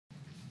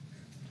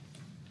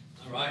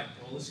All right,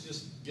 well, let's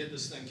just get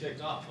this thing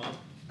kicked off, huh?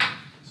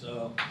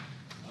 So,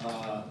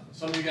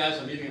 some of you guys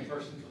are meeting in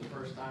person for the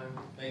first time.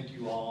 Thank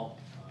you all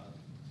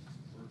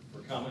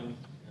for coming,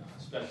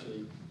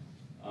 especially,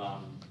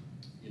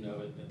 you know,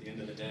 at the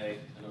end of the day.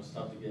 I know it's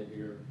tough to get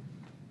here.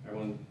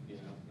 Everyone, you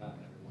know, not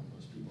everyone,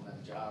 most people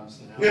have jobs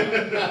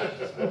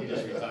now. You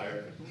just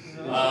retired.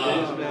 But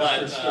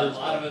a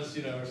lot of us,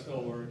 you know, are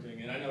still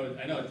working. And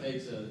I know it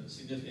takes a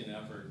significant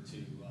effort to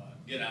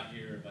get out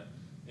here,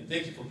 and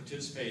thank you for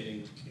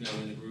participating, you know,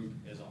 in the group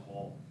as a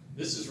whole.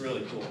 This is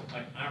really cool.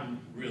 I'm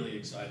really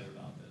excited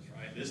about this,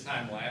 right? This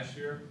time last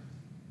year,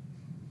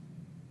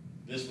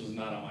 this was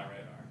not on my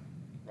radar,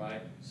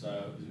 right?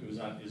 So it was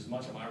not as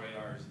much on my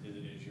radar as it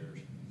is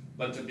yours.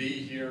 But to be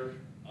here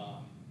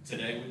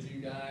today with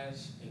you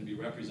guys and to be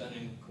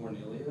representing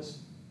Cornelius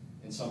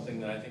in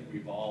something that I think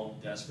we've all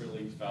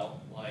desperately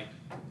felt like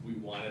we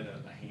wanted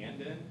a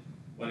hand in,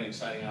 what an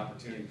exciting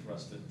opportunity for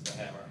us to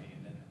have our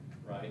hand in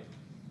it, right?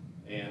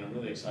 And I'm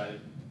really excited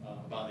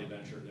about the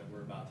adventure that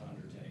we're about to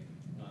undertake.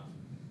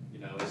 You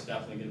know, it's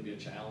definitely going to be a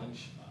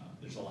challenge.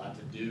 There's a lot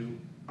to do.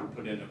 We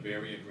put in a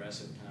very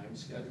aggressive time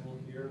schedule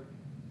here.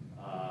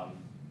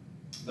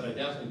 But I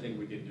definitely think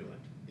we can do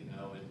it, you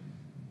know, and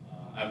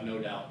I have no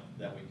doubt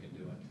that we can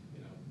do it.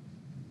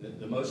 You know,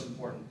 the most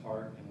important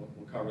part, and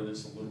we'll cover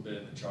this a little bit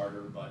in the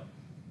charter, but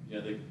you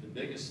know, the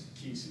biggest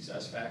key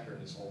success factor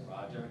in this whole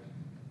project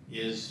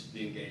is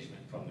the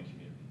engagement from the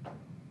community,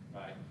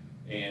 right?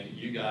 And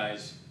you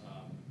guys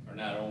are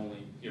not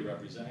only here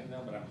representing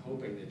them, but I'm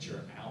hoping that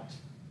you're out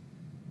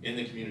in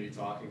the community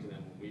talking to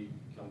them when we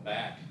come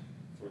back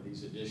for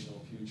these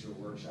additional future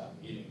workshop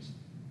meetings.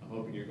 I'm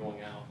hoping you're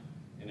going out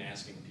and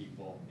asking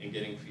people and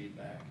getting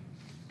feedback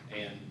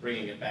and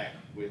bringing it back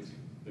with you,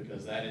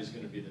 because that is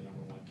going to be the #1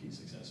 key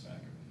success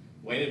factor.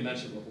 Wayne had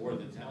mentioned before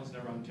that the town's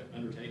never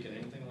undertaken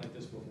anything like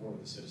this before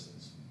with the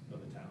citizens of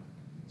the town.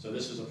 So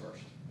this is a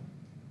first.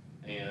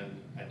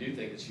 And I do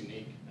think it's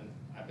unique, and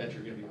I bet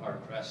you're going to be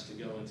hard pressed to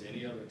go into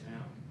any other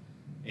town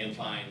and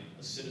find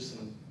a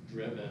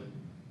citizen-driven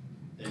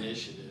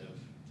initiative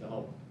to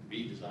help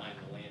redesign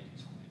the land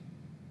use plan.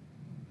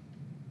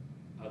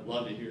 I'd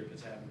love to hear if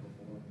it's happened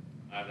before.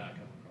 I've not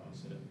come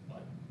across it,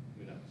 but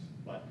who knows?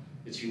 But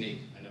it's unique,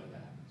 I know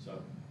that.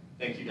 So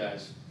thank you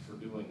guys for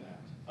doing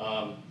that.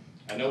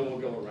 I know we'll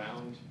go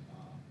around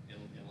and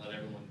let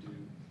everyone do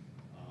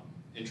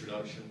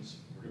introductions.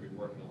 We're going to be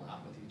working a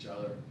lot with each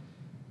other.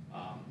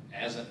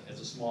 As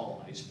a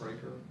small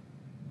icebreaker,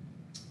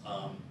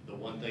 the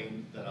one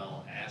thing that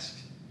I'll ask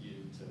you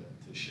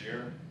to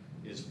share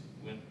is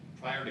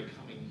prior to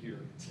coming here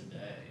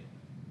today,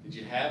 did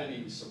you have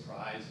any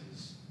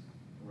surprises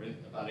or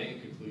about any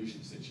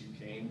conclusions that you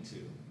came to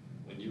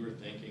when you were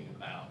thinking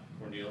about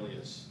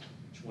Cornelius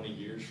 20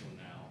 years from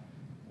now?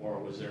 Or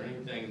was there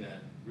anything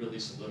that really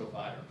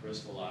solidified or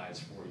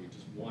crystallized for you,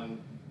 just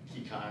one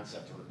key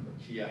concept or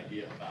key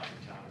idea about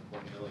the town of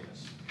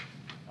Cornelius?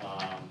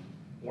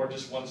 Or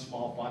just one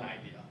small fun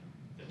idea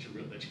that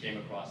you came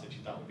across that you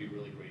thought would be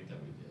really great that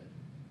we did,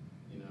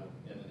 you know,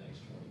 in the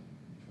next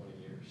 20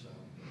 years. So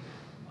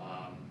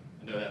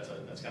I know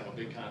that's kind of a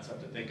big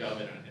concept to think of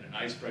in an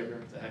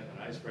icebreaker. It's a heck of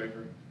an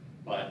icebreaker.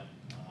 But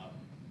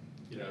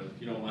you know, if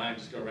you don't mind,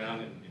 just go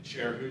around and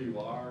share who you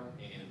are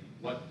and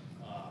what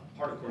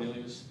part of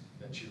Cornelius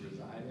that you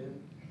reside in,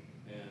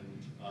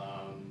 and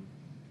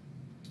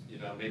you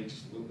know, maybe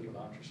just a little bit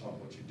about yourself,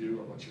 what you do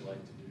or what you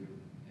like to do,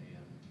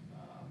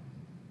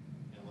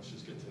 and let's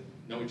just get to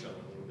know each other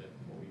a little bit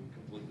before we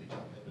completely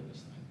jump into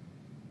this thing.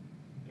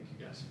 Thank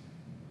you, guys.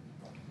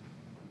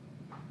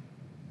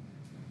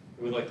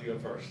 Who would like to go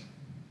first?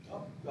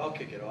 I'll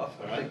kick it off.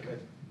 I think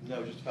I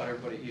know just about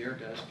everybody here.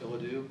 Dennis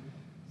Billadu,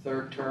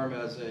 third term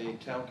as a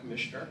town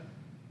commissioner,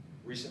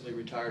 recently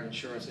retired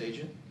insurance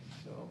agent,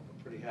 so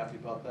I'm pretty happy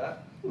about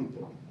that.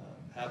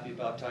 Happy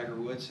about Tiger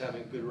Woods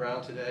having a good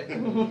round today.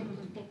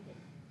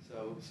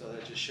 So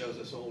that just shows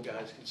us old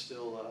guys can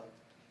still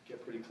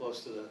get pretty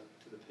close to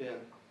the pin.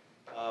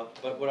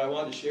 But what I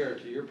wanted to share,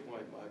 to your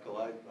point, Michael,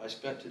 I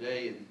spent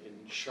today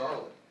in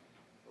Charlotte.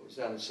 I was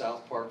down in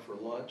South Park for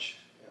lunch,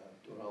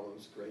 doing all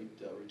those great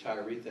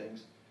retiree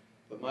things.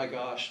 But my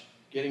gosh,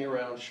 getting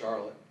around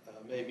Charlotte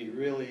made me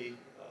really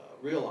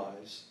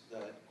realize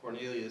that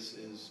Cornelius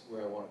is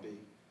where I want to be.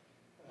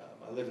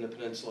 I live in the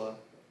peninsula,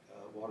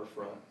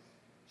 waterfront.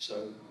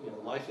 So, you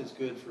know, life is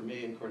good for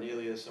me in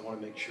Cornelius. I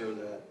want to make sure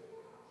that,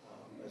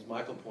 as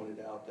Michael pointed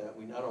out, that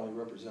we not only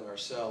represent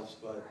ourselves,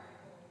 but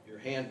you're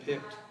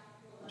handpicked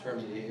in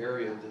terms of the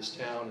area of this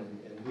town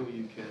and who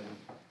you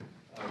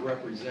can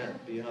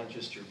represent beyond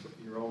just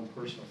your own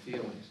personal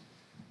feelings.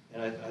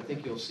 And I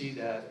think you'll see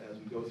that as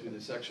we go through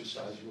this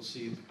exercise. You'll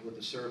see what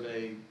the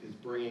survey is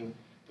bringing,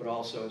 but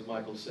also, as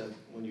Michael said,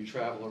 when you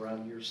travel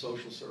around your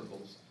social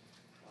circles,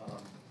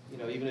 you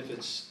know, even if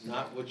it's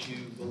not what you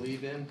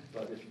believe in,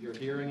 but if you're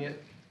hearing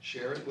it,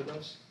 share it with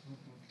us.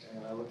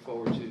 And I look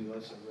forward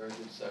to some very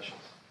good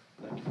sessions.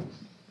 Thank you.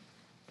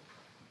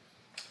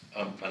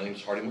 My name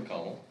is Hardy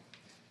McConnell.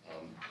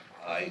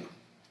 I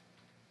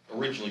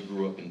originally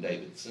grew up in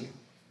Davidson,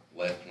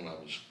 left when I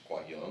was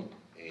quite young,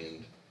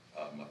 and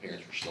my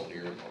parents were still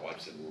here, and my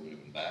wife said we're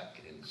moving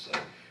back, and so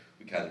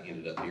we kind of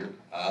ended up here.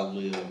 I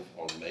live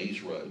on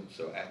Mays Road,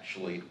 so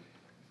actually,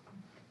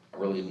 I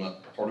really am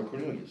not part of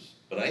Cornelius,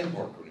 but I am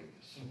part of Cornelius.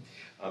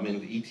 I'm in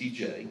the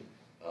ETJ.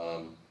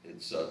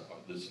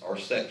 Our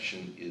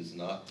section is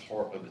not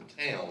part of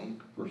the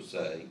town per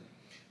se,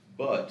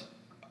 but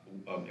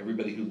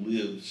everybody who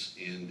lives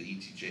in the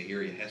ETJ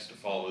area has to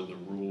follow the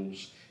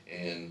rules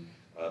and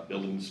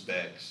building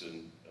specs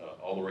and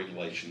all the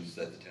regulations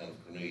that the town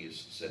of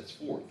Cornelius sets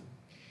forth.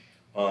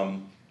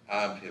 I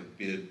have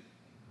been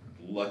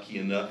lucky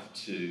enough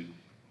to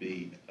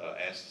be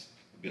asked,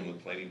 been on the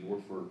planning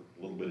board for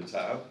a little bit of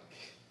time,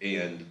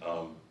 and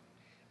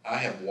I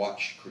have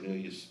watched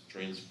Cornelius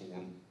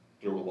transform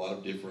through a lot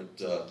of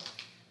different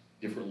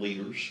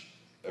leaders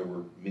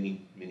over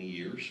many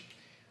years.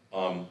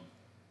 I'm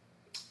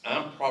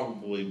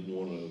probably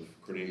one of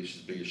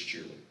Cornelius's biggest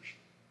cheerleaders.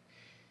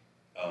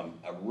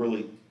 I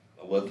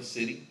love the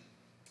city.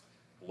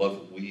 I love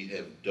what we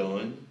have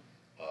done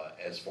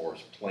as far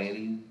as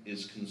planning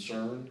is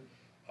concerned.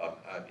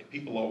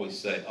 People always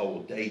say, "Oh,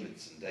 well,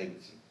 Davidson's got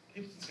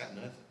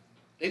nothing."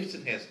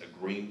 Davidson has a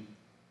green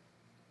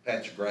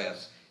patch of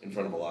grass in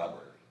front of a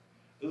library.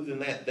 Other than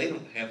that, they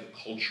don't have the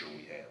culture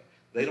we have.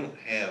 They don't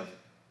have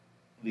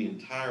the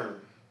entire,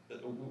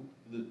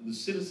 the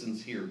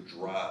citizens here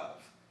drive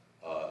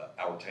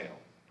our town,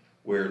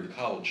 where the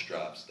college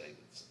drives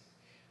Davidson.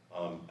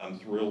 I'm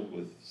thrilled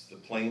with the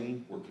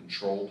planning. We're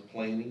controlled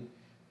planning.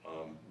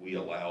 We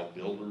allow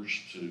builders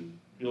to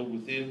build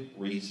within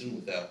reason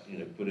without,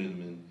 putting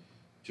them in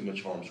too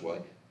much harm's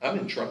way. I'm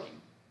in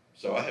trucking,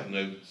 so I have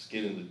no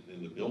skin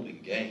in the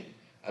building game.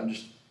 I'm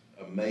just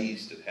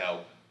amazed at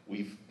how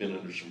we've been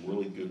under some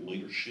really good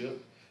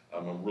leadership.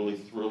 I'm really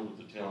thrilled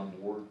with the town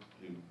board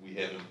who we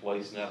have in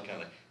place now to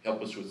kind of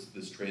help us with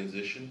this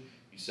transition.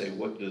 You say,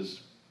 what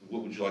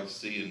would you like to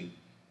see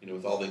in,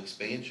 with all the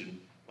expansion?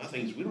 My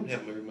thing is we don't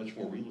have very much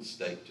more real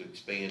estate to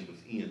expand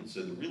within.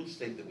 So the real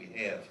estate that we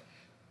have,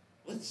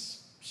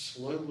 let's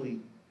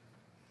slowly,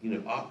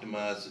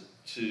 optimize it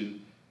to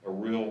a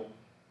real,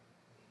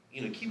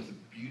 keep the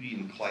beauty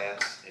and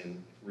class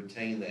and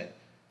retain that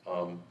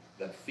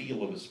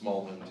feel of a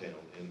small hometown.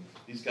 And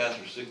these guys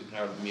are sick and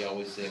tired of me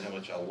always saying how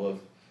much I love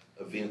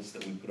events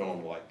that we put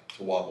on, like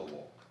Tawaba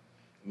Walk.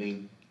 I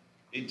mean,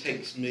 it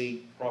takes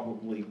me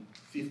probably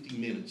 50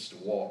 minutes to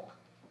walk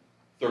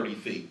 30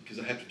 feet because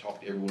I have to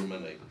talk to every one of my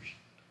neighbors.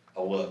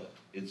 I love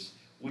it.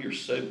 We are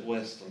so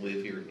blessed to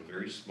live here in a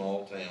very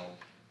small town.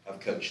 I've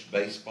coached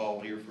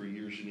baseball here for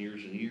years and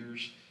years and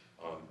years.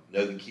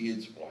 Know the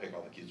kids. Well, heck,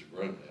 all the kids are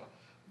grown now.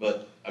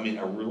 But I mean,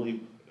 I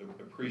really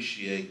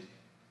appreciate,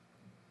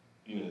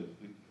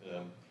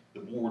 the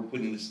board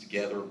putting this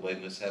together,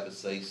 letting us have a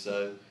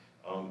say-so,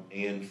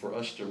 and for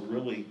us to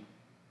really,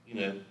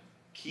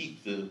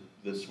 keep the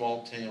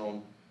small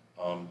town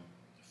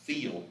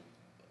feel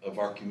of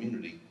our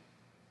community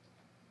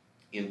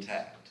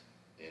intact,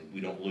 and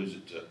we don't lose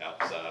it to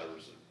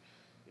outsiders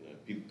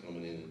and people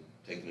coming in and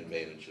taking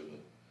advantage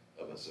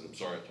of us. And I'm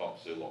sorry I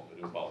talked so long. I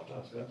do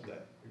apologize about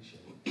that.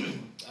 Appreciate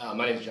it.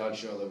 My name is John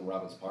Shaw. I live in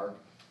Robbins Park.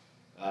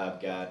 I've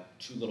got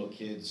two little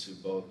kids who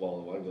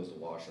one goes to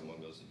Washington,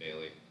 one goes to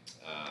Bailey.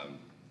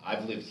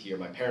 I've lived here,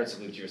 my parents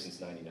have lived here since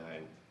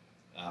 '99.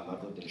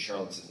 I've lived in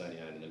Charlotte since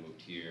 '99 and then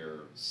moved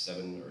here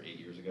 7 or 8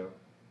 years ago.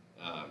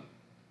 I've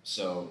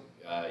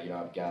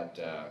got,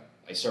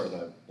 I serve on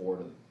the board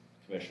of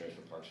commissioners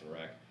for Parks and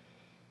Rec.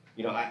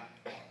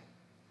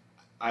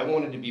 I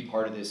wanted to be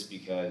part of this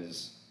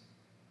because,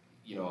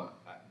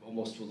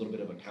 almost to a little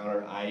bit of a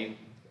counter,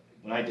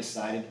 when I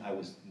decided I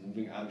was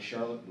moving out of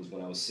Charlotte was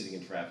when I was sitting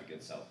in traffic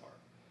in South Park.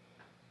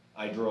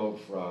 I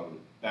drove from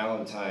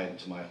Ballantyne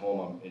to my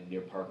home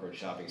near Park Road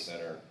Shopping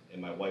Center,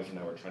 and my wife and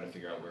I were trying to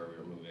figure out where we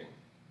were moving.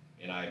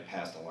 And I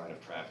passed a line of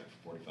traffic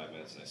for 45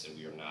 minutes, and I said,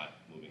 we are not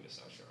moving to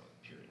South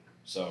Charlotte, period.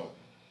 So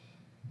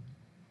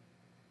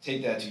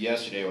take that to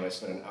yesterday when I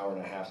spent an hour and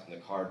a half in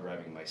the car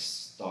driving my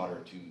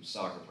daughter to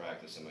soccer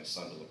practice and my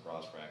son to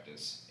lacrosse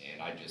practice,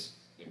 and I just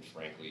am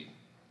frankly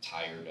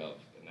tired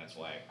of, and that's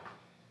why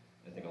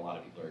I think a lot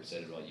of people are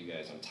excited about you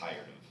guys. I'm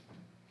tired of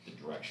the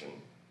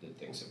direction that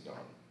things have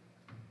gone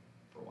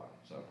for a while.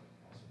 So,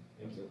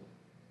 Thank you.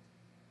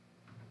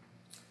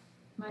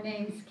 My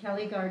name's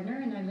Kelly Gardner,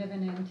 and I live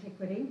in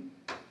Antiquity.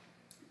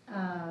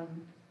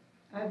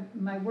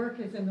 My work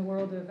is in the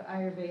world of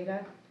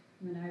Ayurveda.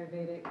 I'm an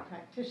Ayurvedic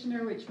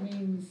practitioner, which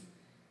means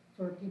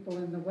for people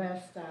in the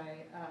West,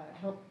 I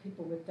help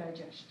people with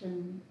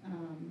digestion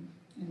and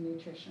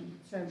nutrition.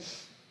 So,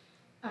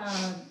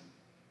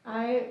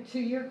 to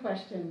your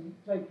question,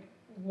 like,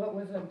 what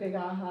was a big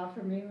aha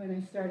for me when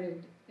I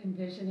started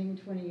envisioning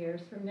 20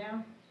 years from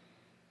now?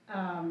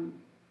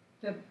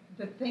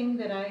 The thing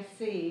that I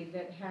see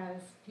that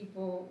has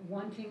people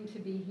wanting to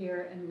be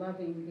here and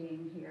loving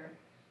being here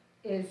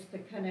is the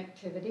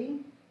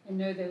connectivity. I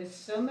know there's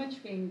so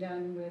much being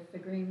done with the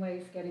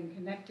greenways getting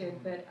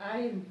connected, but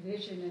I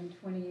envision in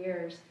 20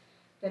 years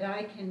that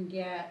I can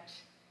get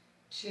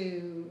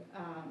to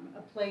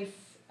a place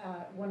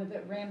one of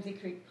the Ramsey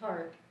Creek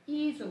Park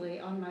easily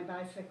on my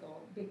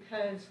bicycle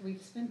because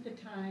we've spent the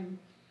time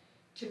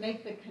to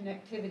make the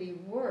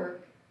connectivity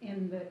work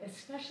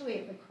especially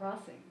at the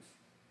crossings.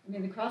 I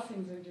mean, the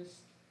crossings are just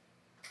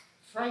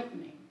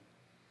frightening.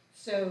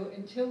 So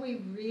until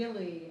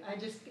I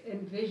just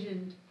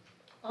envisioned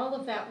all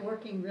of that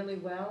working really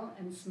well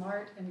and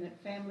smart, and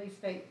that families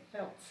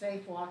felt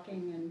safe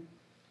walking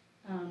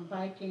and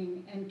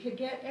biking and could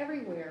get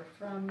everywhere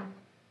from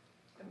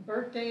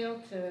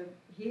Birkdale to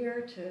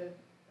here to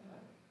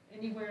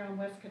anywhere on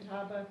West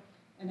Catawba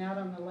and out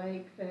on the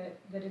lake, that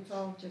it's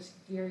all just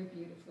very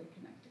beautifully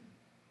connected.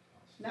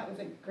 And that was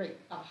a great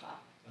aha.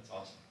 That's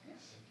awesome.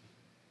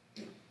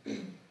 Yeah. Thank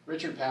you.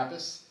 Richard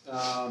Pappas.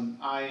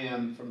 I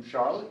am from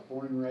Charlotte,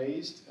 born and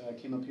raised.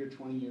 Came up here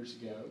 20 years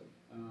ago.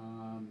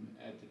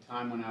 At the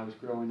time when I was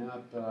growing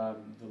up, the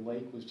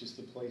lake was just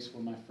a place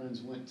where my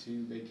friends went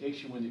to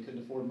vacation when they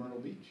couldn't afford Myrtle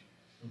Beach.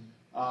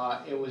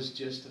 It was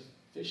just a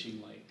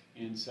fishing lake,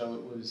 and so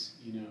it was,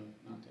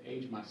 not to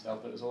age myself,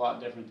 but it was a lot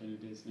different than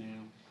it is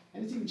now.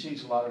 And it's even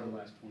changed a lot over the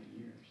last 20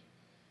 years.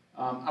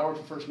 I work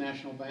for First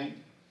National Bank.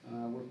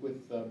 I work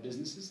with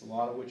businesses, a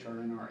lot of which are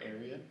in our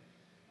area.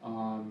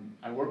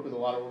 I work with a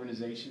lot of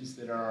organizations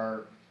that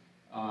are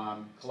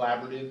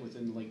collaborative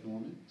within Lake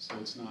Norman, so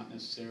it's not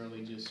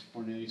necessarily just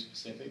Cornelius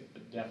specific,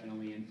 but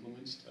definitely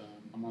influenced.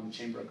 I'm on the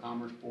Chamber of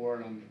Commerce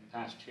board. I'm the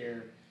past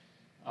chair.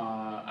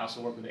 I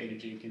also work with Ada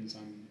Jenkins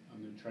on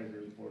the Treasury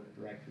Board of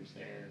Directors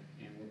there,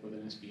 and work with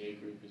an SBA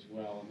group as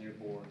well on their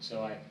board.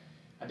 So I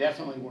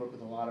definitely work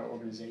with a lot of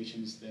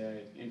organizations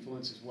that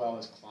influence as well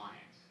as clients.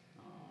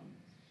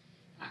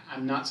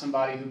 I'm not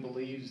somebody who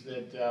believes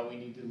that we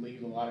need to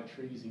leave a lot of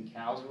trees and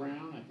cows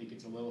around. I think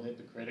it's a little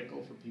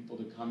hypocritical for people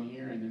to come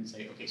here and then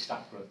say, okay,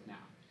 stop growth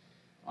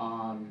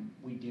now.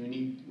 We do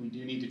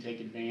need to take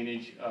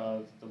advantage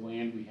of the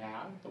land we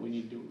have, but we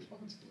need to do it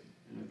responsibly.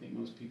 And I think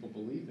most people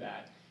believe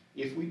that.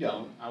 If we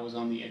don't, I was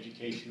on the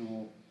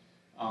educational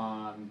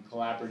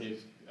collaborative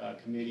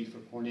committee for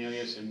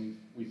Cornelius, and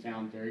we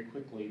found very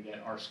quickly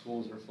that our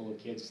schools are full of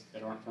kids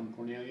that aren't from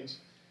Cornelius,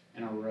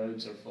 and our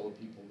roads are full of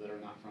people that are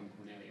not from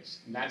Cornelius.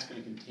 And that's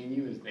going to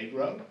continue as they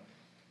grow.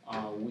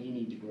 We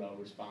need to grow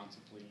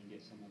responsibly and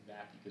get some of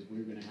that, because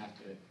we're going to have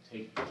to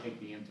take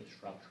the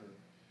infrastructure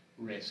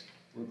risk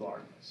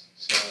regardless.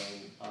 So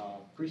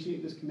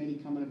appreciate this committee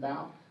coming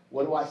about.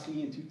 What do I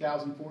see in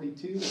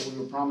 2042? Well,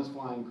 we were promised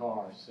flying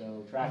cars,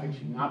 so traffic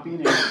should not be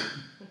an issue.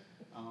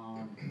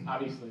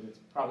 Obviously, that's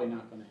probably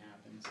not going to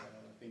happen. So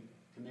I think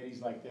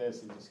committees like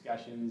this and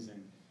discussions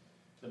and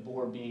the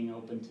board being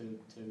open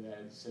to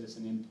that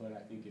citizen input, I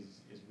think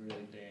is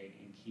really big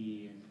and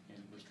key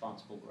in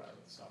responsible growth.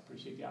 So I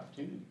appreciate the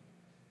opportunity.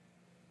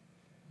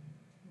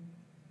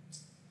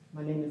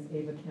 My name is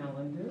Ava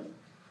Callender,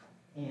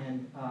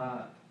 and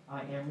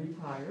I am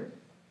retired,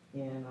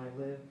 and I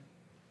live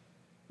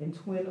in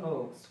Twin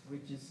Oaks,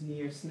 which is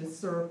near Smith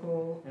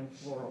Circle and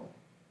Floral.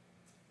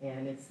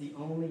 And it's the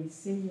only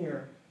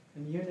senior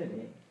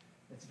community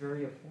that's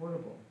very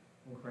affordable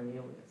in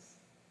Cornelius.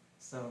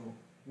 So,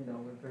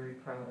 we're very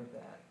proud of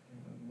that, and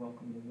we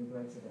welcome the new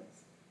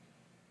residents.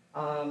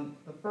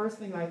 The first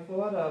thing I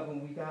thought of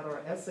when we got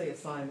our essay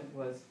assignment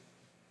was,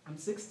 I'm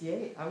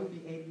 68, I would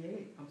be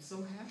 88. I'm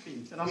so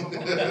happy that I'm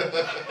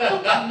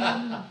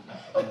a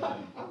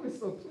I was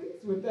so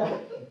pleased with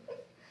that.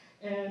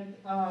 And,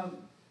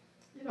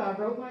 I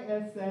wrote my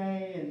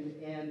essay,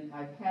 and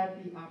I've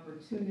had the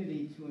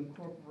opportunity to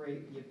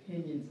incorporate the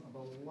opinions of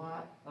a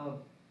lot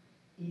of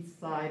East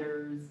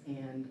Siders,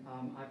 and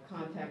I've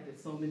contacted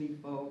so many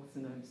folks,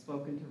 and I've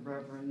spoken to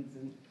reverends,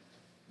 and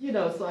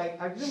so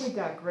I really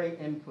got great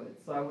input.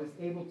 So I was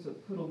able to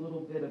put a little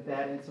bit of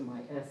that into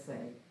my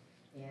essay,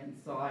 and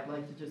so I'd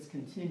like to just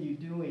continue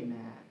doing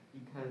that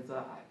because,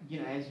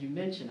 as you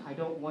mentioned, I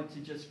don't want to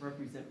just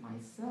represent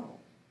myself.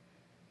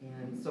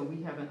 And so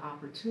we have an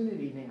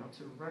opportunity now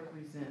to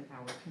represent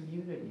our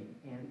community,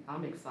 and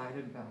I'm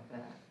excited about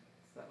that.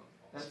 So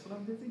that's what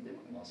I'm busy doing.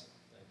 Awesome.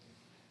 Thank you.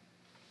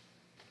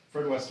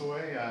 Fred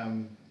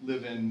Westaway,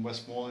 live in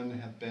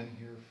Westmoreland, have been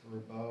here for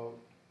about,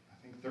 I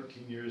think,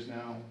 13 years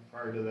now.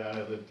 Prior to that, I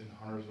lived in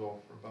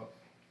Huntersville for about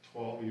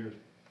 12 years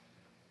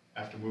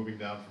after moving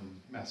down from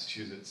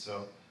Massachusetts.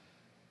 So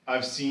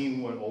I've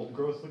seen what old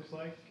growth looks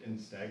like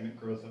and stagnant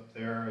growth up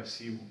there. I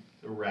see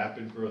the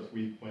rapid growth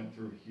we went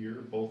through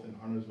here, both in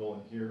Huntersville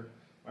and here.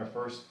 My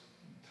first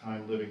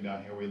time living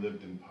down here, we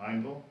lived in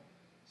Pineville.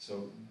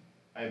 So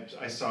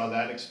I saw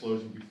that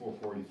explosion before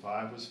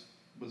 45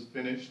 was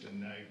finished,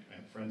 and I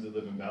have friends that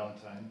live in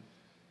Valentine.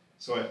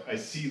 So I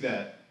see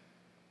that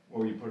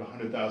where you put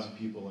 100,000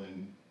 people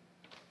in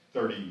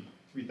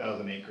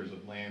 33,000 acres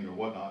of land or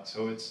whatnot.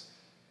 So it's,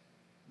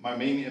 my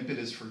main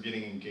impetus for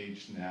getting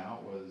engaged now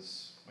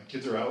was my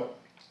kids are out,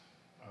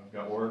 I've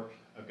got work,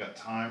 I've got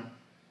time,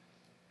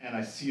 and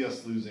I see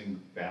us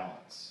losing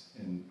balance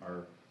in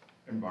our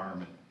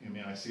environment. I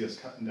mean, I see us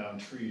cutting down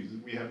trees.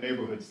 We have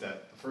neighborhoods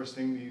that the first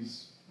thing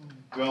these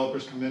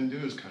developers come in and do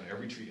is cut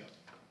every tree up.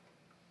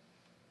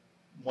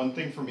 One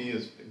thing for me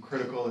is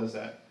critical is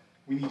that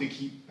we need to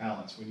keep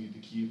balance. We need to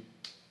keep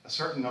a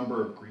certain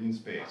number of green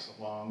space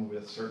along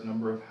with a certain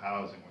number of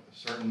housing, with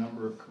a certain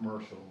number of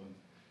commercial. And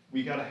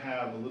we gotta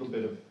have a little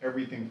bit of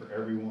everything for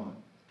everyone.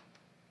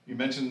 You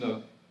mentioned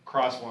the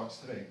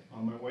crosswalks today.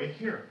 On my way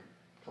here,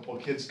 a couple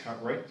of kids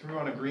cut right through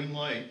on a green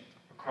light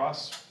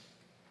across,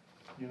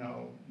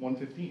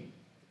 115.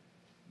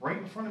 Right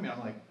in front of me, I'm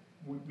like,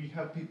 we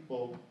have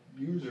people,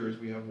 users,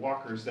 we have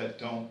walkers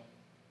that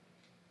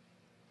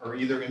are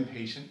either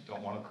impatient,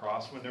 don't want to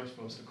cross when they're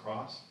supposed to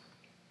cross.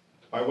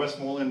 By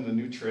Westmoreland, the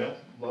new trail,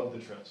 love the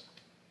trails.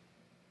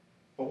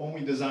 But when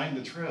we designed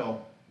the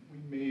trail,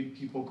 we made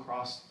people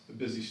cross the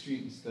busy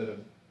street instead of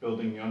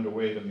building the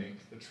underway to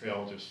make the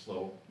trail just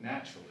flow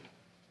naturally.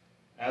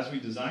 As we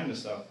design the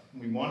stuff,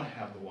 we want to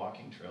have the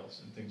walking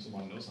trails and things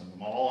along those lines.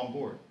 I'm all on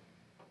board.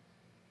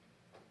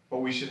 But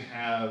we should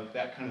have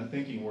that kind of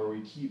thinking where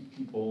we keep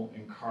people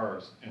in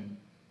cars and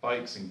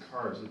bikes and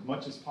cars as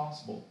much as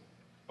possible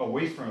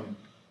away from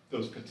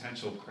those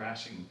potential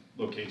crashing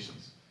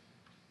locations.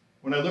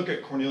 When I look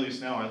at Cornelius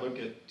now, I look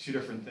at two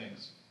different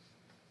things.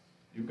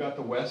 You've got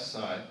the west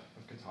side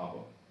of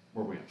Catawba,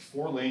 where we have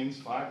 4 lanes,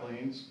 5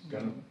 lanes,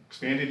 gonna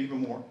expand it even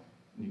more.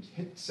 And you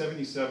hit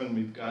 77,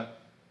 we've got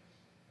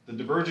the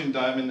diverging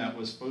diamond that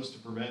was supposed to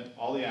prevent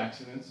all the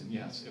accidents, and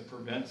yes, it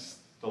prevents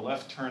the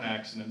left turn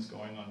accidents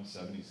going on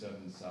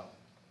 77 south.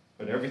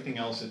 But everything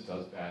else it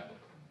does badly.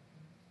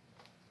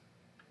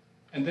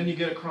 And then you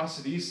get across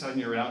to the east side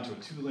and you're out to a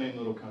 2-lane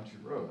little country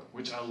road,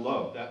 which I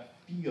love. That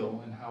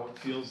feel and how it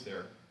feels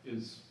there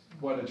is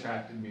what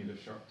attracted me to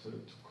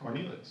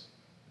Cornelius.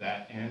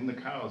 That and the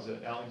cows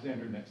at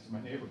Alexander next to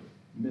my neighborhood.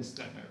 Miss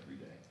them every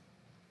day.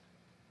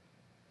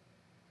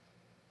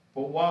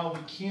 But while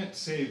we can't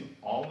save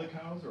all the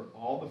cows or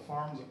all the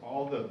farms or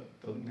all the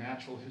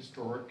natural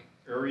historic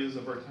areas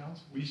of our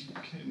towns, we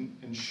can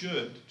and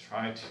should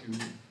try to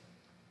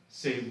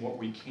save what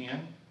we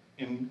can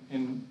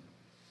in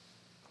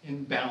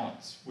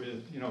balance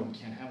with, we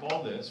can't have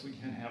all this, we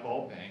can't have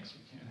all banks,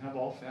 we can't have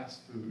all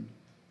fast food,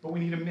 but we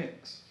need a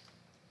mix.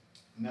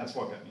 And that's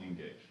what got me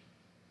engaged.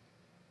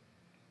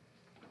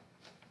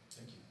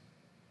 Thank you.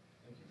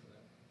 Thank you for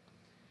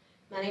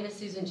that. My name is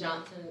Susan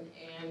Johnson,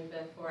 and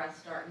before I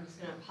start, I'm just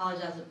going to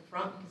apologize up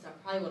front because I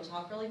probably will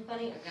talk really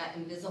funny. I got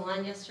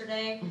Invisalign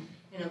yesterday,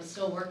 and I'm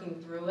still working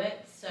through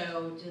it,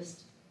 so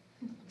just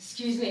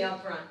excuse me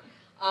up front.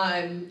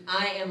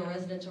 I am a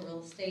residential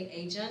real estate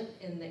agent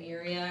in the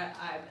area.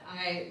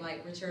 I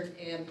like Richard,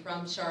 am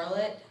from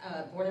Charlotte,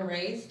 born and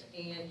raised,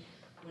 and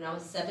when I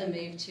was 7,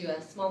 moved to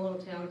a small little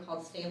town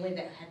called Stanley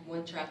that had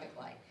 1 traffic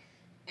light.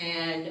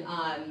 And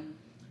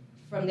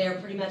from there,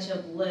 pretty much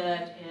have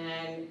lived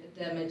in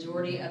the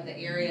majority of the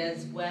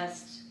areas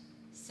west,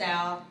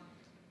 south,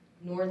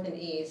 north, and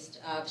east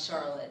of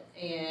Charlotte.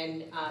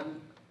 And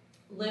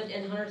lived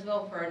in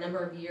Huntersville for a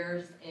number of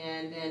years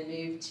and then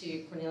moved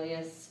to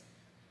Cornelius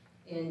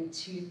in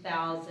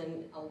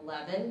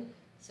 2011.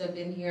 So I've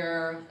been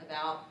here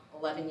about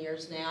 11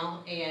 years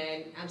now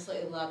and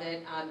absolutely love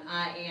it.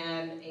 I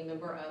am a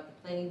member of the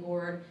planning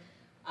board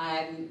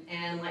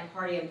and like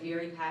Hardy, I'm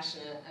very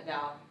passionate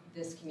about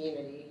this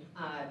community.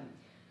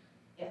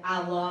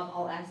 I love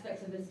all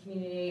aspects of this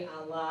community. I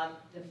love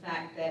the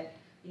fact that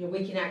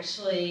we can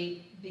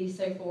actually be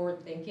so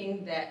forward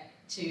thinking that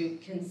to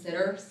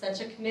consider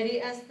such a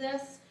committee as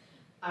this,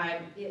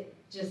 it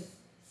just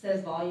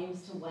says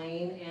volumes to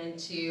Wayne and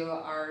to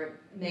our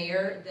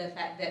mayor, the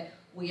fact that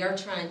we are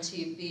trying to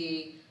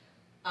be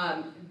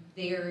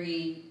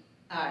very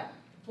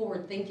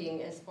forward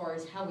thinking as far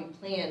as how we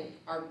plan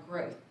our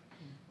growth.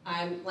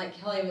 Like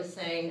Kelly was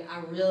saying, I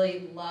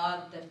really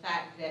love the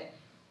fact that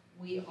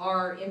we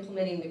are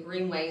implementing the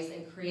greenways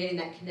and creating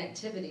that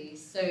connectivity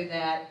so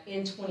that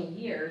in 20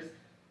 years,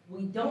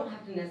 we don't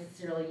have to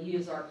necessarily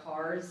use our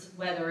cars,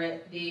 whether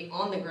it be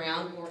on the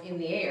ground or in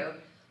the air.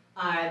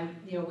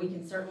 We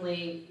can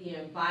certainly,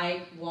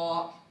 bike,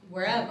 walk,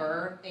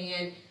 wherever.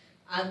 And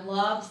I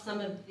love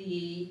some of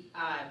the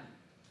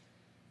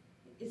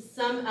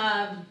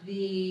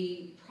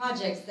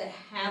projects that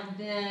have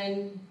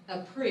been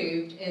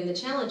approved. And the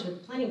challenge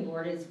with the planning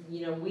board is,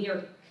 we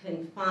are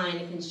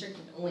confined and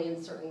constricted only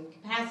in certain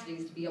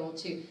capacities to be able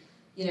to,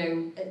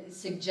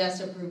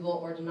 suggest approval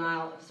or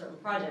denial of certain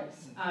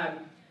projects.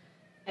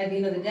 At the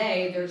end of the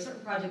day, there are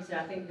certain projects that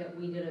I think that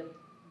we did a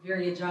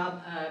very good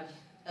job of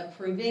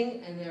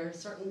approving, and there are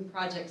certain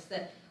projects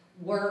that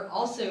were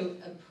also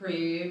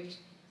approved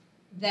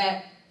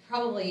that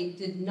probably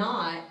did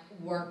not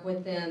work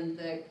within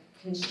the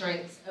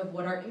constraints of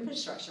what our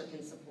infrastructure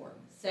can support.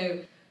 So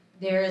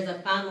there is a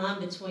fine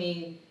line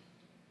between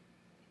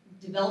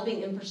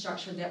developing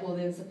infrastructure that will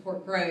then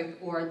support growth,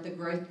 or the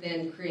growth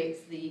then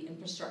creates the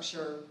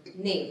infrastructure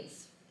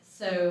needs.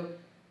 So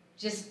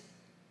just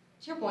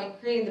to your point,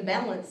 creating the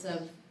balance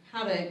of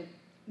how to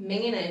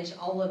manage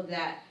all of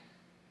that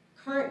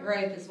current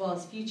growth as well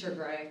as future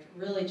growth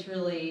really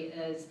truly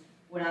is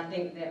what I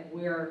think that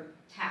we're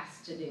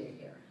tasked to do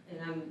here. And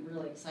I'm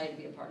really excited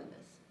to be a part of this.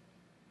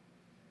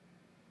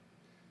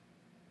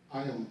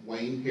 I am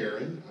Wayne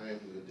Herron. I am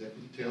the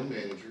Deputy Town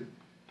Manager.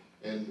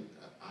 And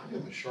I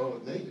am a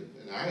Charlotte native,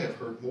 and I have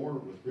heard more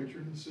with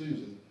Richard and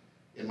Susan.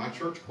 In my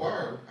church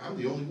choir, I'm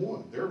the only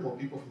one. There are more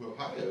people from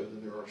Ohio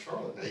than there are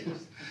Charlotte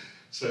natives.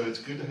 So it's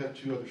good to have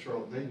two other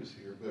Charlotte natives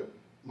here. But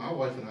my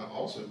wife and I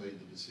also made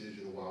the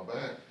decision a while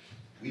back,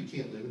 we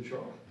can't live in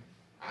Charlotte.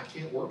 I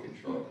can't work in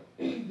Charlotte.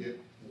 It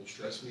will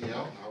stress me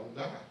out and I will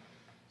die.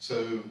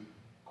 So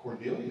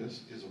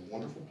Cornelius is a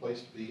wonderful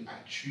place to be.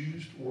 I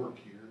choose to work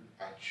here.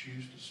 I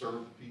choose to serve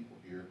the people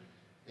here,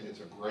 and it's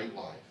a great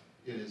life.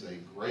 It is a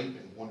great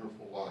and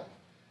wonderful life.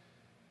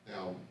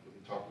 Now, let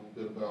me talk a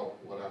little bit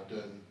about what I've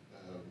done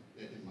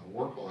in my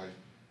work life.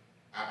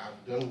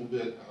 I've done a little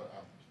bit,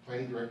 I'm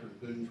planning director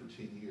in Boone for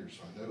 10 years,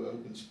 so I know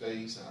open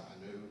space,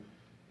 I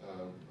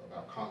know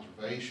about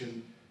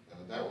conservation.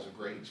 That was a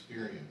great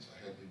experience.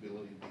 I had the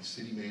ability to be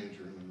city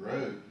manager in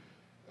Monroe,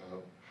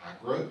 high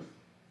growth,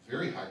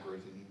 very high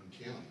growth in Union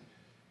County.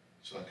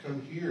 So I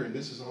come here, and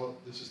this is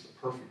the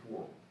perfect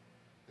world.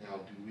 Now,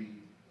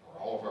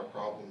 are all of our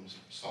problems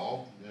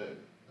solved? No.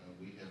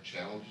 We have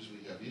challenges,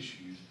 we have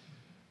issues,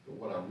 but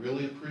what I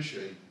really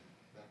appreciate,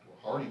 back to what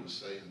Hardy was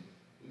saying,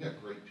 we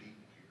got great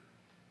people here.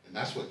 And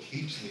that's what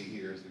keeps me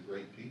here is the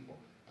great people.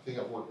 I think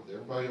I've worked with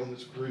everybody on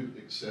this group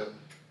except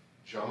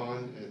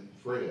John and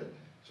Fred.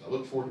 So I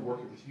look forward to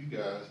working with you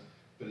guys,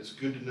 but it's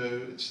good to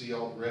know and see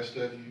all the rest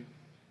of you.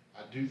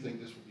 I do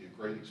think this will be a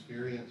great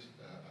experience.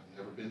 I've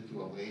never been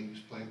through a land use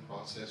plan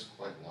process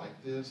quite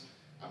like this.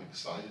 I'm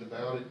excited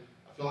about it.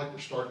 I feel like we're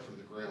starting from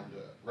the ground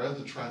up. Rather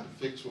than trying to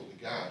fix what we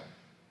got,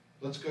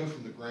 let's go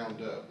from the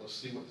ground up. Let's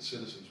see what the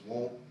citizens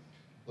want.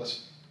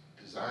 Let's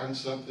design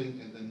something,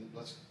 and then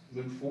let's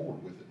move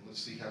forward with it. And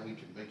let's see how we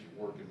can make it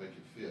work and make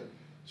it fit.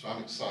 So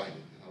I'm excited,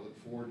 and I look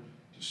forward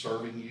to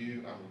serving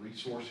you. I'm a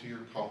resource here.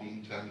 Call me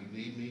anytime you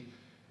need me,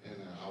 and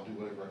I'll do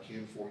whatever I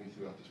can for you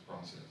throughout this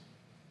process.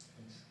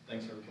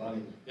 Thanks,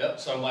 everybody. Yep,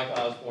 so I'm Mike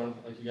Osborne,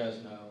 like you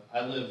guys know.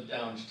 I live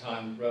down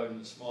Chautauqua Road in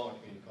a smaller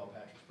community called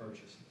Patrick's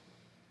Purchase.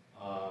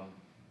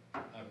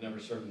 I've never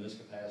served in this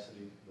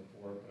capacity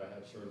before, but I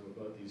have served with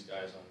both these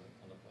guys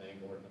on the planning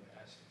board in the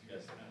past, if you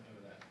guys did not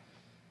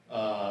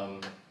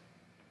know that.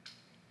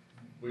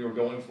 We were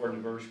going for a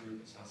diverse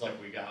group. It sounds like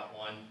we got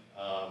one.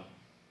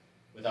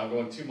 Without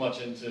going too much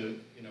into,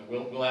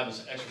 we'll have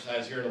this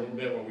exercise here in a little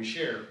bit where we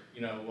share,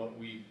 what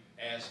we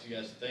asked you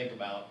guys to think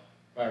about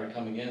prior to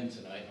coming in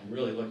tonight. I'm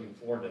really looking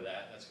forward to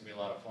that. That's gonna be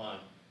a lot of fun.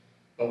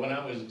 But when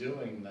I was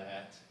doing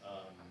that,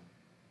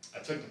 I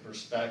took the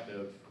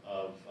perspective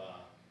of,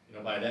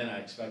 by then I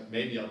expect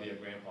maybe I'll be a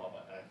grandpa,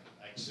 but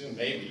I assume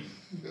maybe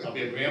I'll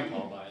be a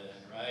grandpa by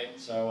then, right?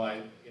 So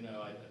I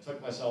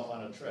took myself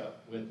on a trip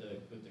with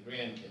the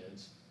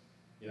grandkids,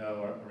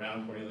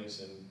 around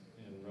Cornelius and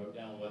wrote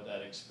down what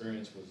that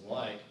experience was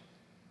like.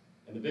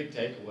 And the big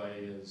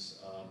takeaway is,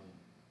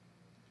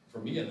 for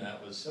me in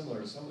that was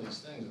similar to some of these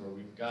things where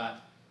we've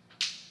got,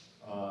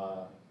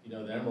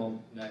 the emerald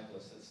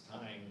necklace that's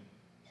tying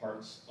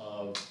parts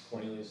of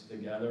Cornelius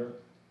together,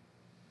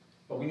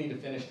 but we need to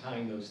finish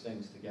tying those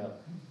things together,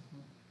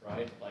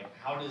 right? Like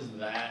how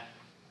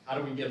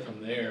do we get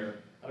from there,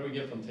 how do we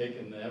get from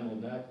taking the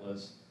emerald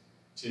necklace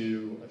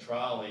to a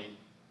trolley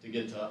to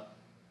get to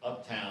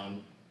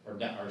Uptown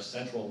or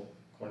Central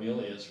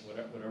Cornelius,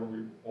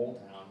 whatever Old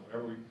Town,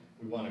 whatever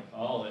we want to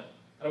call it,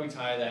 how do we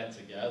tie that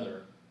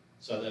together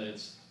so that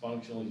it's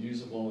functional,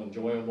 usable,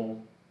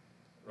 enjoyable,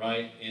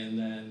 right? And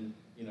then,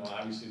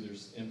 obviously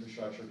there's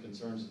infrastructure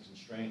concerns and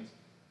constraints,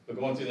 but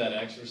going through that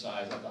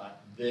exercise, I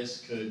thought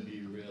this could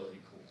be really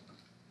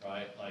cool,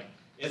 right? Like,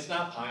 it's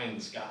not pie in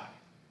the sky.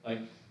 Like,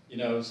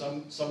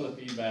 some of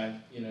the feedback,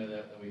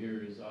 that we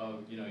hear is, oh,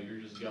 you're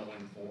just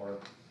going for,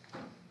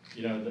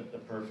 the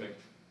perfect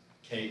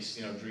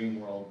case, dream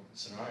world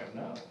scenario.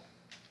 No,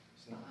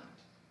 it's not.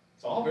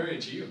 It's all very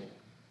achievable.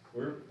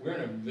 We're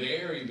in a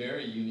very,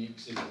 very unique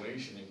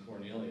situation in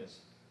Cornelius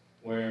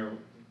where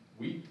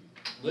we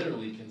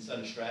literally can set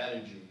a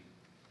strategy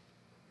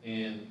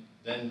and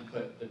then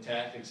put the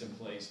tactics in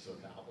place to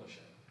accomplish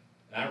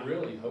it. And I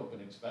really hope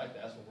and expect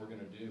that's what we're going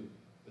to do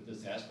with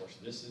this task force.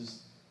 This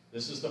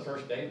is the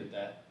first day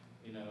that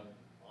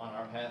on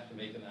our path to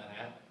making that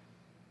happen.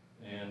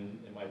 And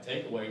my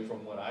takeaway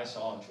from what I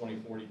saw in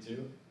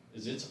 2042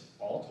 is it's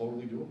all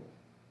totally doable.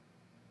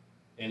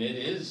 And it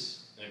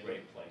is in a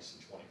great place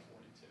in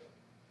 2042.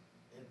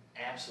 It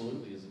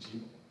absolutely is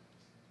achievable.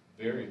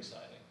 Very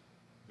exciting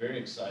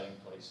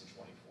place in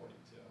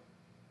 2042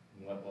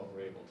 and what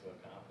we're able to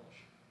accomplish.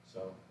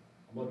 So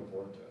I'm looking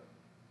forward to it.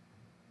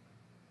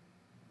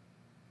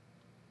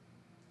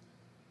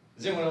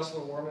 Is anyone else a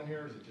little warm in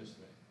here, or is it just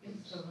me?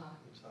 It's so hot.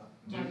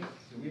 Do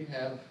we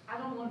have? I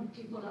don't want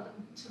people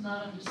to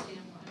not understand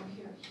why I'm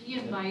here. He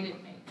invited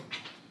me.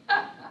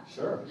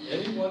 Sure.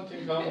 Anyone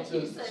can come to.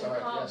 He said Sorry.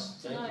 come Yes.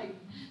 Thank you. tonight,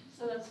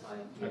 so that's why I'm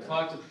I here.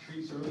 talked to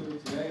Patrice earlier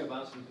today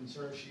about some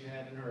concerns she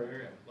had in her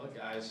area. Look,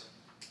 guys,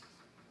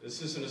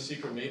 this isn't a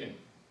secret meeting,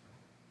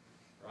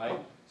 right?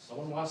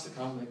 Someone wants to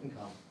come, they can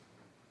come.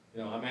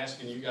 I'm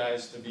asking you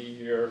guys to be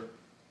here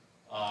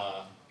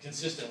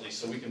consistently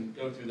so we can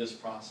go through this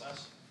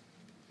process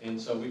and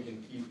so we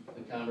can keep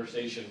the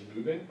conversation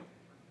moving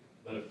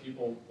But if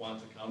people want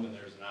to come and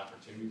there's an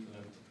opportunity for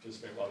them to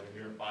participate while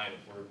they're here, fine.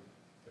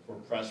 If we're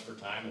pressed for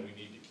time and we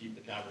need to keep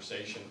the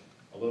conversation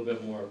a little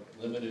bit more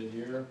limited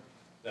here,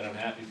 then I'm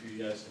happy for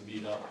you guys to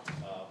meet up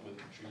with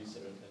Patrice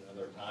at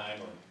another time,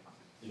 or,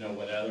 you know,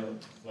 whatever.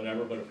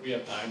 But if we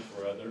have time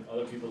for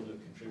other people to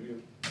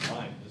contribute,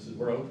 fine.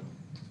 We're open,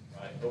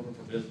 right? Open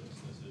for business.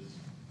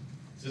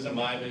 This isn't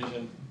my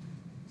vision.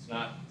 It's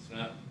not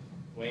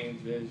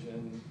Wayne's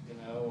vision, you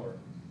know, or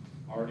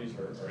Artie's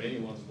or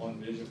anyone's one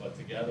vision. But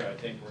together, I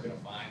think we're going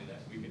to find that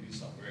we can do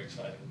something very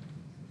exciting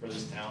for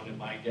this town. And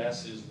my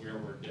guess is where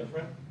we're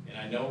different, and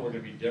I know we're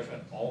going to be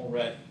different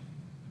already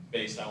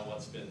based on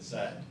what's been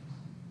said.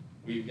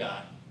 We've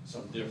got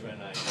some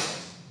different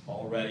ideas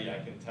already. I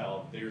can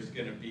tell there's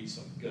going to be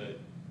some good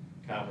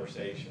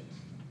conversations.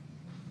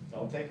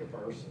 Don't take it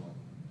personal,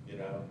 you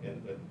know,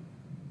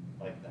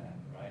 like that,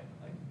 right?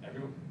 Like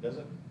everyone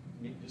doesn't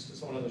mean, just because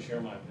someone doesn't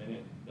share my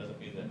opinion doesn't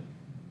mean that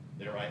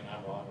they're right and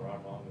I'm wrong, or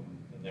I'm wrong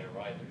and they're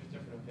right. There's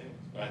different opinions.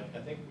 But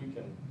I think we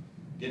can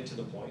get to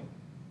the point,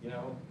 you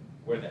know,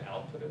 where the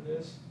output of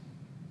this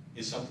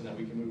is something that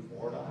we can move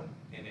forward on,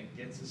 and it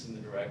gets us in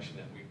the direction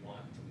that we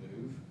want to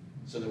move,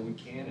 so that we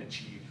can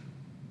achieve,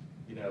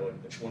 you know,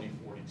 the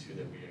 2042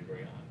 that we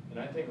agree on. And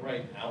I think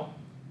right now,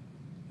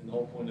 and the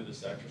whole point of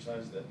this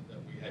exercise that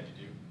we had to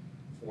do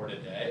for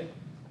today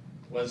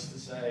was to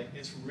say,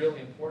 it's really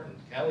important.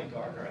 Callie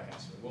Gardner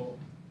asked me, well,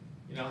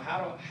 you know, how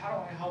do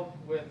I help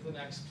with the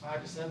next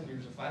 5 to 7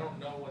 years if I don't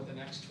know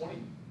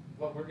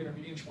what we're gonna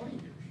be in 20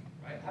 years,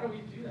 right? How do we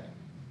do that?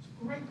 It's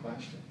a great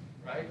question,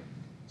 right?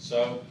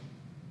 So,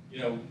 you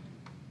know,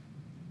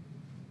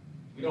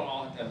 we don't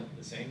all have to have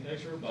the same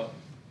picture, but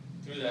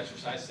through the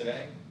exercise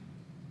today,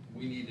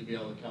 we need to be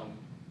able to come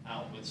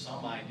out with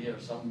some idea or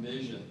some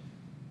vision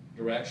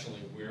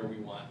directionally where we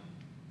want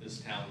this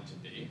town to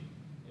be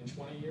in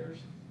 20 years.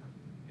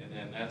 And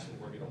then that's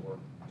what we're going to work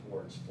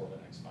towards for the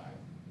next 5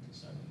 to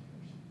 7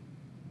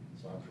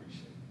 years. So I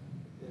appreciate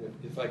it.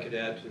 And if I could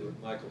add to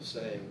what Michael's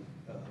saying,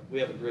 we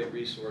have a great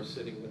resource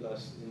sitting with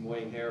us in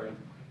Wayne Herron.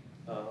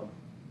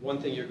 One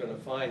thing you're going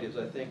to find is,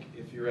 I think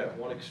if you're at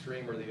one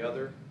extreme or the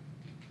other,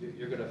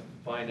 you're going to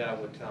find out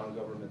what town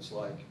government's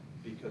like.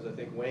 Because I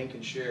think Wayne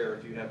can share,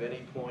 if you have any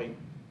point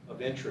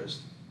of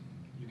interest,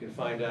 you can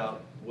find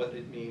out what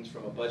it means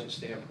from a budget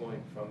standpoint,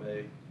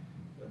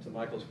 to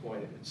Michael's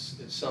point, it's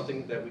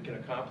something that we can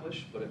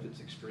accomplish, but if it's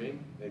extreme,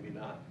 maybe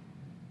not.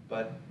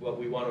 But what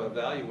we want to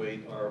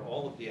evaluate are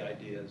all of the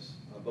ideas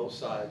on both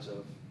sides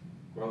of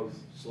growth,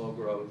 slow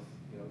growth,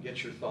 you know,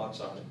 get your thoughts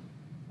on it.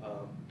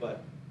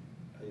 But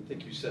I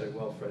think you said it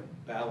well, Fred,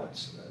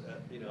 balance.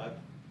 You know,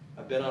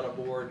 I've been on a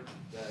board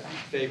that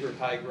favored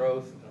high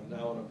growth, and I'm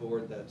now on a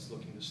board that's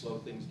looking to slow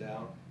things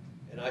down,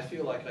 and I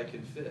feel like I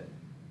can fit.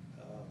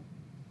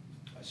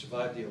 I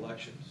survived the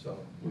election, so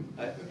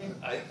I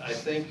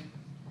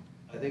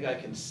think I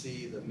can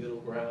see the middle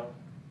ground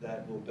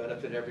that will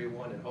benefit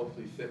everyone and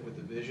hopefully fit with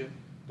the vision,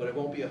 but it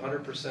won't be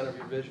 100% of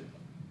your vision.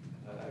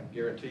 I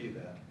guarantee you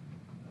that.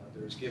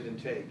 There's give and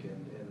take,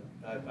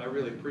 and I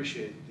really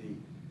appreciate the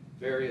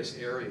various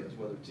areas,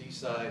 whether it's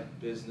east side,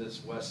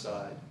 business, west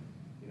side.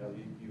 You know,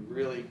 you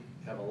really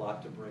have a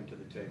lot to bring to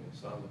the table,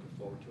 so I'm looking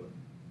forward to it.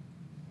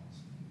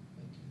 Awesome.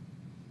 Thank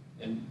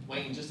you. And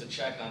Wayne, just to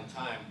check on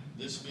time,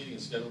 this meeting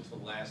is scheduled to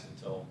last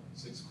until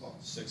 6 o'clock.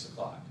 6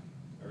 o'clock.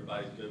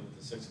 Everybody's good with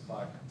the 6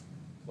 o'clock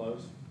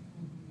close?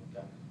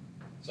 Okay.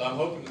 So I'm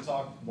hoping to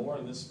talk more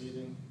in this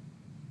meeting,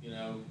 you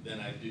know, than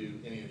I do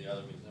any of the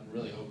other meetings. I'm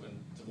really hoping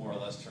to more or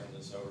less turn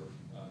this over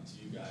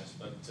to you guys.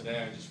 But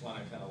today I just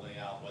want to kind of lay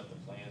out what the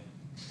plan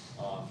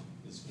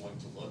is going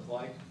to look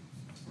like.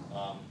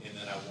 And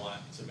then I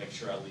want to make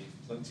sure I leave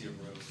plenty of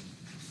room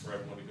for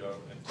everyone to go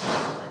and for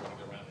everyone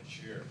to go around and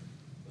share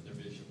what their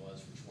vision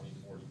was for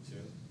 2042.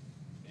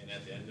 And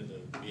at the end of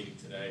the meeting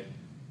today,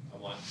 I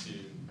want to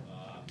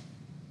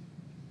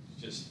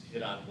just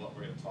hit on what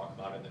we're going to talk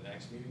about in the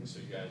next meeting, so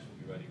you guys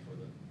will be ready for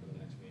the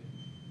next meeting.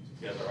 So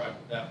if you guys are all right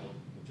with that, we'll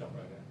jump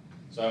right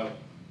in. So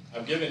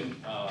I've given,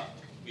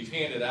 we've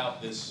handed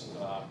out this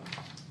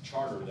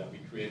charter that we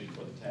created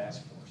for the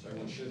task force.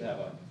 Everyone should have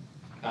a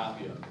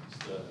copy of it.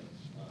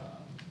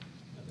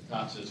 At the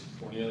top says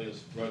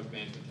Cornelius Growth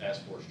Management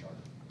Task Force Charter,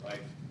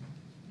 right?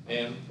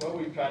 And what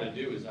we try to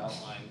do is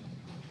outline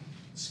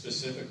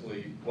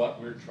specifically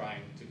what we're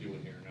trying to do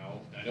in here.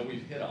 Now, I know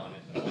we've hit on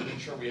it, but I want to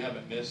make sure we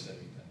haven't missed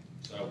anything.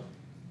 So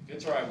if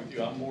it's all right with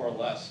you, I'm more or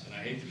less, and I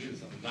hate to do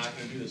this, I'm not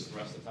going to do this the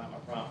rest of the time, I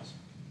promise.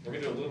 We're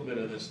going to do a little bit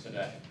of this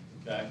today,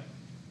 okay?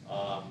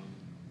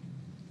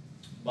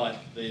 But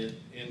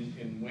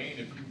in Wayne,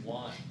 if you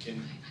want, do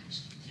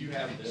you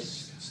have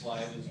this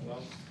slide as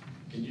well?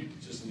 Can you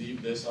just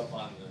leave this up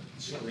on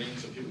the screen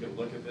so people can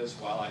look at this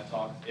while I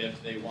talk,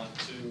 if they want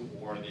to,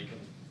 or they can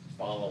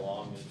follow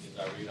along as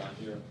I read on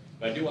here?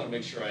 But I do want to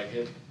make sure I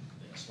hit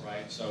this,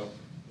 right? So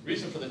the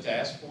reason for the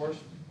task force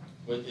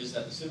is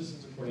that the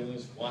citizens of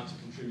Cornelius want to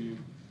contribute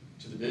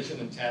to the vision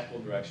and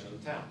tactical direction of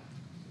the town.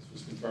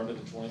 This was confirmed at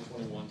the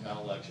 2021 town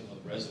election when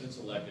the residents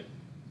elected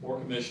 4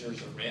 commissioners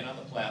that ran on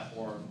the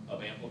platform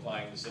of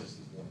amplifying the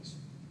citizens' voice.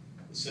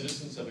 The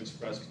citizens have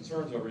expressed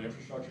concerns over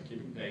infrastructure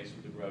keeping pace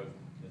with the growth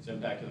and its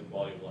impact on the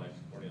quality of life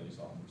Cornelius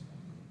offers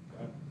them.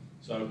 Okay?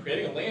 So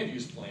creating a land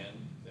use plan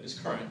that is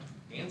current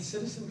and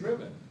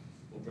citizen-driven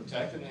will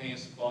protect and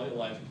enhance the quality of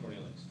life in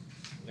Cornelius.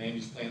 The land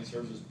use plan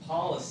serves as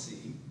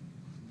policy,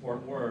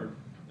 important word,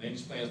 land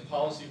use plan is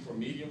policy for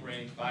medium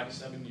range, 5 to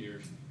 7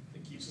 years,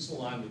 that keeps us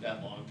aligned with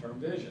that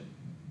long-term vision.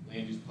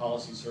 Land use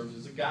policy serves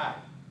as a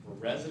guide for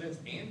residents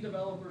and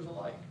developers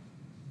alike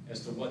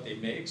as to what they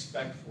may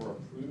expect for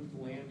approved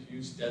land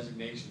use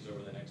designations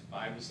over the next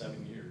 5 to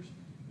 7 years.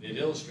 And it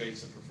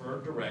illustrates the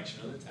preferred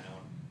direction of the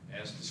town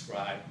as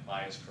described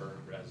by its current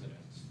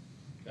residents.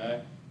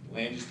 Okay? The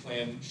land use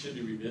plan should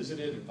be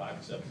revisited in 5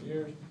 to 7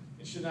 years.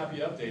 It should not be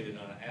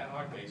updated on an ad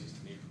hoc basis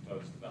to meet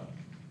proposed development.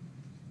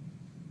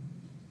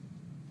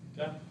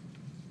 Okay?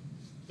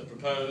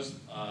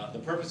 The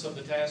purpose of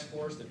the task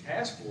force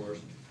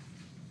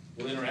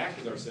will interact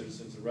with our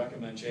citizens and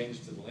recommend changes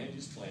to the land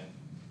use plan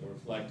that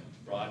reflect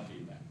broad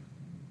feedback.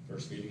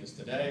 First meeting is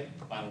today.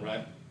 Final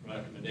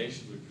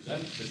recommendations we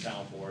present to the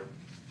town board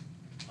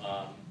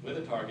with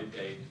a target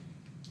date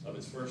of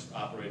its first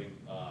operating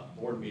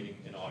board meeting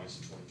in August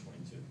of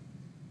 2022.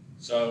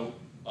 So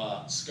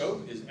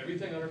scope is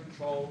everything under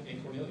control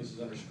in Cornelius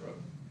is under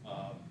scope.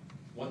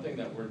 One thing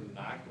that we're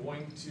not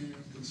going to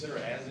consider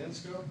as in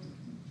scope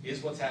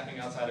is what's happening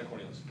outside of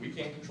Cornelius. We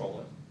can't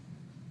control it.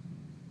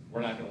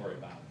 We're not going to worry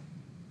about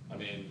it. I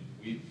mean,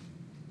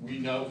 we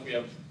know if we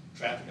have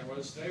traffic on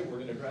roads today, we're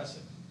going to address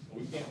it. But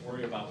we can't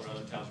worry about what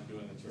other towns are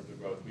doing in terms of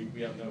growth.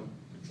 We have no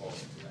control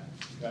over that.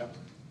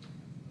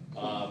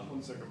 Okay?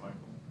 1 second, Michael.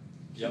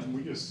 Yep.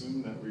 Can we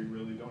assume that we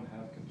really don't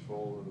have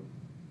control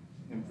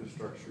of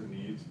infrastructure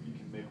needs? We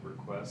can make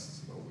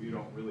requests, but we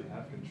don't really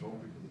have control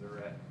because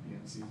they're at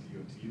PNC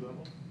DOT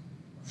level?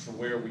 For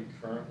where we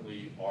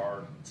currently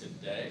are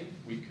today,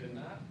 we could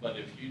not. But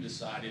if you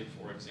decided,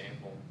 for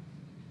example,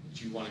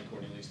 that you wanted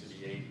Cornelius to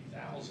be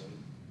 80,000,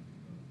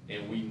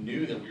 and we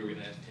knew that we were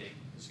going to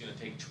it's going to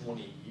take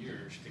 20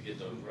 years to get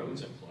those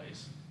roads in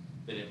place,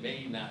 then it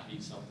may not be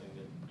something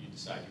that you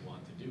decide you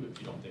want to do if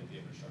you don't think the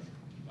infrastructure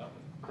can keep up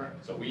with it.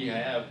 Correct. So we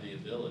have the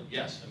ability,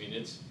 yes, I mean,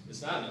 it's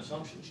not an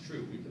assumption, it's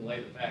true. We can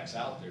lay the facts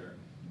out there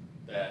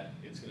that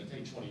it's going to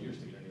take 20 years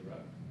to get a new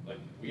road. Like,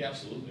 we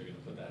absolutely are going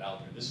to put that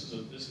out there. This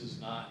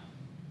is not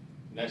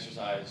an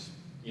exercise,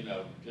 you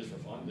know, just for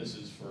fun. This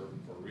is for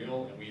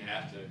real, and we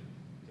have to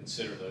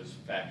consider those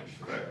factors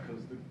for sure. Correct,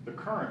 because the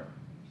current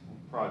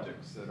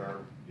projects that are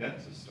yet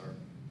to start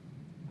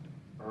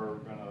are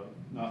gonna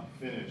not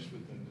finish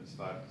within this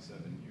 5 to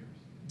 7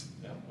 years.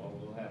 Yeah, well,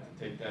 we'll have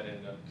to take that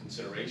into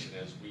consideration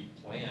as we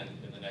plan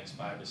in the next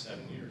 5 to 7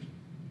 years.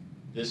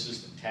 This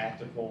is the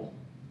tactical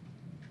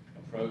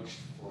approach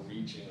for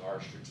reaching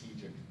our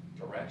strategic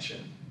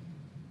direction.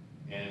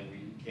 And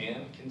we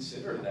can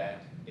consider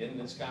that in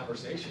this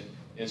conversation.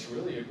 It's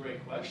really a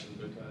great question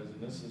because, and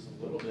this is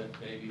a little bit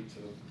maybe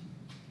to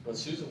what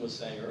Susan was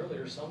saying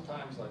earlier,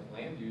 sometimes like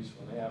land use,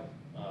 when they have,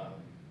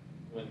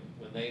 when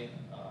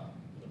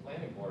the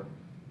planning board,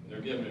 when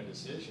they're given a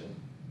decision,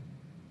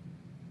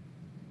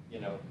 you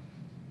know,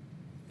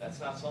 that's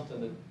not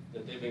something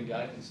that they've been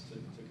guidance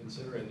to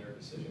consider in their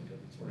decision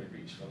because it's already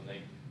reached them.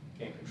 They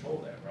can't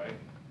control that, right?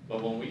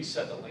 But when we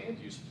set the land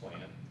use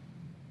plan,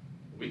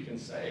 we can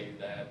say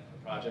that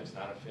a project's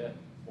not a fit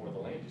for the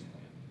land use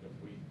plan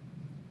if we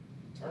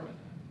determine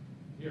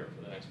that here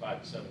for the next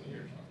 5 to 7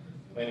 years.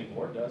 The planning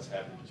board does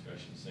have the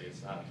discretion to say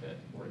it's not a fit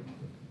according to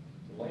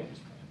the land use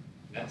plan.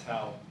 And that's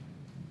how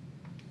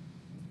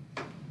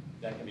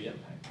that can be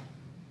impacted.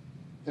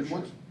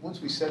 And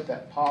once we set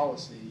that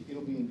policy,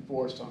 it'll be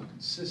enforced on a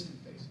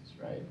consistent basis,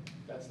 right?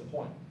 That's the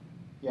point.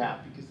 Yeah,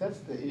 because that's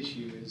the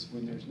issue is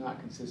when there's not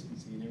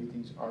consistency and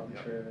everything's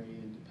arbitrary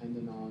and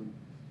dependent on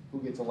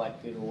who gets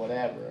elected or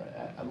whatever.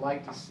 I'd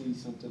like to see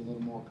something a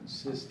little more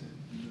consistent.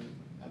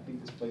 I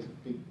think this plays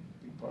a big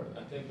part of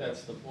that. I think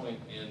that's the point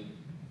in,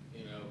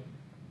 you know,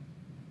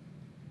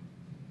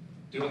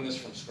 doing this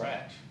from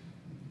scratch,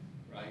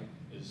 right,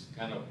 is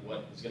kind of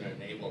what is going to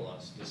enable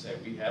us to say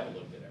we have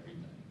looked at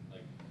everything.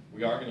 Like,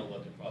 we are going to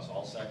look across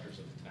all sectors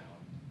of the town.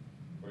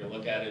 We're going to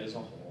look at it as a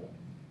whole.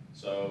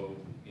 So,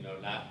 you know,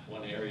 not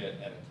one area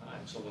at a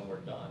time. So when we're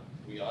done,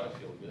 we ought to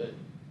feel good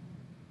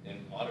and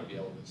ought to be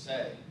able to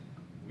say,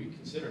 we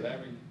considered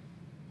every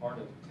part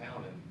of the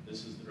town and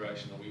this is the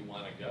direction that we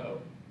want to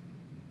go.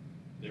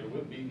 There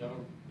would be no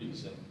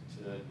reason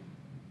to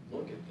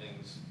look at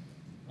things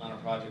on a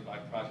project by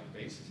project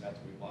basis after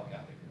we walk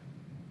out of here.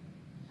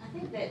 I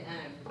think that,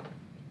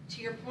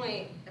 to your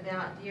point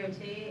about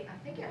DOT, I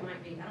think it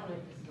might be, I don't know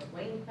if this is a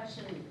Wayne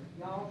question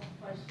or y'all's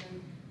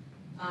question,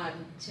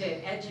 to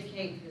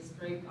educate this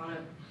group on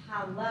a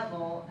high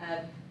level of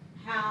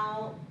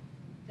how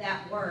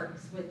that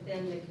works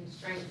within the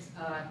constraints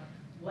of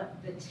what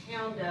the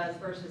town does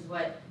versus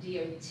what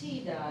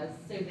DOT does,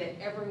 so that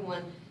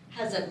everyone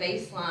has a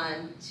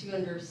baseline to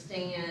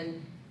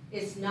understand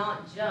it's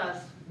not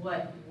just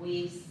what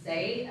we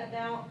say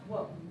about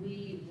what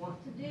we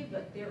want to do,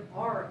 but there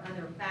are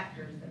other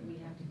factors that we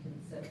have to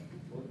consider.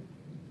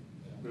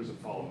 There's a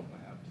follow-up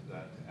I have to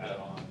that, to add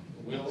on.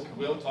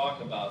 We'll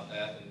talk about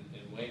that,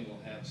 and Wayne will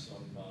have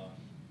some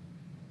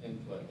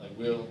input. Like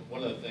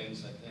one of the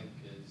things I think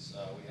is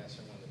we have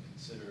someone to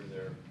consider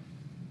their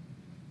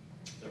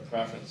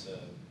preference of,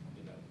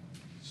 you know,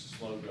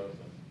 slow growth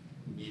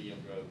and medium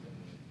growth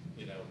and,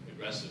 you know,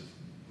 aggressive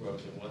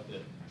growth, and what the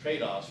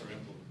trade-offs or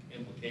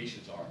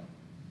implications are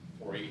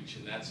for each.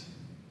 And that's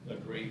a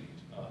great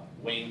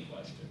Wayne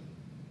question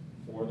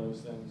for those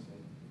things.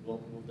 And we'll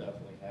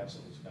definitely have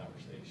some of those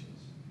conversations.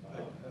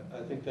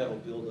 I think that'll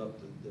build up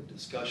the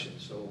discussion.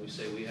 So when we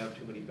say we have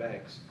too many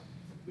banks,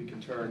 we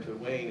can turn to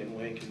Wayne, and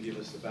Wayne can give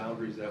us the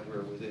boundaries that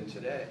we're within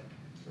today.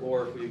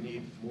 Or if we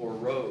need more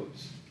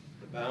roads,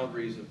 the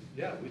boundaries of,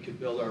 yeah, we could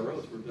build our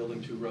roads. We're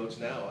building 2 roads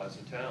now as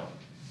a town.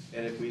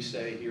 And if we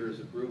say here as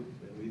a group,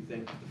 and we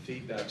think the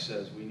feedback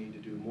says we need to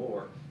do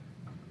more,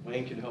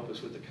 Wayne can help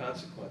us with the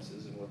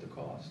consequences and what the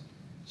cost.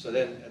 So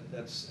then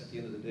that's at the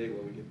end of the day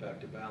where we get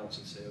back to balance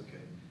and say,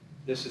 okay,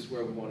 this is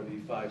where we want to be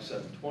 5,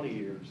 7, 20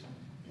 years.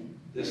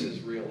 This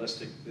is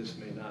realistic, this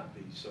may not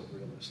be so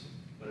realistic.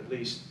 But at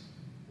least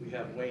we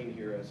have Wayne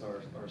here as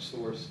our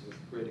source with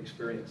great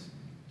experience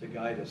to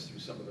guide us through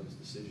some of those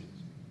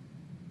decisions.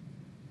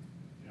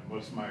 Yeah,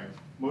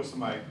 most of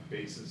my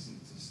basis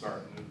to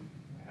start, and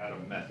I had a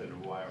method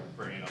of why I was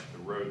bringing up the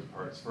roads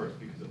parts first,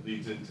 because it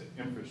leads into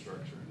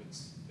infrastructure. And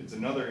it's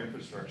another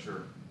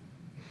infrastructure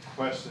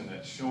question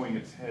that's showing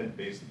its head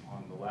based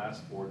upon the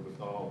last board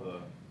with all the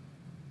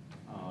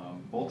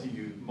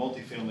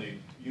multi-family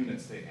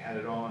units they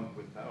added on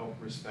without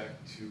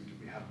respect to, do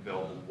we have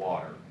available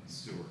water and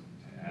sewer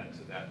to add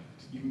to that,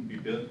 to even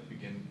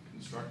begin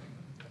constructing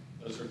them?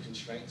 Those are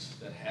constraints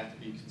that have to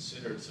be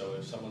considered. So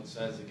if someone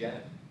says,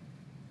 again,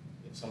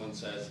 if someone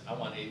says, I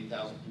want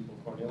 80,000 people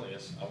in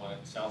Cornelius, I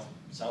want South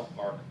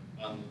Park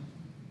on,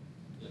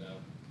 you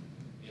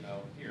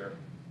know, here,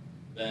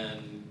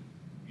 then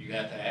you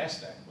have to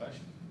ask that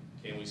question.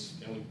 Can we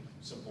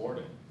support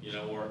it? You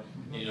know, or,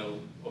 you know,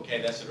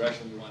 okay, that's the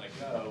direction we want to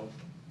go.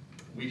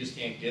 We just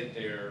can't get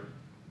there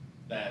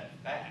that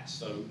fast.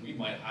 So we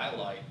might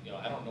highlight, you know,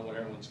 I don't know what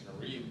everyone's going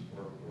to read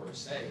or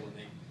say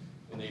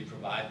when they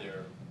provide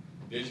their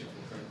vision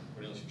for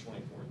Cornelius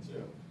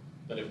 2042.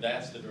 But if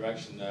that's the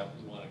direction that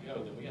we want to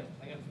go, then we have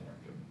to plan for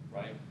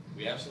it, right?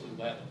 We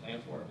absolutely have to plan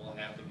for it. We'll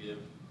have to give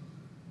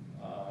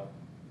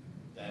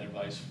that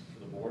advice for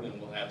the board, and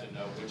we'll have to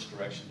know which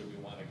direction do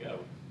we want to go.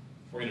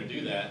 If we're going to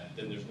do that,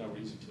 then there's no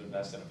reason to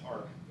invest in a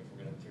park if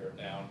we're going to tear it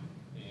down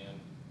and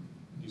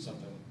do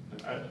something.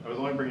 I was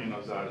only bringing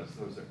those out as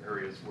those are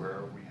areas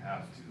where we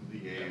have to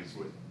liaise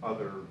with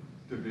other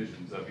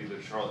divisions of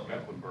either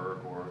Charlotte-Mecklenburg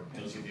or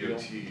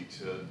NCDOT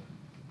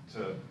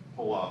to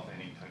pull off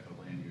any type of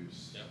land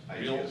use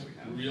ideas we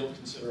have. Real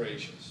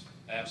considerations,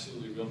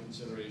 absolutely real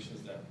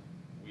considerations that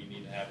we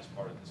need to have as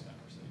part of this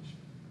conversation.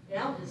 And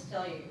I'll just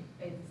tell you,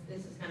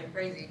 this is kind of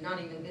crazy,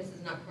 this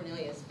is not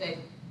Cornelius, but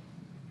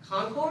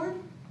Concord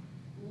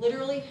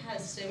literally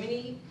has so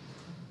many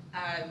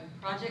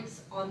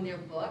projects on their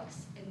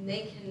books, and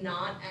they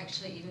cannot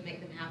actually even make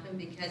them happen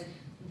because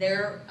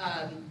their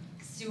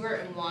sewer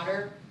and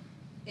water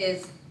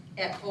is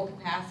at full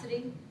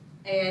capacity,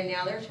 and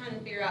now they're trying to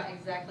figure out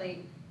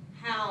exactly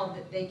how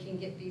that they can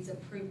get these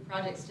approved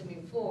projects to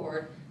move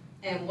forward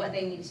and what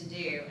they need to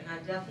do. And I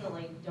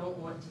definitely don't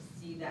want to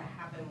see that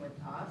happen with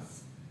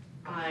us,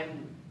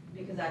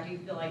 because I do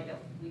feel like that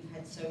we've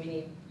had so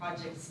many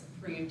projects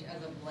approved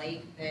as of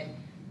late that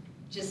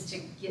just to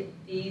get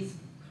these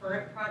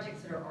current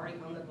projects that are already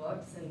on the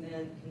books and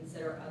then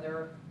consider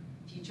other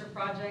future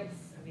projects,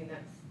 I mean,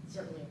 that's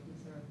certainly a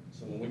concern.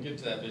 So when we get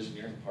to that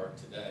visioneering part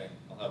today,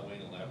 I'll have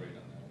Wayne elaborate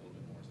on that a little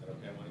bit more. Is that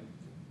okay, Wayne?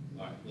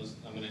 All right, listen,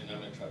 I'm gonna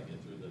try to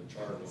get through the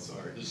chart.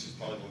 Sorry. This is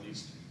probably the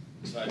least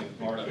exciting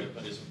part of it,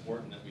 but it's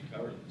important that we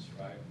cover this,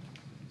 right?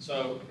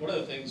 So one of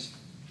the things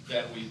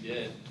that we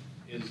did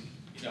is,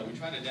 you know, we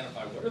try to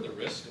identify what are the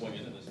risks going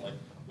into this. Like,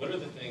 what are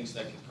the things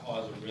that could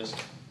cause a risk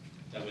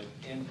that would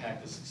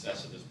impact the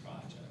success of this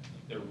project?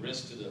 Like, there are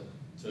risks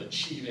to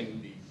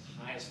achieving the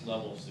highest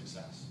level of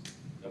success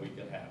that we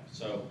could have.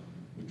 So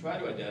we try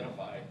to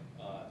identify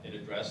and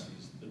address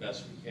these the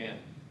best we can.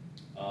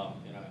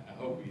 And I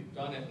hope we've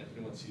done it. And if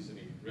anyone sees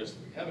any risks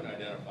that we haven't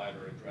identified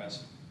or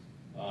addressed,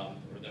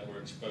 or that we're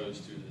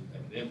exposed to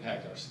that can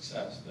impact our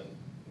success, then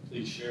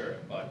please share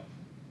it. But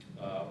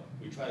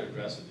we try to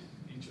address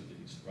each of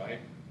these, right?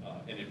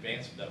 In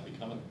advance of that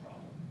becoming a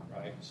problem,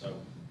 right? So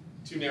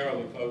too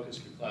narrow a focus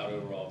could cloud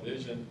overall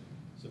vision.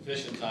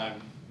 Sufficient time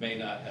may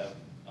not have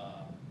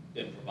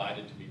been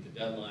provided to meet the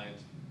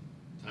deadlines.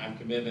 Time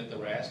commitment that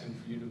we're asking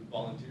for you to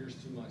volunteer is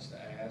too much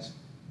to ask.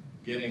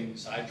 Getting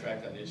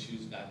sidetracked on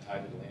issues not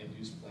tied to the land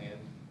use plan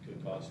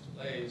could cause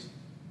delays.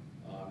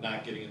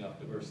 Not getting enough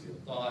diversity of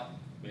thought,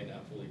 may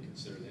not fully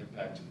consider the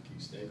impact to the key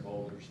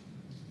stakeholders.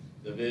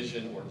 The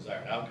vision or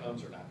desired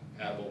outcomes are not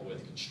compatible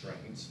with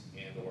constraints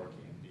and or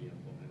can be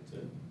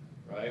implemented,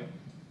 right?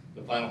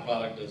 The final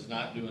product does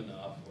not do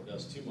enough or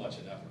does too much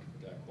in effort to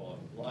protect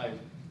quality of life.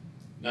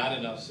 Not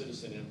enough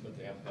citizen input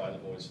to amplify the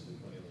voice of the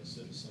Cornelius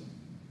citizen.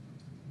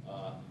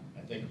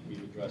 I think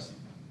we've addressed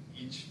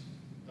each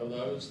of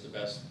those the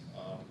best,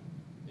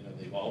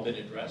 they've all been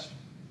addressed.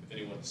 If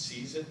anyone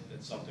sees it,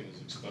 that something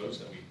is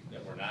exposed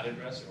that we're not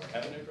addressing or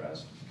haven't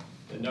addressed,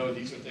 then know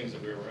these are things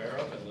that we're aware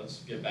of, and let's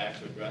get back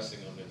to addressing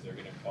them if they're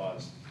gonna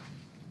cause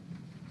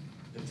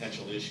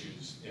potential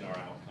issues in our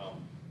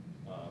outcome,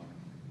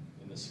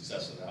 in the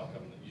success of the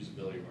outcome and the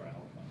usability of our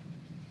outcome.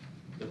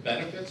 The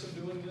benefits of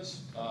doing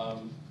this,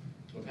 of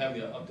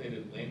having the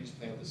updated land use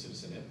plan with the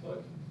citizen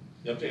input,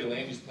 the updated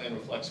land use plan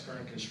reflects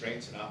current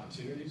constraints and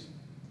opportunities.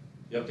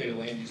 The updated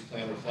land use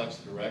plan reflects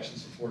the direction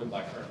supported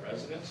by current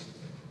residents.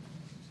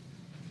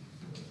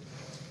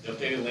 The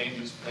updated land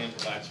use plan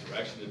provides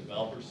direction to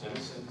developers,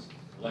 citizens,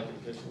 elected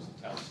officials,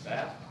 and town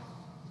staff.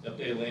 The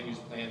updated land use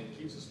plan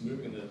keeps us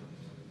moving in the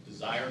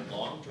desired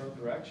long-term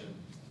direction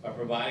by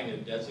providing a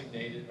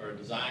designated or a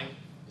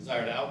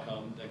desired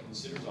outcome that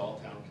considers all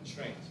town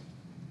constraints.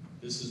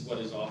 This is what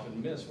is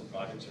often missed when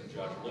projects are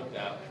judged or looked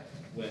at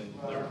when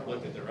they're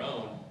looked at their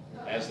own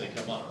as they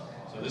come up.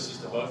 So this is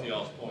to both of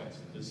y'all's points.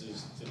 This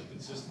is to the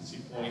consistency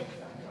point,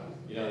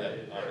 you know,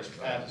 that Mr.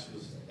 Pappas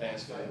was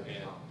asking,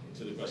 and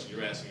to the question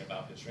you're asking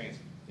about constraints.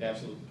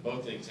 Absolutely,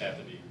 both things have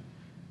to be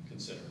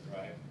considered,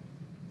 right?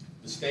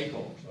 The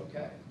stakeholders,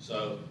 okay.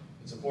 So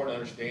it's important to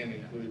understand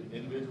and include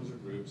individuals or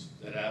groups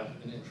that have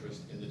an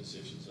interest in the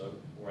decisions of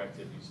or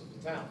activities of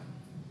the town.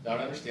 Without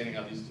understanding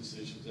how these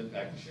decisions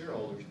impact the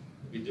shareholders, it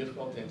would be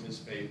difficult to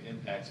anticipate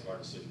impacts of our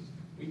decisions.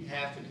 We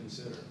have to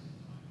consider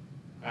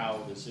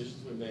how the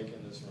decisions we make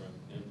in this room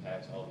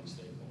impacts all these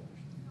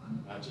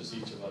stakeholders, not just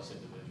each of us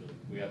individually.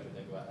 We have to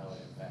think about how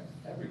it impacts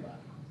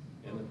everybody.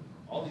 And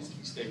all these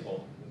key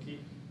stakeholders,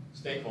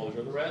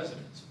 are the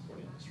residents,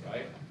 according to this,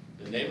 right?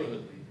 The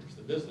neighborhood leaders,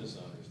 the business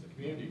owners, the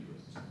community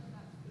groups,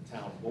 the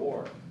town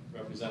board,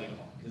 representing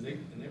all, because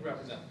they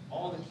represent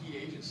all the key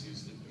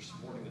agencies that are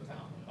supporting the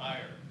town, the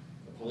fire,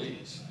 the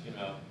police,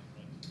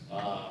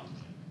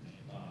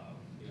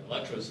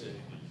 electricity,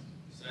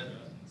 et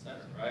cetera,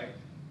 right?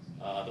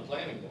 The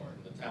planning board,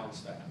 the town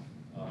staff.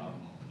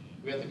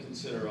 We have to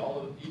consider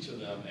each of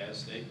them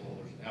as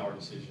stakeholders and how our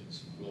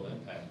decisions will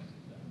impact them.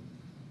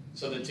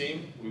 So the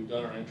team, we've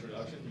done our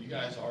introduction. You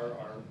guys are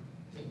our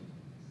team,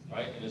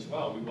 right? And as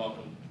well, we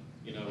welcome,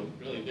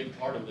 really a big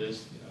part of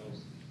this,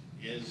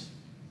 is,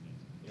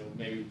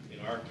 maybe in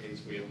our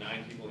case, we have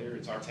 9 people here.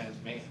 It's our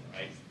 10th man,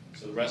 right?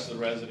 So the rest of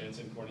the residents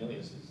in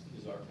Cornelius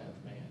is our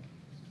 10th man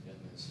in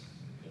this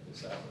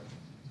effort.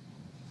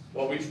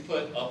 What we've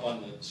put up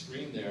on the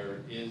screen there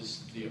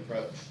is the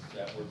approach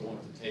that we're going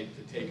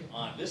to take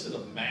on. This is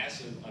a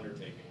massive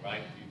undertaking,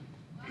 right?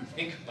 If you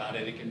think about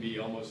it, it can be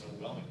almost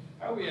overwhelming.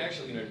 How are we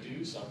actually going to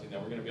do something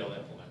that we're going to be able to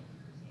implement?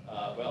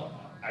 Well,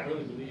 I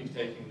really believe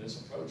taking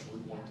this approach, we're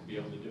going to be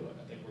able to do it.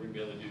 I think we're going to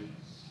be able to do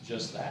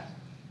just that.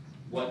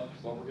 What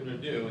we're going to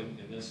do, and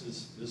this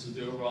is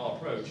the overall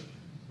approach.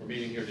 We're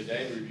meeting here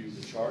today to review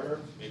the charter,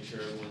 make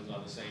sure everyone's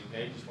on the same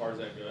page as far as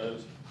that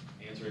goes,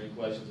 answer any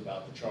questions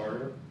about the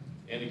charter,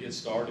 and to get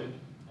started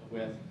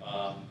with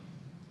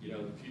the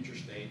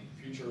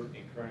future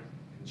and current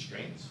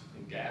constraints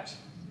and gaps.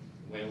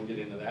 When we'll get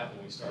into that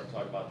when we start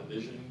talking about the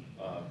vision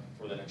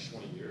for the next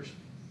 20 years.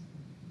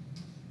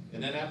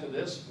 And then after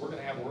this, we're going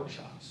to have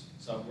workshops.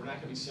 So we're not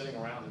going to be sitting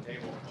around the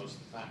table most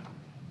of the time.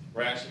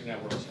 We're actually going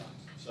to have workshops.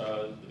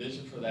 So the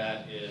vision for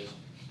that is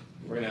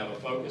we're going to have a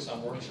focus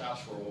on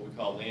workshops for what we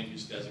call land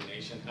use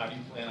designation. How do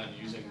you plan on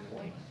using the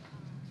land?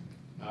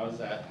 How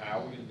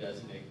are we going to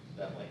designate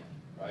that land,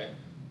 right?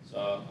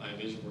 So I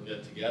envision we'll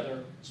get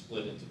together,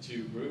 split into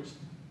 2 groups.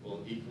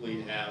 We'll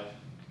equally have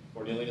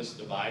Cornelius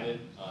divided.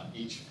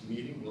 Each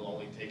meeting will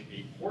only take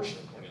a portion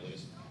of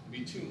Cornelius. It would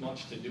be too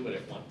much to do it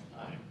at one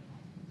time.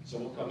 So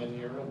we'll come in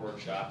here in a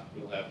workshop.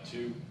 We'll have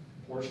 2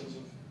 portions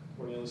of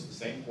Cornelius, the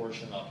same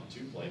portion up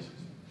in 2 places.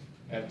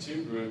 Have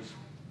 2 groups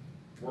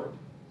work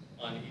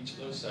on each of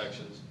those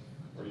sections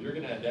where you're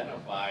going to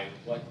identify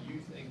what you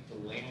think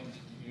the land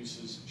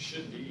uses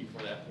should be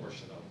for that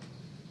portion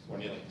of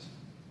Cornelius.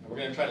 And we're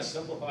going to try to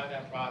simplify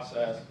that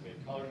process. We have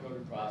a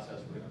color-coded process.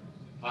 We're going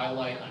to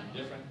highlight on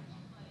different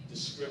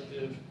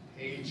descriptive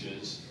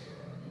pages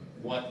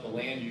what the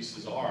land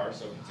uses are.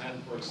 So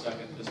pretend for a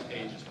second this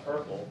page is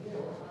purple.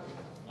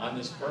 On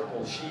this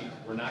purple sheet,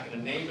 we're not going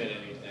to name it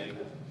anything,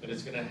 but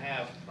it's going to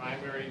have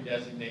primary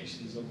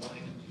designations of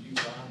land use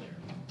on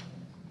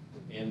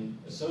there. And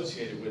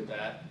associated with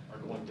that are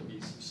going to be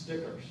some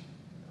stickers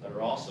that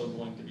are also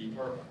going to be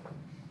purple.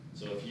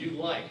 So if you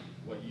like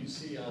what you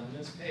see on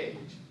this page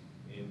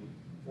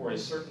for a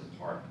certain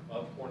part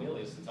of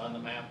Cornelius that's on the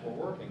map we're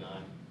working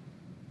on,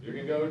 you're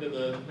going to go to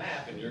the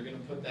map and you're going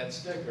to put that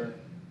sticker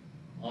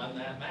on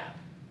that map.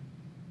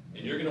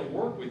 And you're going to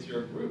work with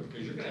your group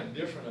because you're going to have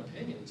different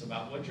opinions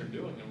about what you're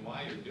doing and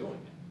why you're doing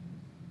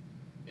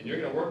it. And you're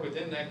going to work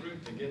within that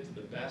group to get to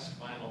the best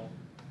final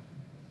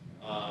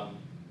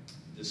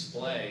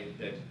display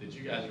that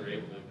you guys are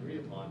able to agree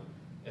upon.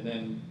 And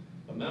then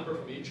a member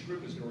from each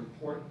group is going to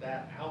report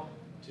that out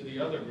to the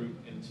other group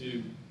and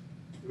to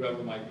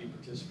whoever might be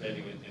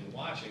participating and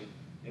watching,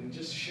 and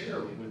just share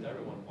with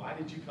everyone, why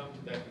did you come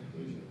to that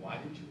conclusion? Why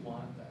did you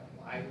want that?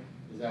 Why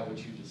is that what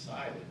you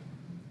decided?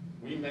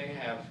 we may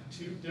have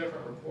 2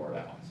 different report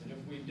outs, and if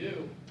we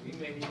do, we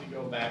may need to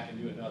go back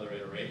and do another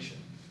iteration,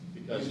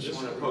 We because just this.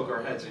 want to poke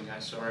our heads in,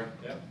 guys, sorry.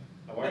 Yep,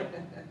 how are you?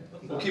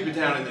 We'll keep it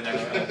down in the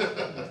next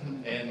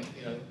one. And,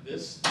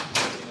 this,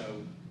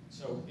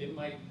 so it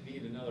might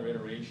need another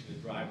iteration to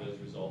drive those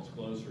results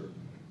closer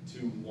to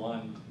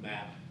one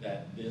map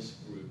that this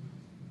group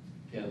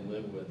can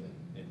live with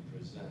and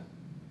present.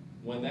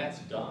 When that's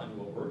done,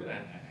 what we're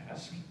gonna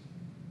ask,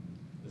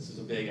 this is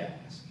a big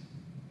ask,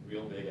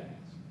 real big ask.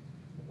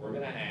 We're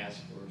gonna ask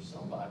for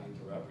somebody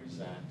to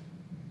represent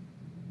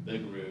the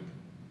group,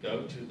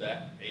 go to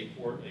that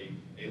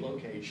a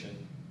location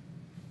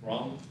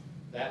from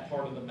that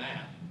part of the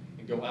map,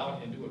 and go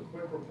out and do a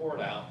quick report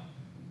out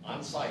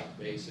on site,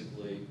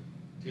 basically,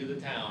 to the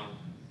town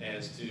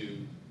as to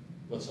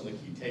what some of the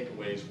key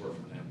takeaways were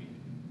from that meeting.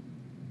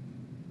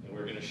 And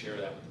we're gonna share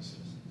that with the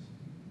citizens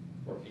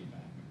for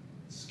feedback.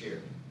 It's scary,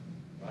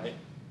 right?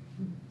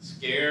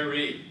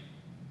 Scary,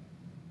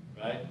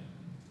 right?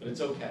 But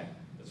it's okay.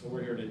 That's what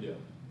we're here to do,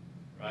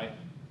 right?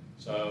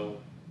 So,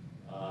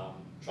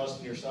 trust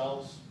in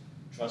yourselves,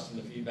 trust in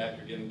the feedback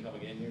you're getting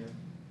coming in here,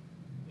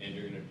 and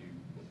you're gonna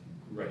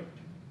do great,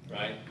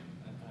 right?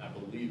 I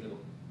believe it'll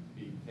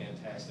be a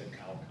fantastic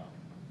outcome.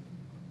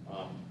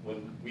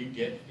 When we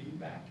get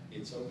feedback,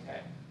 it's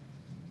okay,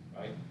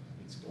 right?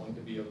 It's going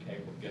to be okay.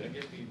 We're gonna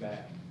get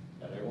feedback,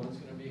 not everyone's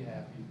gonna be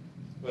happy,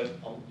 but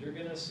you're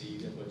gonna see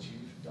that what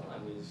you've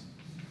done is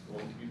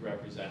going to be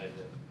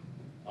representative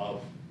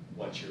of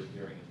what you're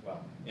hearing as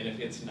well. And if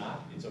it's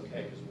not, it's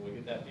okay, because when we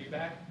get that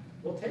feedback,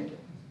 we'll take it.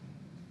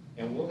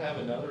 And we'll have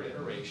another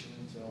iteration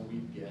until we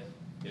get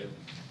it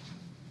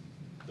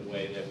the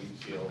way that we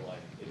feel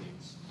like it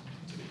needs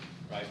to be,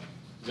 right?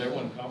 Is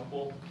everyone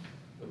comfortable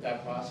with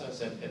that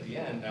process at the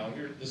end? Now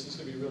here, this is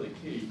gonna be really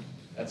key.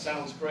 That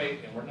sounds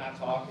great, and we're not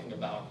talking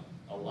about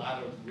a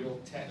lot of real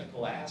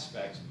technical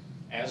aspects.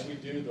 As we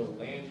do the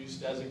land use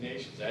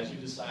designations, as you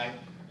decide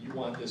you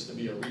want this to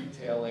be a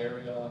retail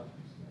area,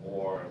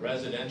 or a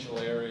residential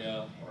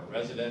area, or a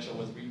residential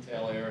with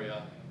retail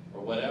area,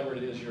 or whatever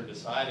it is you're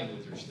deciding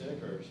with your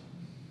stickers,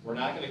 we're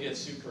not gonna get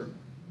super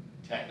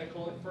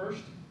technical at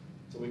first.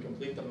 So we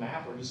complete the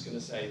map, we're just gonna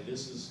say,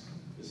 this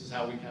is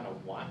how we kind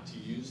of want to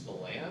use the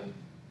land.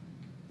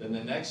 Then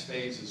the next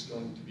phase is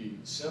going to be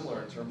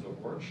similar in terms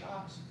of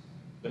workshops,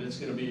 but it's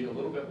gonna be a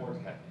little bit more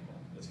technical.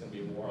 It's gonna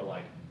be more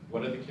like,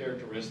 what are the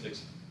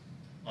characteristics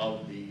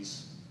of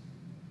these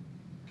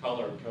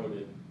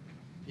color-coded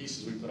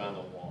pieces we put on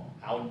the wall?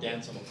 How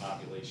dense of a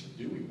population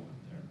do we want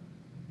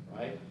there,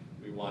 right?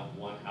 We want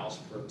 1 house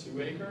per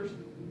 2 acres,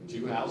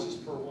 2 houses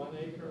per 1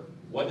 acre.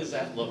 What does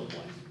that look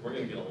like? We're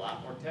gonna get a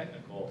lot more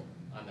technical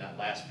on that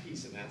last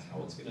piece, and that's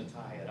how it's gonna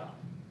tie it up.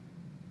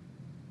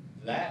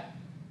 That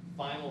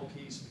final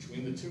piece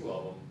between the 2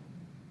 of them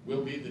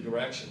will be the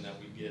direction that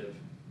we give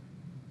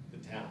the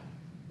town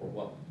for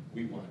what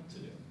we want it to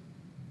do.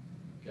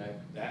 Okay?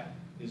 That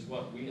is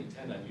what we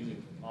intend on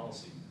using for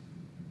policy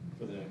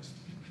for the next,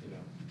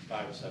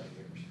 5 or 7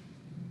 years.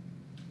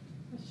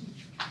 Question.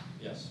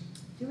 Yes?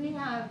 Do we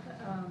have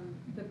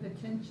the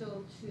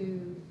potential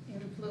to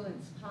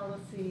influence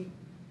policy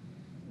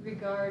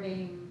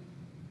regarding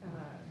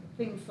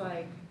things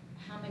like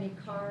how many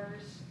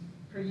cars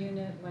per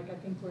unit? Like, I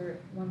think we're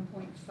at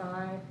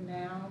 1.5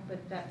 now,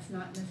 but that's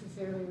not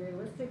necessarily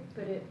realistic,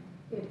 but it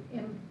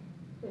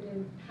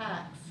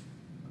impacts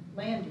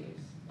land use.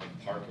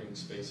 Like parking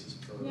spaces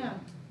per. Yeah. You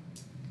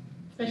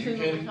Especially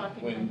when we're can,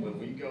 talking. when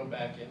we go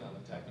back in on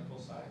the technical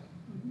side,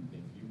 Mhm.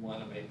 if you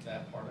wanna make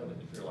that part of it,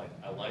 if you're like,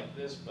 I like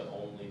this, but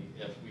only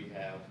if we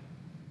have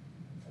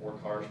 4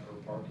 cars per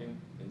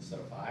parking instead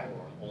of 5,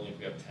 or only if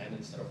we have 10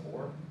 instead of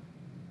 4.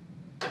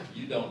 If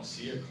you don't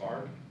see a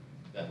card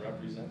that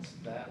represents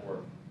that,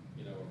 or,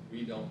 if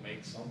we don't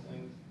make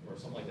something, or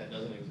something like that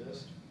doesn't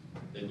exist,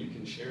 then you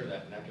can share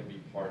that, and that can be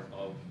part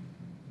of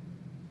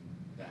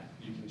that.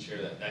 You can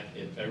share that,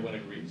 if everyone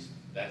agrees,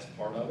 that's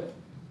part of it,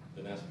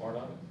 then that's part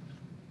of it.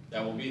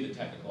 That will be the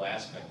technical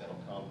aspect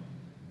that'll come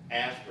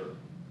after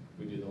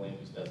we do the land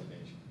use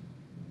designation.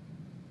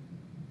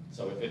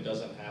 So if it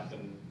doesn't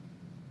happen,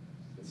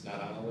 it's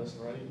not on the list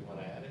already, you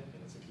wanna add it,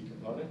 and it's a key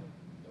component,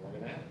 then we're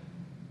gonna add it.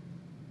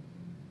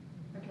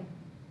 Okay.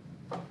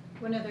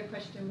 One other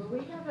question, will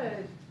we have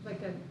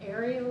an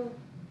aerial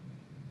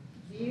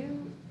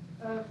view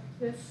of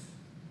this?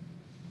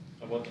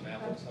 Of what the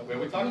map looks like.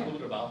 We talked a little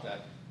bit about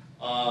that.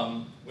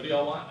 What do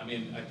y'all want? I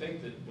mean, I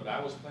think that what I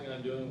was planning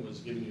on doing was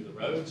giving you the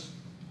roads,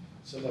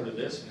 similar to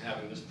this, and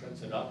having this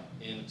printed up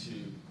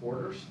into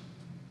quarters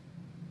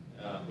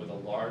with a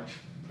large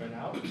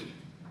printout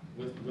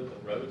with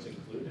the roads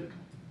included.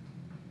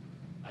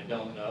 I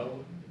don't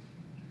know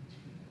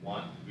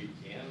if we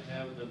can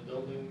have the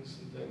buildings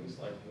and things,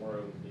 like more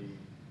of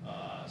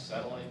the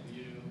satellite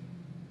view.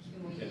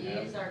 Can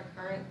we use our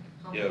current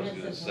Yeah, I was comprehensive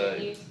gonna land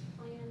say. use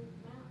plan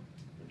map?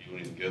 Or do you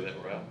want to go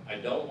that route? I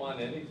don't want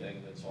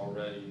anything that's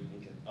already,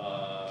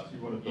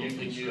 You want to you build can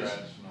from use,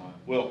 scratch, not.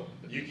 Well,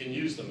 you can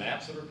use the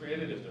maps that are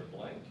created if they're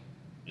blank.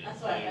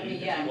 That's what, I mean,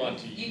 If yeah, you want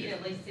to, you can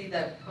at least see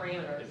the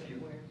parameters if you-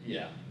 of where.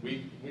 Yeah,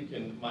 we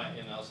can,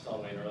 and I was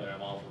telling Wayne earlier,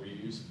 I'm all for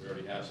reuse, if we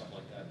already have something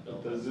like that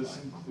built. Does that's this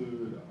fine.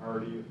 include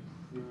already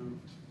approved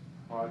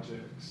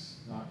projects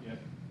not yet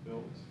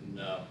built?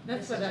 No,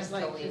 That's This what is I'd just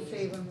like the to land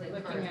see use when we're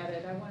looking plan. at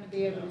it. I want to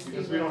be able to see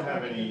Because what's we don't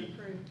have already any- been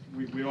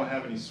approved. We don't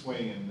have any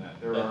swing in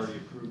that, they're That's- already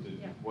approved and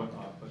Yeah.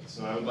 whatnot, but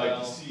so I would like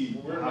Well, to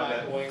see we're how not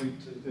that going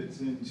to- fits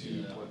into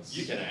you know, what's.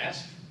 you can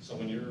ask, so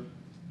when you're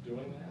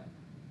doing that,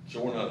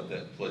 So we're not at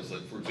that place,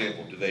 like, for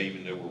example, do they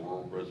even know where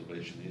rural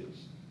preservation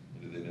is?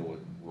 Do they know what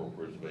rural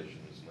preservation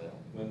is now?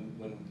 when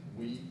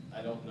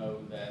I don't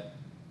know that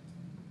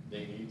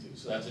they need to.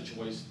 So that's a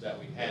choice that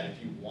we had.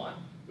 If you want,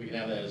 we can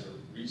have that as a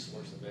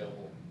resource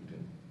available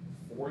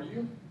for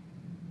you.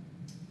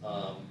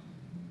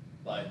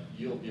 But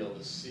you'll be able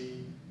to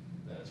see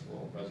that it's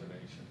rural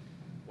preservation.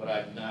 What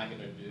I'm not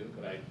gonna do,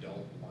 what I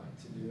don't want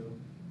to do,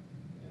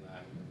 and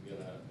I'm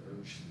gonna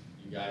urge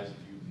you guys, if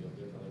you feel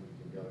differently,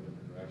 we can go a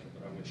different direction,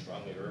 but I'm gonna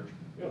strongly urge,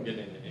 we don't get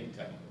into any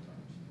technical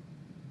terms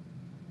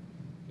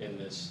in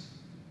this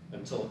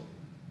until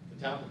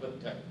the town can put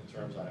the technical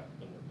terms on it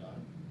when we're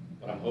done.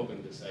 What I'm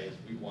hoping to say is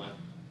we want,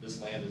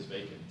 this land is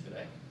vacant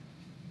today.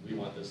 We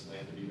want this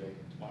land to be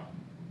vacant tomorrow.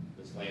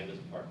 This land is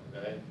parked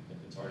today, if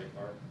it's already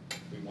parked,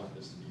 we want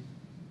this to be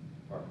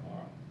parked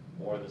tomorrow.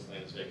 Or this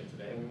land is vacant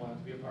today and we want it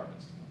to be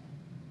apartments tomorrow.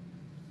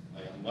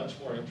 I am much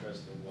more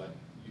interested in what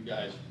you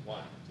guys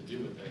want to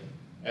do with it.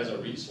 As a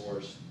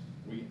resource,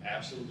 we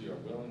absolutely are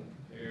willing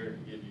and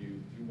prepared to give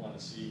you, if you want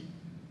to see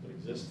what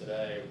exists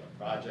today, what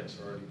projects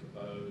are already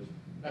proposed.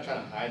 I'm not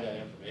trying to hide that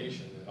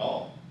information at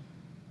all,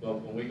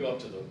 but when we go up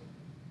to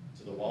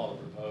the wall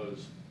to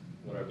propose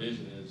what our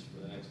vision is for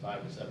the next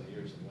 5 to 7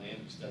 years of land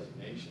use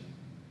designation,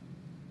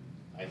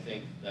 I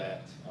think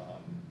that,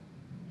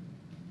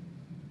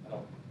 I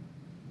don't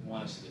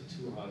want us to get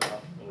too hung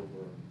up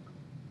over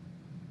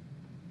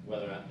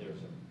whether or not there's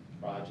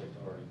a project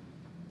already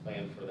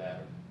planned for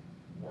that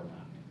or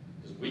not.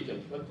 Because we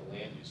can put the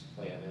land use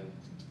plan in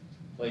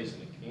place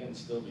and it can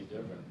still be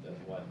different than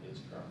what is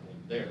currently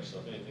there. So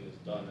if anything is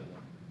done in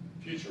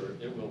the future,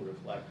 it will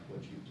reflect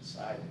what you've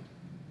decided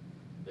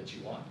that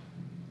you want.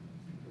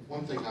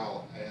 One thing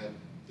I'll add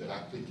that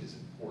I think is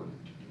important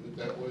to do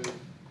it that way, and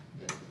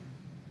I'm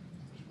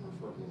just going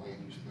to refer to the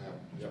land use map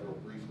just real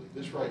briefly.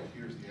 This right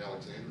here is the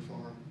Alexander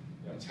Farm.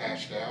 Yep. It's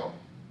hashed out.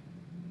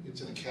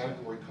 It's in a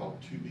category called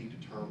to be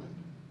determined.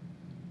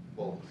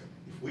 Well,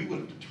 if we would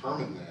have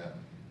determined that,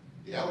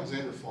 the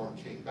Alexander Farm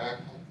came back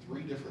on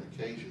 3 different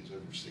occasions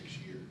over 6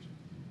 years.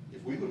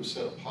 If we would have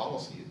set a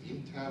policy at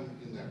any time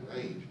in that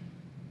range,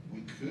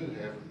 we could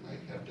have or may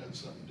have done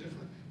something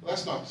different. Well,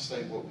 that's not to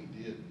say what we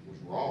did was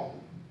wrong,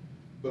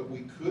 but we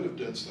could have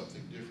done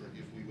something different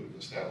if we would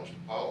have established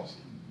a policy.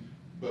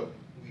 But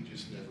we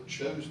just never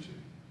chose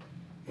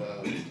to.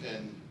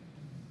 And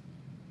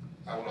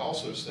I would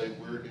also say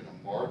we're in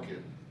a market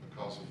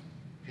because of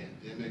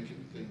pandemic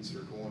and things that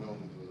are going on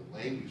in the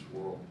land use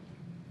world.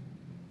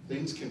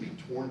 Things can be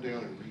torn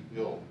down and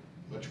rebuilt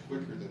much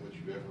quicker than what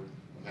you ever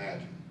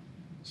imagined.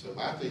 So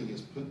my thing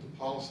is put the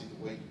policy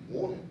the way you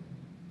want it,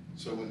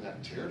 so when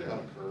that tear down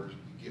occurs,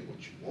 you get what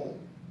you want.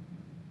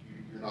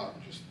 You're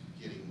not just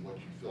getting what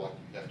you feel like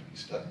you have to be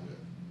stuck with.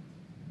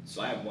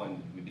 So I have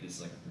one, maybe this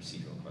is like a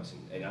procedural question,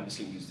 and I'm just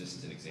gonna use this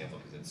as an example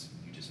because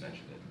you just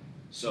mentioned it.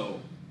 So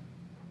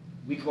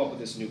we come up with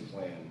this new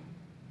plan,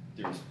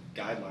 there's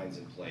guidelines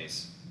in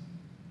place.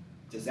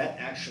 Does that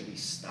actually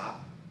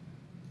stop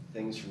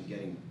things from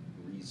getting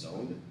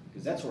rezoned?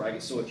 Because that's where I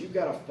get, so if you've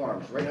got a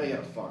farm, 'cause right now you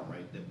have a farm,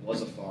 right, that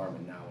was a farm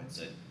and now it's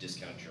a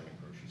discount German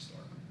grocery store.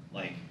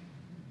 Like,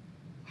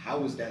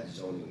 how is that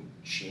zoning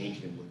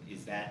changed and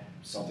is that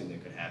something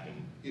that could happen?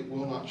 It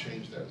will not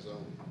change that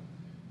zone.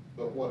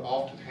 But what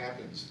often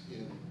happens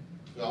in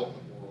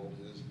development world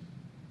is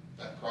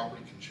that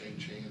property can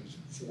change hands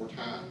 4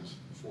 times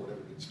before it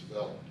ever gets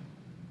developed.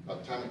 By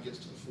the time it gets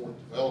to the 4th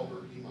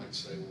developer, he might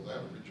say, well,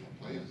 that original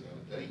plan is out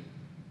of date.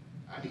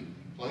 I need a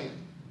new plan.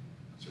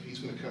 So he's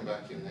going to come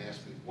back in and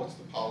ask me, what's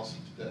the policy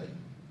today?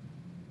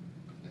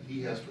 And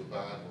he has to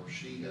abide, or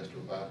she has to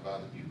abide by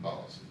the new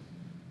policy.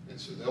 And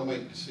so they'll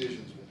make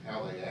decisions on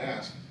how they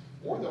ask,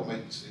 or they'll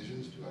make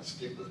decisions, do I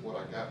stick with what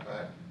I got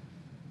back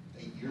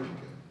 8 years ago?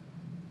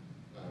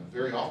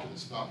 Very often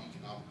it's not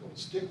economical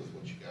to stick with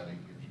what you got 8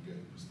 years ago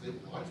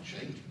because life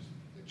changes.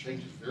 It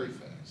changes very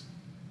fast.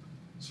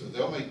 So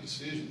they'll make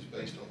decisions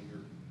based on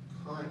your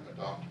current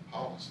adopted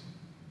policy.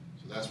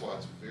 So that's why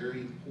it's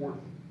very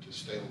important to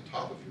stay on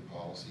top of your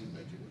policy and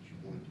make it what you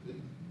want it to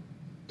be.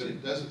 But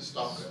it doesn't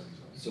stop that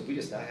result. So if we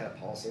just not had a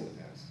policy in the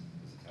past,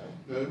 as a town?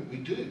 No, we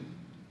do.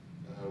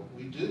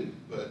 We do,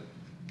 but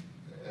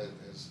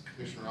as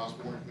Commissioner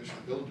Osborne and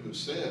Commissioner Bilodeau have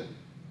said,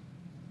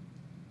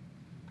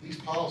 these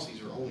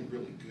policies are only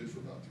really good for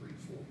about 3 to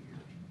 4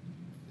 years.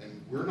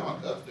 And we're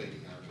not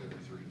updating ours every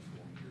 3 to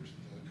 4 years.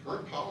 The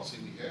current policy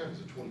we have is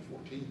a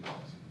 2014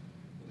 policy.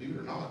 Believe it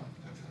or not,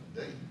 that's out of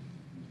date.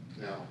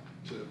 Now,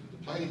 to the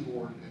planning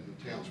board and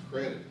the town's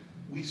credit,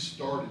 we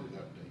started an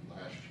update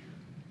last year.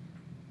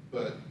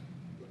 But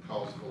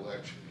because of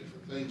election and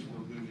different things,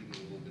 we're moving in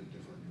a little bit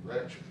different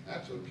direction.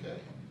 That's okay.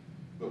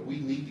 but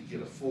we need to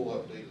get a full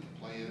update of the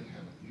plan,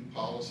 have a new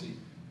policy,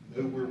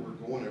 know where we're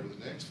going over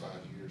the next 5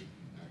 years.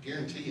 I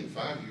guarantee in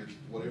 5 years,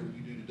 whatever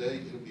you do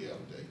today, it'll be out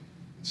of date.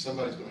 And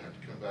somebody's gonna have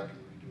to come back and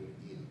redo it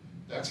again.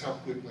 That's how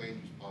quick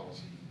land use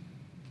policy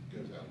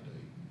goes out of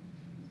date.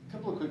 A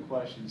couple of quick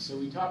questions. So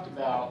we talked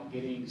about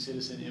getting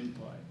citizen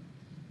input,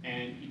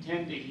 and you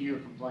tend to hear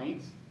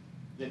complaints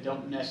that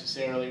don't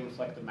necessarily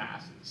reflect the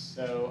masses.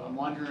 So I'm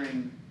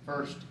wondering,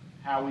 first,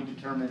 how we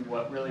determine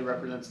what really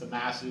represents the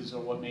masses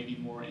or what may be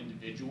more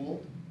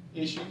individual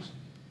issues.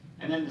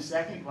 And then the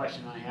second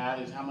question I had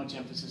is how much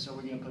emphasis are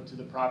we going to put to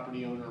the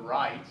property owner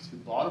rights who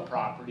bought a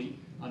property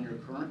under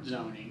current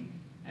zoning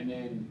and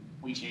then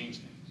we change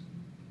things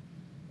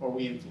or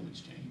we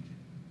influence change?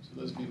 So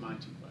those would be my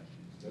two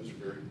questions. Those are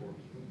very important.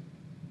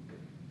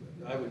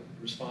 I would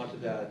respond to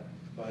that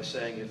by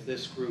saying if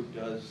this group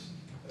does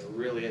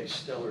really a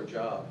stellar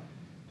job,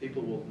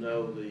 people will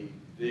know the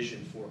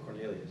vision for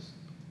Cornelius.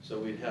 So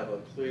we'd have a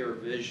clear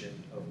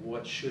vision of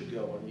what should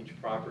go on each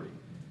property.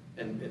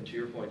 And to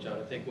your point, John,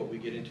 I think what we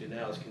get into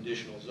now is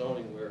conditional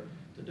zoning where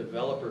the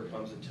developer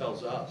comes and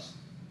tells us,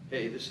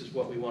 hey, this is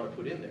what we want to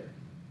put in there.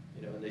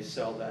 You know, and they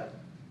sell that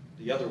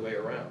the other way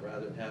around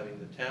rather than having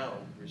the town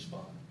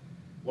respond.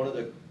 One of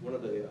the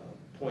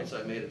points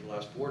I made at the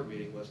last board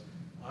meeting was,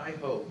 I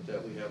hope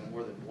that we have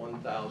more than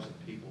 1,000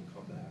 people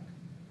come back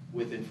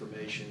with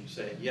information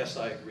saying, yes,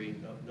 I agree,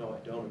 no,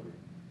 I don't agree.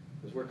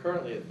 Because we're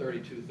currently at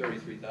 32,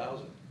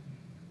 33,000.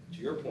 To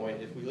your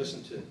point, if we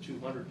listen to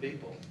 200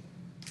 people,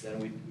 then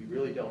we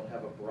really don't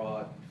have a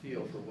broad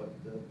feel for what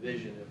the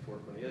vision for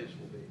Cornelius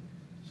will be.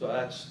 So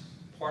that's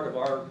part of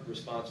our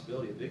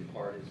responsibility. A big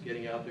part is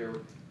getting out there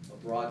a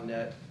broad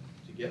net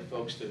to get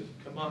folks to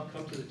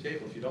come to the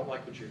table. If you don't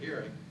like what you're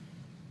hearing,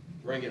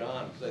 bring it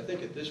on. Because I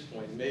think at this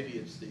point, maybe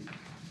it's the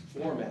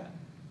format.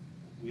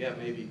 We have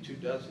maybe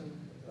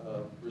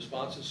 24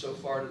 responses so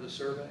far to the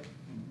survey,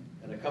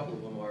 and a couple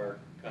of them are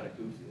kind of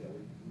goofy.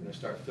 We're going to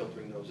start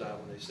filtering those out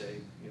when they say,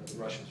 you know, the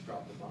Russians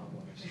dropped the bomb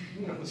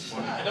on us.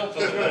 I don't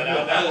filter that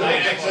out.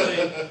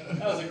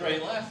 That was a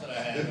great laugh that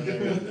I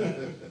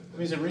had.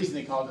 There's a reason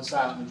they call it the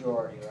silent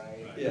majority,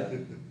 right? Yeah.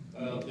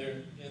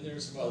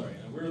 There's some other,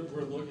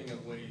 we're looking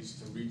at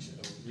ways to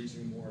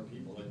reaching more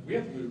people. Like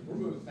we're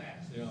moving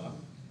fast. You know,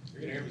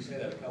 you're gonna hear me say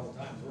that a couple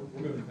times.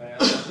 We're moving fast.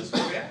 This is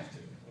what we have to.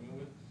 I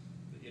mean,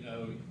 you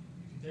know,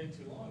 if you take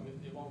too long,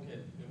 it won't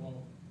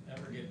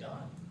ever get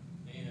done.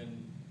 And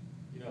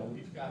you know,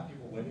 we've got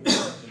people waiting for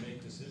us to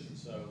make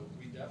decisions, so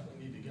we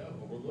definitely need to go.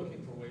 But we're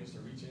looking for ways to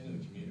reach into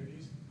the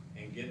communities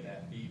and get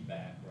that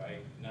feedback,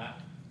 right?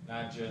 Not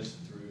just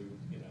through,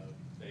 you know,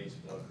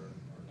 Facebook or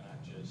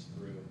not just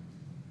through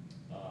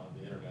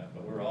the internet,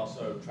 but we're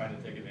also trying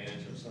to take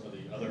advantage of some of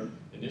the other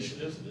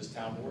initiatives that this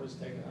town board has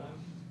taken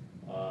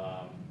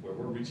on, where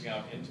we're reaching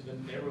out into the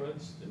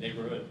neighborhoods. The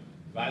Neighborhood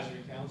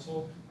Advisory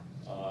Council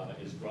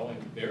is growing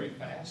very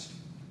fast.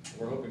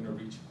 We're hoping to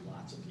reach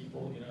lots of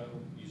people, you know,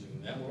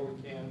 using them where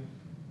we can,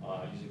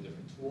 using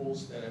different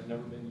tools that have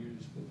never been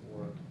used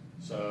before.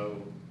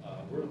 So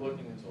we're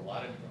looking into a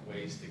lot of different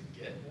ways to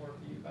get more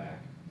feedback,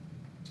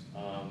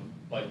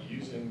 but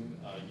using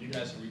you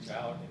guys to reach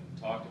out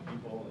and talk to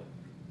people and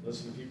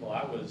listen to people.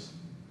 I was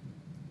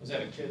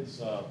at a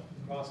kids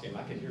lacrosse game.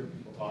 I could hear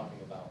people talking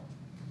about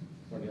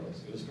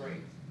Cornelius. It was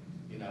great.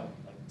 You know,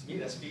 like to me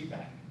that's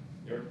feedback.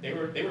 They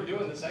were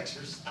doing this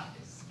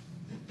exercise,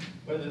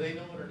 whether they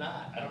know it or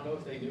not. I don't know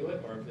if they knew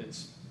it or if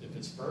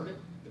it's spurred it,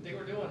 but they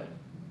were doing it,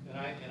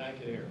 and I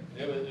could hear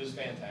it. It was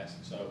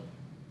fantastic. So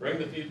bring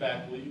the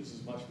feedback. We'll use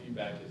as much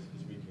feedback as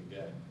we can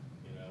get.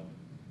 You know,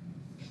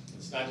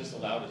 it's not just the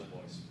loudest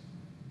voice,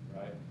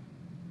 right?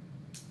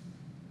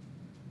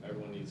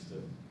 Everyone needs to,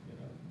 you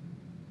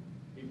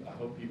know. I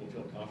hope people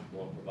feel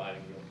comfortable in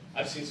providing real.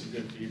 I've seen some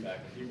good feedback,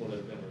 and people that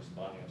have been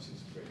responding, I've seen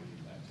some great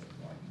feedback so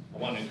far. I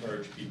want to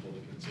encourage people to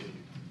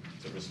continue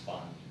to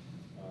respond.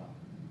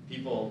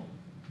 People,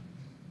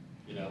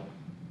 you know,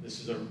 this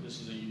is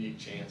a unique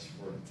chance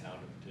for the town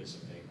to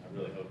participate. I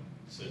really hope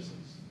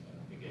citizens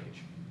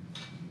engage.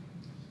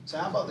 So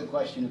how about the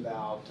question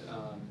about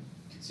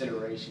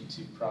consideration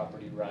to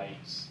property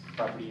rights,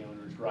 property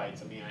owners'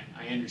 rights? I mean,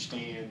 I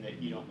understand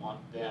that you don't want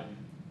them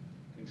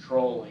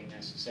controlling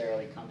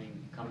necessarily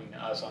coming to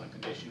us on a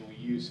conditional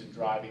use and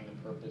driving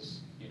the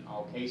purpose in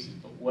all cases,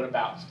 but what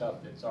about stuff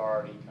that's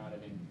already kind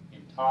of in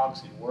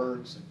talks and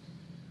works and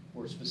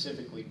or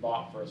specifically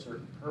bought for a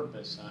certain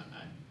purpose?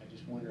 I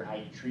just wonder how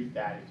you treat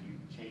that if you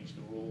change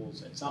the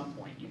rules. At some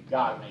point, you've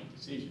got to make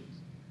decisions,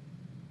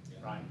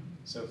 right?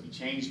 So if you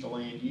change the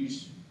land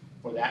use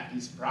for that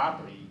piece of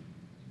property,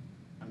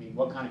 I mean,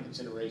 what kind of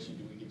consideration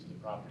do we give to the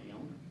property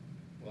owner?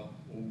 Well,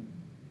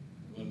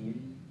 when we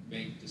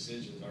make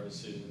decisions, our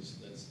decisions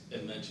that's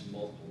been mentioned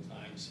multiple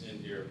times in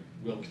here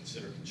will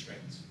consider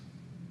constraints.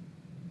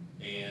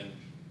 And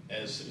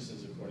as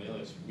citizens of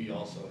Cornelius, we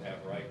also have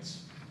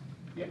rights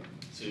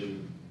to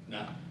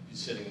not be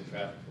sitting in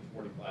traffic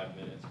for 45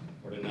 minutes,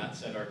 or to not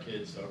send our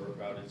kids to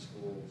overcrowded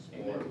schools,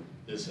 or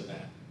this and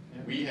that.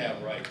 We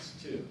have rights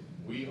too.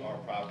 We are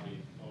property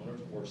owners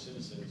or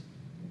citizens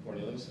of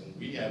Cornelius, and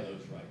we have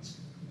those rights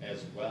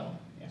as well.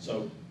 Yeah.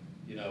 So,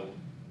 you know,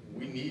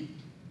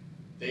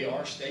 they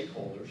are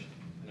stakeholders,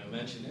 and I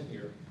mentioned in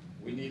here,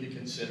 we need to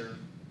consider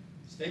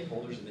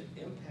stakeholders and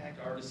the impact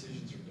our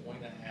decisions are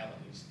going to have on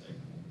these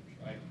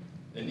stakeholders, right?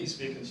 There needs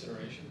to be a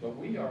consideration, but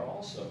we are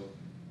also,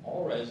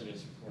 all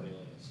residents of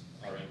Cornelius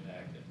are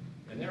impacted,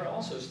 and they're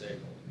also stakeholders.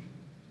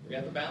 We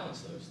have to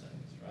balance those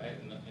things, right?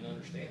 And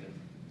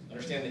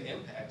understand the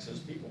impacts of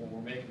those people when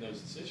we're making those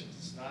decisions.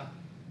 It's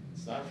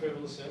not a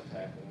frivolous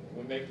impact.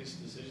 When we make these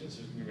decisions,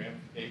 there's going to be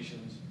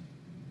ramifications.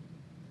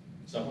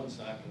 Someone's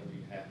not going to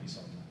be happy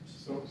sometimes.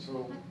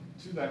 So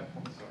to that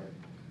point,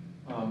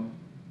 sorry,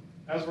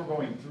 as we're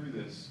going through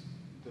this,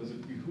 does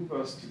it behoove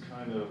us to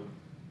kind of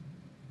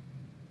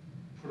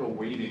put a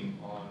weighting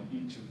on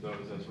each of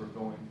those as we're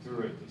going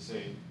through it to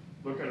say,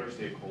 look at our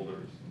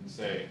stakeholders and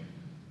say,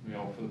 you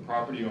know, for the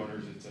property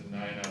owners, it's a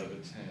 9 out of a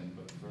 10,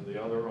 but for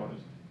the other owners,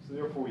 so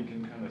therefore we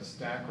can kind of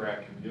stack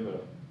rack and give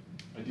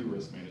I do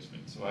risk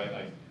management. So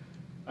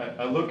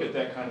I look at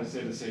that kind of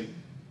to say,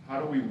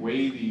 how do we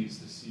weigh these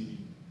to see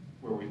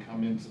where we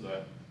come into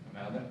that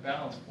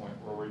balance point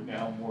where we're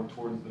now more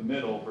towards the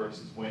middle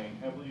versus weighing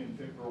heavily in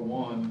favor of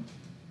one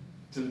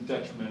to the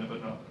detriment of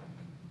another?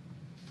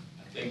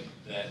 I think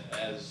that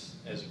as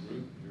a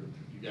group,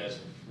 you guys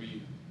are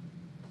free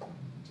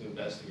to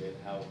investigate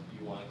how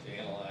you want to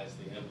analyze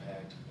the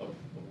impact of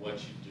what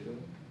you do.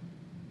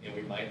 And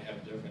we might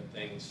have different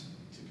things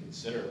to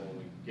consider when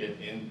we get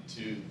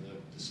into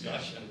the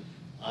discussion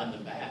on the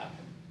map.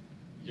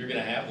 You're going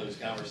to have those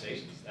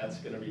conversations. That's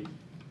going to be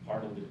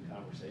part of the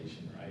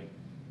conversation, right?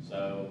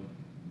 So,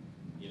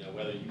 you know,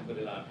 whether you put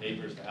it on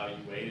paper as to how you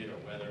weight it or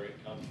whether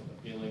it comes from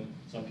a feeling,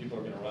 some people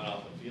are going to run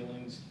off of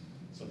feelings.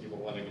 Some people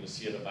are going to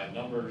see it by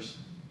numbers.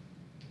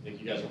 I think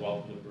you guys are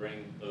welcome to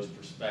bring those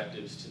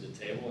perspectives to the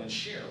table and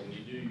share when you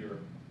do your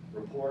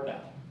report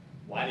out.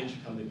 Why did you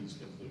come to these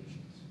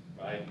conclusions,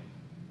 right?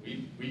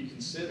 We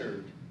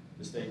considered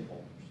the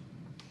stakeholders.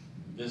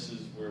 This is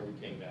where we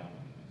came down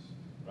on this,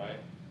 right?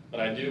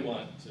 But I do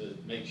want to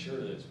make sure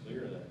that it's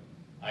clear that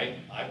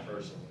I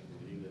personally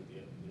believe that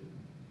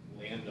the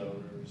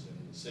landowners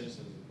and the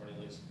citizens of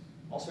Cornelius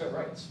also have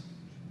rights.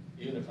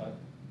 Even if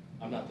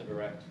I'm not the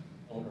direct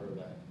owner of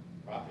that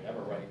property, I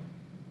have a right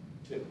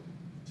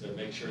to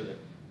make sure that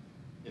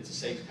it's a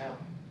safe town,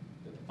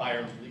 that the fire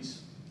and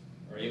police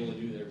are able to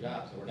do their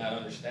jobs, that we're not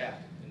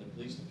understaffed in the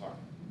police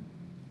department,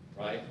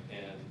 right?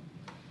 And,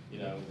 you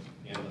know,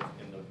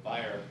 and the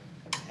fire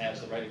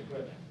has the right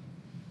equipment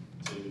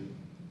to,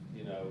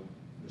 you know,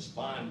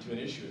 respond to an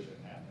issue if it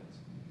happens,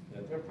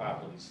 that they're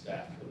properly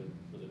staffed for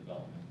the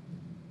development,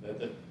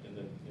 that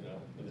you know,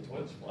 when the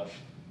toilets flush,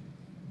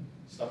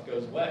 stuff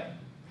goes away.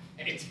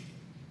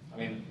 I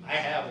mean, I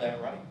have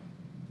that right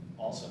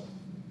also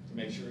to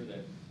make sure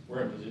that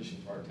we're in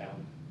position for our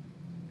town,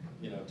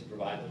 you know, to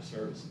provide those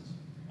services.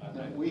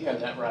 We have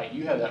that right,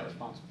 you have that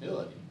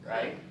responsibility,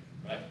 right?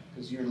 Right.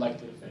 Because you're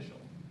elected official.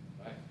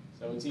 Right.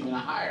 So it's even a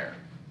higher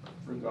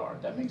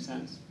regard, that makes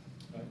sense?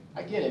 Right.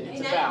 I get it,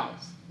 it's a And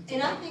balance.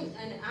 And I think,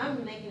 and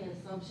I'm making an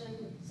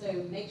assumption, so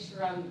make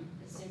sure I'm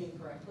assuming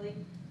correctly,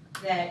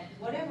 that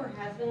whatever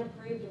has been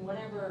approved and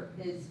whatever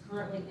is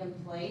currently in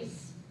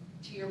place,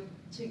 to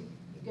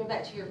go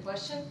back to your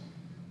question,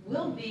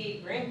 will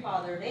be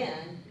grandfathered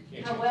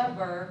in.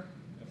 However,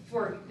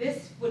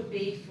 this would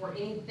be for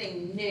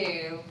anything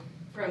new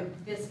from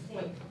this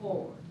point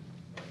forward.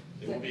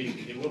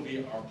 It will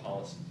be our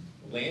policy.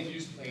 The land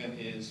use plan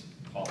is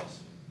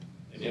policy,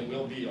 and it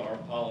will be our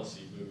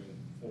policy moving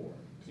forward.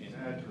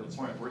 To add to your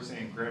point, we're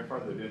saying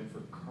grandfathered in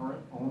for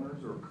current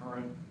owners or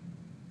current.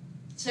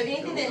 So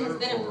anything that has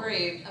been Or-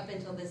 approved up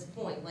until this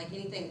point, like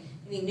anything,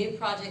 any new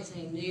projects,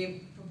 any new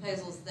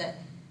proposals that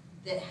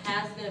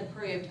has been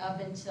approved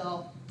up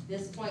until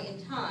this point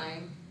in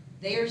time,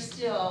 they are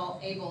still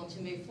able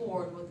to move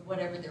forward with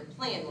whatever their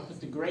plan was.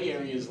 But the gray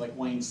areas, like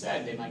Wayne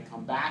said, they might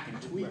come back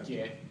and tweak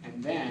it,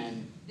 and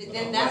then. But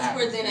then that's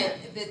where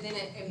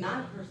in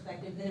my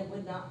perspective, then it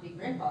would not be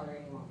grandfather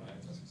anymore.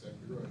 Right. That's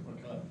exactly right.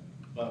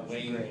 But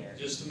Wayne,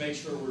 just to make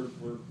sure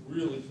we're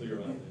really clear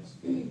on this.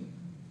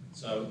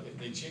 So if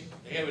they change,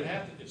 they would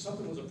have to, if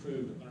something was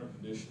approved under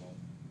conditional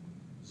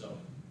zoning,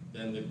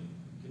 then the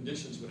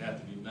conditions would have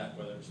to be met,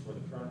 whether it's for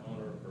the current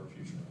owner or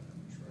future owner.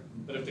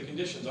 But if the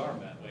conditions are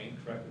met, Wayne,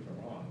 correct me if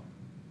I'm wrong,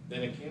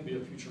 then it can be a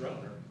future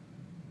owner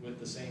with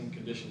the same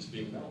conditions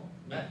being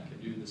met, can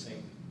do the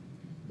same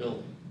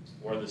building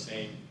or the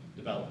same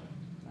development.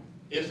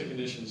 If the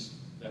conditions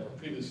that were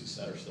previously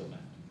set are still met.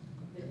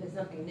 If there's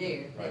nothing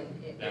new, then Right.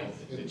 it Now,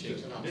 is. if they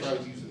change the And I'll try to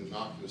conditions. use an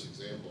innocuous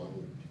example, I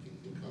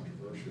won't get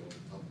controversial,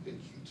 I'll pick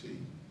QT.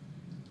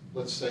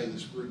 Let's say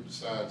this group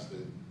decides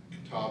that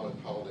Catawba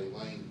and Holiday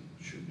Lane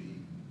should be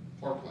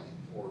parkland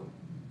or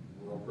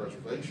rural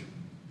preservation.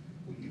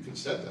 Well, you can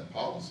set that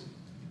policy.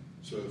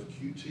 So if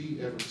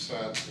QT ever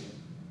decides that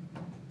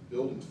the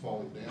building's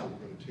falling down,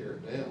 we're gonna tear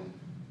it down,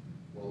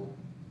 well,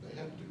 they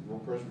have to do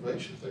rural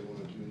preservation if they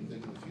wanna do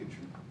anything in the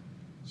future.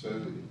 So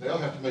they'll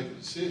have to make a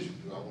decision.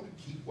 Do I want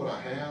to keep what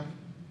I have?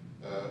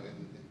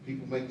 And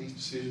people make these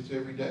decisions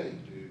every day.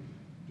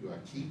 Do I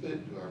keep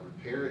it? Do I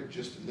repair it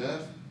just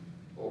enough?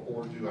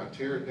 or do I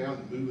tear it down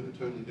and move in a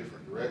totally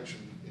different direction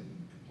in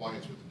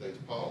compliance with today's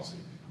policy?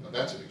 Now,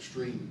 that's an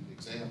extreme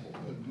example,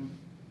 but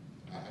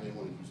I didn't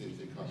want to use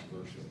anything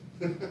controversial.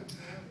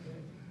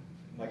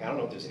 Mike, I don't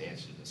know if there's an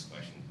answer to this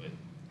question, but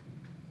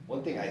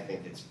one thing I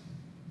think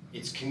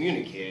it's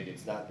communicated,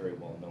 it's not very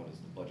well known, is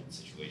the budget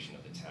situation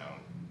of the town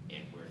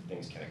and where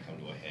things kind of come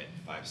to a head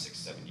 5, 6,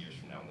 7 years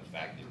from now, and the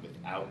fact that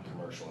without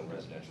commercial and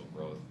residential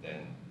growth,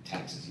 then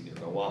taxes either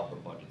go up or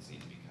budgets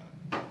need to be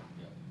cut.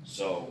 Yeah.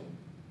 So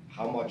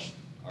how much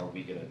are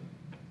we gonna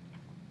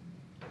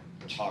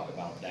talk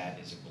about that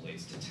as it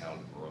relates to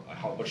town growth?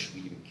 How much should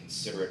we even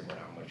consider it, or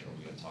how much are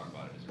we gonna talk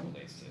about it as it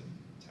relates to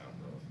town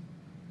growth?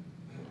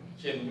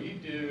 Can we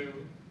do,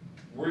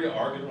 we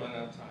are gonna run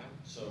out of time,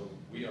 so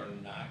we are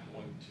not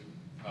going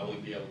to probably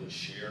be able to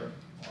share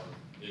our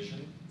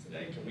vision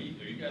today. Are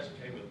you guys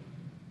okay with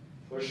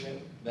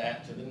pushing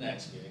that to the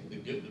next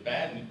meeting?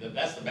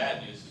 That's the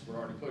bad news, is we're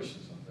already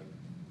pushing something.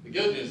 The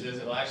good news is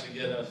it'll actually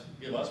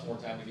give us more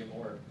time to get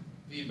more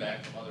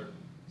feedback from other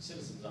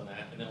citizens on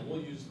that, and then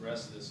we'll use the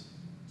rest of this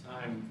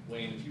time,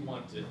 Wayne, if you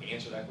want to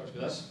answer that question,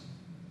 because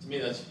to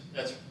me,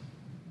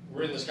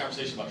 we're in this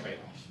conversation about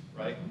trade-offs,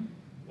 right?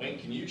 Wayne,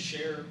 can you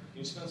spend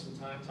some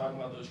time talking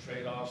about those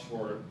trade-offs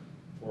for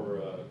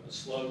a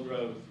slow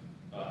growth,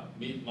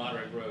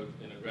 moderate growth,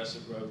 and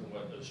aggressive growth, and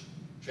what those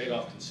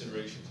trade-off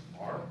considerations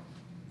are?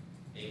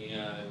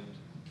 And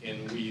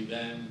can we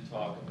then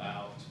talk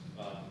about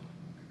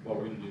what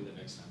we're going to do the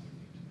next time we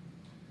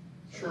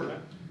meet? Sure.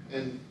 Okay?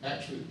 And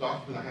actually, the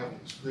document I have on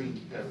the screen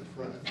you have in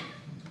front of you.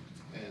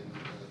 And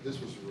this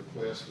was a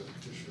request of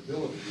Commissioner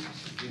Ability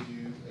to give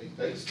you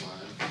a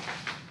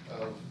baseline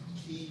of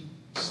key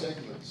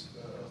segments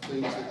of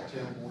things that the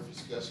town board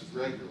discusses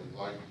regularly,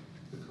 like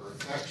the current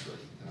tax rate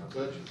and our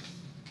budget,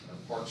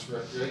 parks and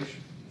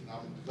recreation,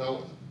 economic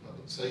development,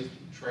 public safety,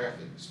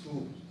 traffic,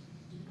 schools.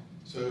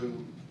 So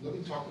let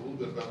me talk a little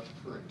bit about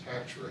the current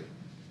tax rate.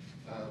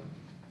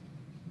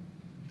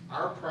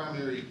 Our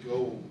primary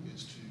goal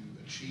is to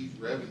achieve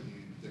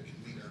revenue that can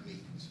meet our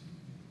needs.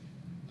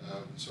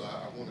 So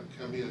I want to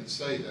come in and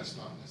say that's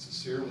not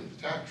necessarily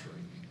the tax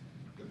rate,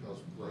 because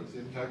growth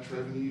impacts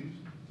revenues,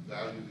 the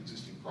value of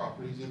existing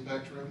properties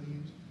impacts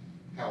revenues,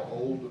 how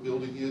old the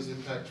building is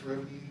impacts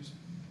revenues.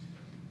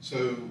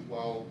 So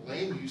while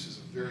land use is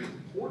a very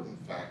important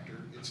factor,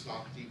 it's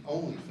not the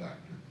only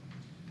factor.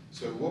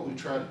 So what we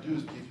try to do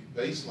is give you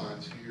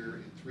baselines here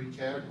in 3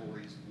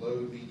 categories: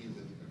 low, medium,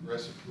 and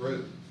aggressive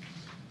growth.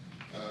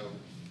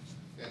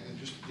 And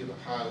just to give a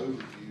high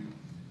overview,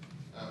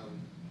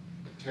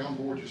 the town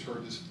board just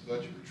heard this at the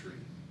budget retreat.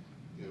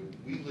 You know,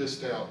 we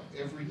list out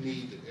every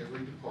need that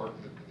every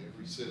department and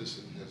every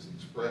citizen has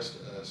expressed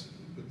to us,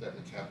 and we put that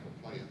in the capital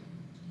plan.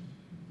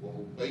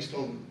 Well, based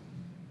on,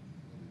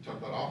 we talk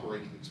about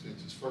operating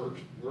expenses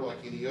first, we're like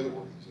any other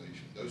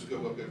organization. Those go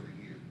up every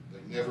year.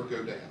 They never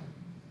go down.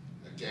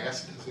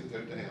 Gas doesn't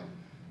go down.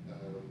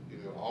 You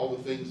know, all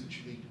the things that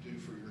you need to do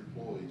for your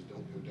employees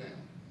don't go down.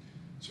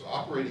 So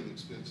operating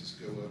expenses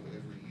go up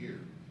every year.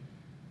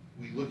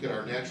 We look at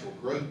our natural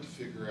growth to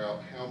figure out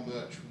how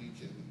much we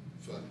can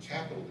fund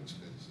capital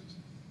expenses.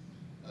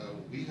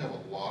 We have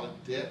a lot of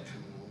debt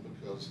coming on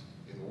because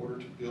in order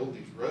to build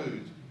these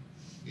roads,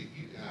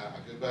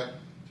 I go back,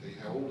 tell you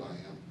how old I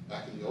am.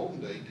 Back in the olden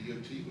day,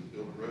 DOT would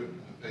build a road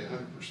and pay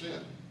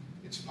 100%.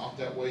 It's not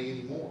that way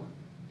anymore.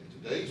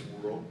 In today's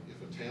world,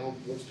 if a town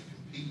wants to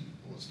compete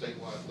on a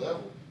statewide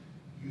level,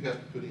 you have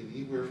to put in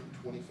anywhere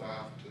from 25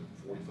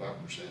 to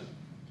 45%.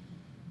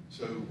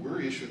 So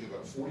we're issuing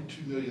about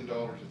 $42 million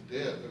of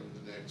debt over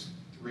the next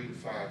 3 to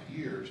 5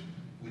 years,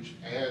 which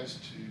adds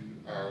to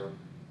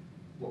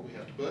what we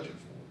have to budget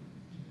for.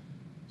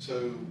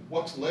 So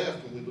what's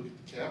left when we look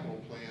at the capital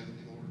plan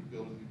in order to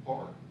build a new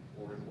park,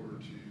 or in order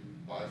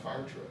to buy a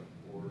fire truck,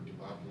 or to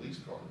buy police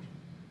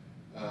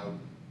cars?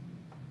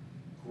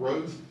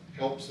 Growth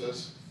helps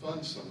us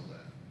fund some of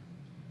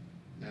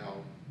that. Now,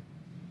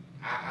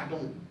 I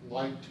don't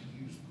like to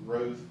use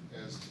growth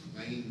as the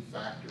main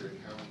factor in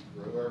how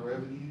we grow our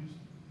revenues.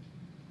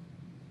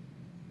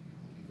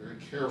 I'll be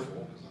very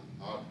careful, because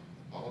I'm not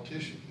a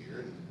politician here,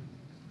 and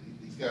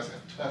these guys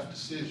have tough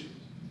decisions.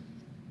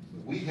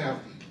 But we have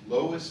the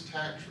lowest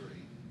tax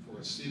rate for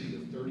a city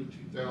of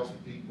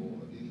 32,000 people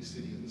of any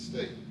city in the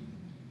state.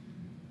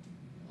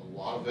 A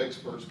lot of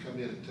experts come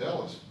in and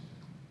tell us,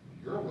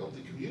 you're a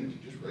wealthy community,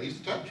 just raise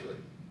the tax rate.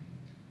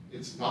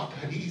 It's not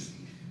that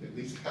easy, and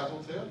these guys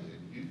will tell you.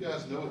 You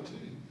guys know it too.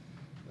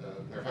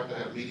 Matter of fact, I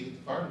had a meeting at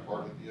the fire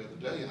department the other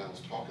day, and I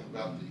was talking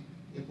about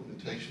the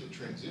implementation of the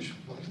transition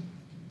plan.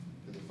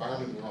 And the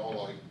firemen were all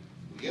like,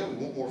 well, yeah, we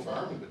want more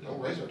firemen, but don't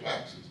raise our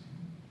taxes.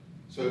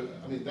 So,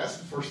 I mean, that's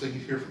the first thing you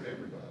hear from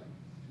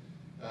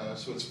everybody.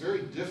 So it's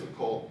very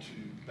difficult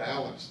to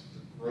balance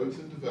the growth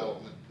and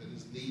development that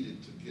is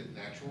needed to get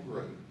natural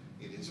growth.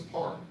 It is a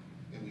part,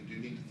 and we do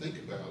need to think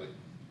about it,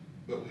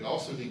 but we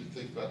also need to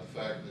think about the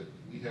fact that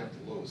we have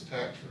the lowest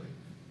tax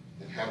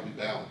rate, and how do we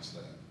balance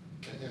that?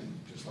 And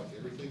just like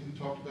everything we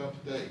talked about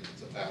today,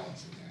 it's a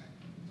balancing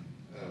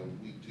act.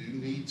 We do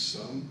need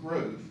some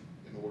growth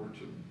in order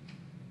to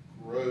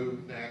grow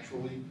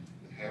naturally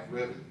and and have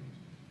revenues.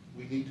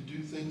 We need to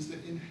do things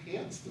that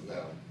enhance the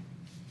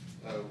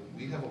value.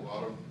 We have a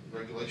lot of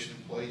regulation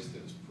in place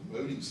that's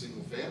promoting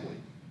single family,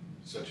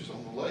 such as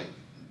on the lake.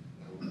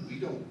 We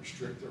don't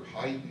restrict their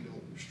height, we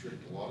don't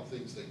restrict a lot of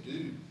things they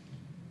do,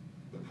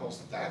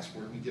 because that's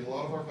where we get a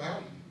lot of our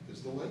value,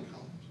 is the lake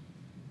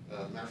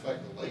homes. Matter of fact,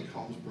 the lake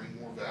homes bring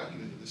more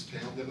value into this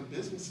town than the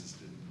businesses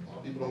do. A lot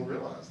of people don't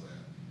realize that.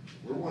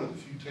 We're one of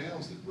the few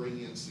towns that bring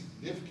in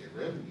significant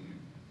revenue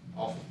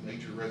off of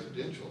major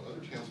residential.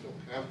 Other towns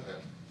don't have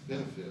that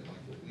benefit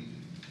like what we do.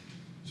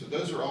 So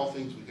those are all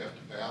things we have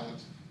to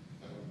balance.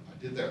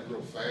 I did that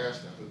real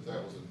fast. I hope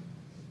that was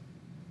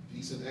a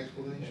decent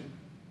explanation.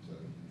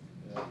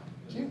 So,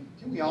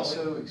 Can we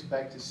also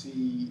expect to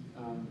see,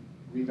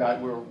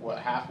 we're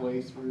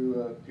halfway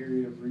through a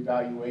period of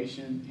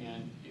revaluation,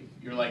 and if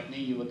you're like me,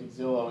 you look at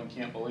Zillow and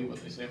can't believe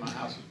what they say my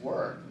house is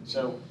worth. And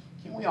so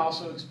can we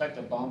also expect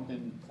a bump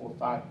in 4 or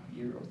 5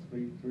 years, or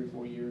 3 or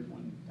 4 years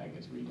when that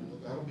gets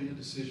redone? well, that'll be a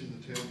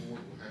decision the town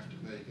board will have to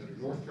make.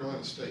 Under North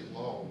Carolina state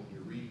law, when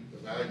you're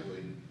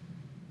reevaluated,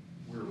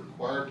 we're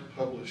required to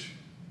publish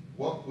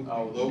what would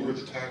lower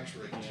the tax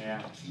rate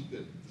to keep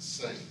it the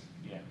same.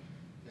 Yeah.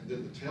 And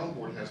then the town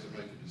board has to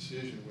make a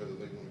decision whether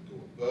they want to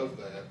go above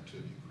that to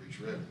increase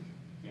revenue.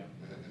 Yeah.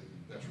 And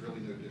that's really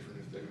no different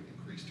if they would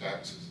increase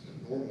taxes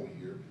in a normal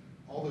year,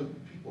 although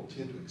people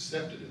tend to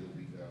accept it in the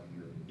reval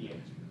year. Yeah,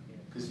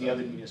 because the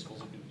other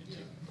municipals are doing it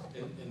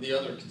too. And the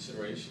other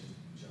consideration,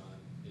 John,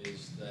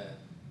 is that,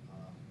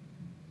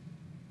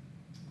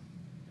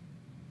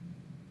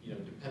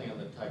 depending on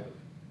the type of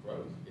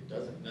growth, it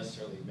doesn't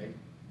necessarily make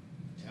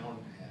the town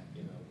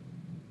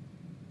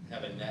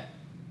have a net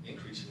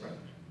increase in revenue,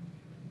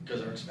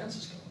 because our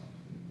expenses go up.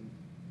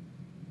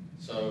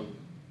 So,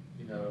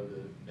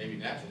 the maybe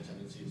natural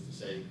tendency is to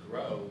say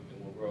grow,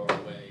 and we'll grow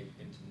our way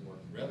into more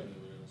revenue,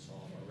 and it'll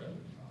solve our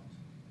revenue problems.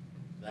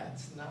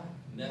 That's not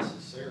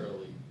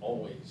necessarily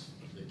always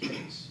the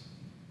case.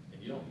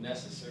 And you don't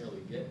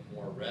necessarily get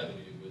more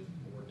revenue with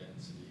more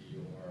density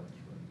or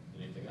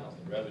anything else.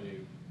 The revenue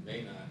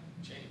may not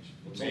change.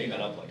 It's only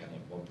been up like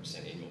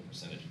 1% annual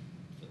percentage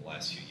for the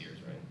last few years,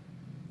 right?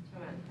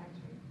 Come on, tax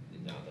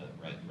rate. Now the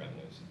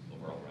revenues,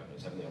 overall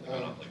revenues, haven't they only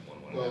gone up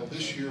like 1.5%? Well,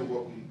 this year,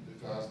 what we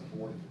advised the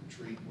board at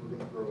the retreat, we're going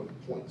to grow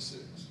at 0.6.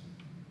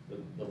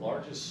 The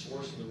largest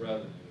source of the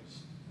revenues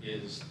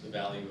is the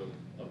value of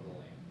the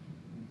land,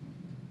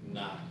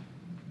 not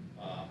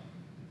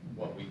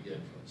what we get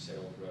from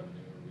sales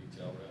revenue or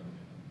retail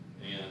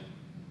revenue. And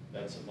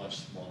that's a much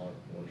smaller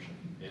portion.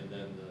 And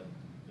then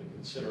the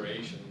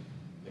consideration,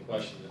 the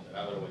question that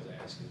I would always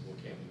ask is, well,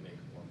 can we make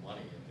more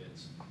money if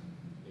it's,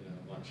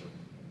 a bunch of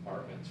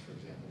apartments, for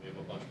example, we have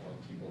a bunch more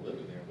people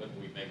living there, wouldn't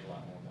we make a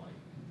lot more money?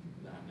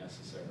 Not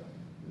necessarily.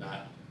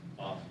 Not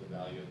off the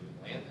value of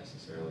the land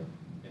necessarily,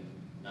 and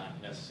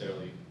not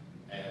necessarily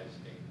as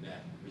a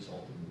net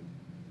result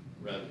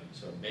of revenue.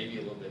 So maybe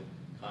a little bit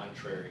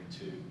contrary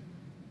to,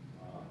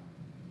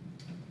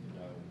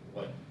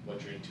 what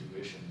your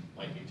intuition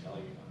might be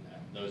telling you on that.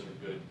 And those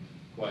are good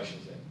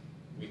questions that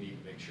we need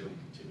to make sure we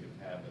continue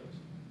to have those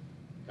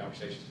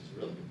conversations. It's a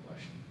really good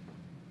question.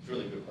 It's a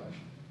really good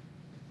question,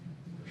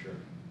 for sure.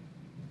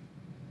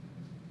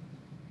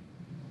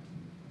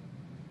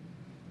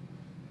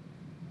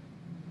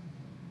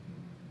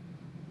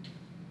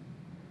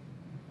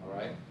 All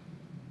right.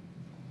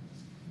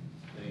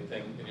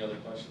 Any other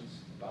questions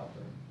about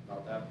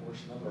that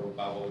portion of it, or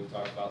about what we've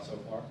talked about so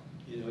far?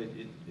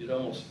 It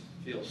almost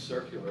feels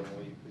circular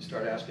when we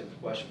start asking the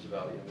questions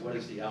about, what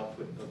is the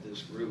output of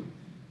this group?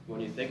 When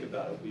you think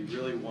about it, we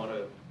really want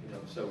to,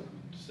 so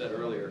we said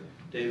earlier,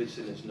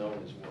 Davidson is known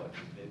as what?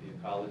 Maybe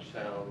a college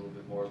town, a little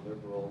bit more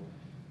liberal.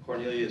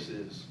 Cornelius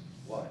is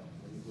what?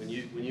 When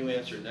you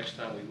answer next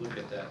time we look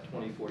at that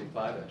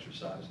 2045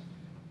 exercise,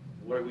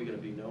 what are we going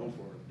to be known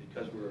for?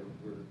 Because we're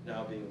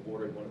now being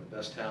awarded one of the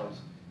best towns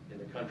in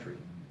the country.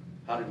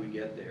 How did we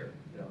get there?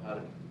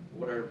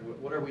 What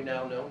are we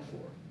now known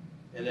for?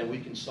 And then we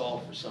can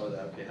solve for some of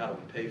that. Okay, how do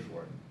we pay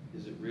for it?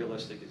 Is it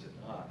realistic? Is it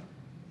not?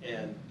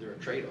 And there are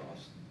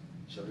trade-offs.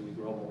 So do we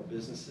grow more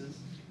businesses?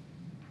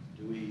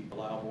 Do we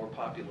allow more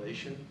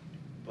population?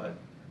 But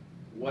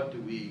what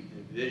do we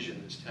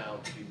envision this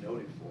town to be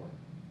noted for?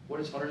 What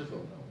is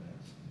Huntersville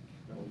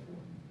known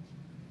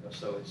for?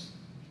 So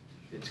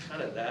it's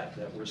kind of that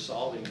we're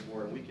solving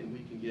for, and we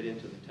can get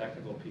into the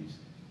technical piece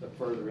the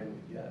further in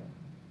we get.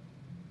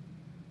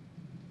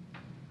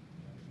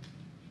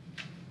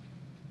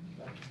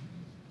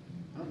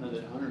 I don't know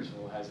that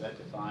Huntersville has that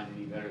defined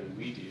any better than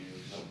we do.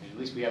 At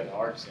least we have the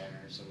art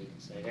center, so we can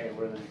say, hey,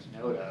 we're the next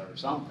NODA or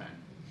something.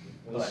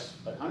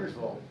 But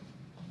Huntersville,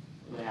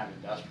 they have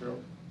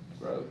industrial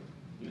growth.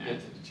 You get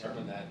to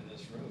determine that in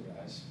this room,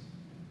 guys.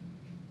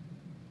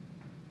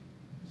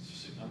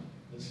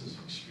 This is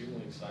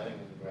extremely exciting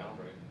and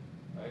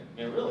groundbreaking, right?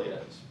 I mean, it really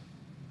is.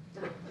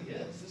 It really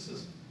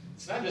is.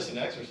 It's not just an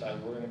exercise.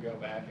 We're going to go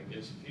back and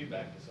give some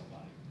feedback to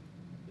somebody.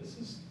 This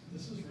is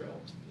real.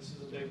 This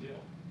is a big deal.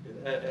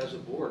 As a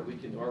board, we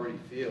can already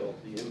feel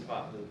the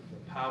impact,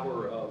 the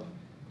power of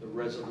the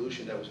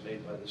resolution that was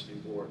made by this new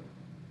board.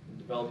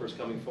 developers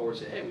coming forward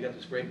say, hey, we got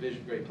this great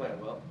vision, great plan.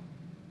 Well,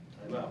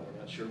 time out, we're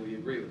not sure we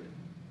agree with it.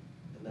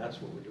 And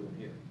that's what we're doing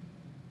here.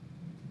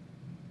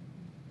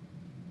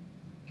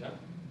 Okay.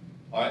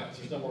 All right, if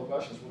there's no more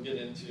questions, we'll get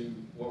into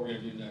what we're gonna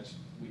do next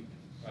week,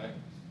 right?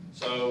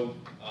 So,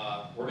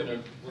 we're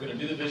gonna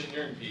do the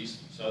visioneering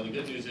piece. So the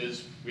good news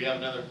is, we have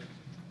another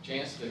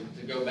chance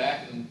to go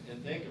back and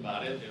think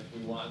about it if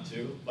we want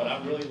to, but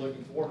I'm really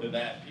looking forward to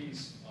that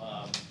piece.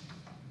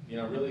 You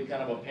know, really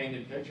kind of a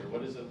painted picture.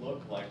 What does it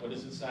look like? What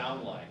does it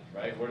sound like,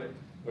 right? What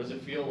does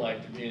it feel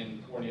like to be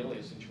in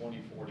Cornelius in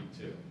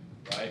 2042,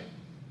 right?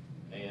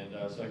 And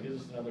so it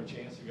gives us another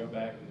chance to go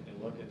back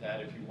and look at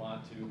that if you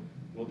want to.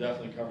 We'll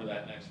definitely cover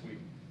that next week.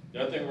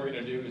 The other thing we're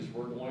gonna do is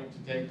we're going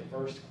to take the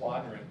first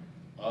quadrant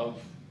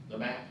of the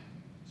map.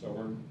 So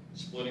we're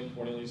splitting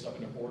Cornelius up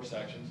into 4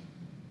 sections.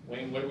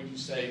 Wayne, what would you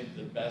say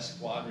the best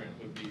quadrant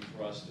would be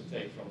for us to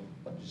take from,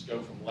 just go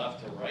from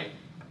left to right,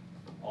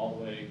 all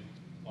the way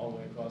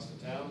across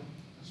the town?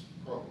 That's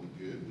probably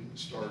good. We can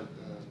start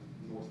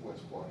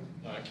northwest quadrant.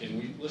 All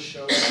right, let's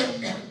show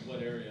them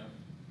what area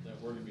that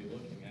we're gonna be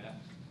looking at.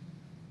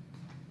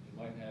 You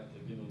might have to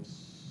give them,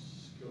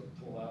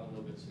 pull out a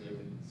little bit so they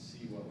can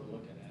see what we're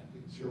looking at.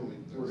 Certainly.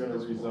 We're gonna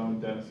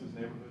rezone Dennis's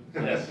neighborhood.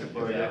 Yes,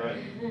 Before I get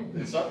right.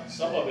 And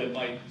some of it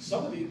might,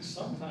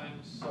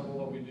 sometimes some of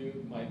what we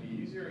do might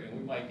be easier, and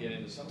we might get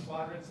into some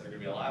quadrants that are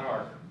gonna be a lot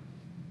harder.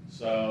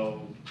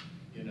 So,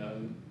 you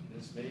know,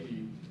 this may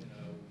be,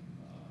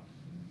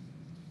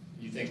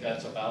 you think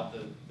that's about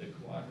the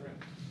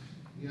quadrant?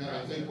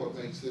 Yeah, I think what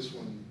makes this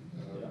one,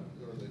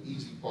 or the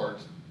easy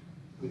part,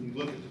 when you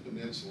look at the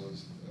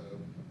peninsulas,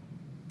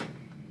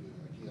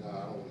 again,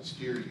 I don't want to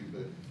steer you,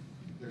 but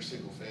they're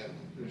single family.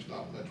 There's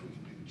not much we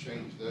can do to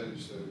change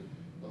those. So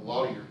a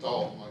lot of your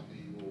thought might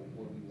be, well,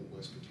 what do we want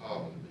West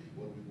Catawba to be?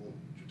 What do we want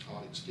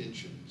Jatan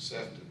Extension,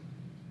 Sefton,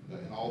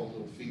 and all the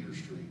little feeder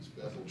streets,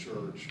 Bethel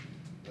Church,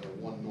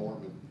 1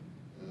 Norman,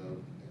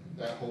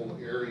 that whole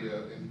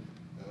area, and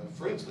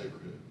Fred's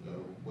neighborhood,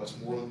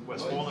 Westmoreland.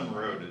 Westmoreland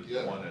Road is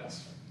Yeah. one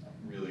that's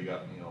really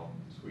got me all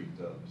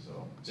squeaked up,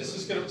 so.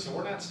 So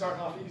we're not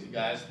starting off easy,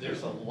 guys.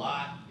 There's a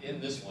lot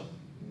in this one,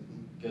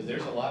 because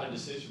there's a lot of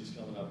decisions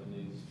coming up in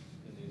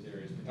these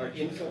areas. Are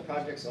infill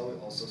projects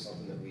also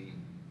something that we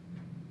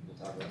will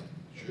talk about?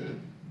 Should.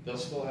 They'll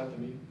still have to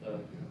meet the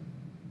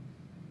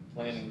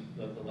planning,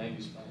 the land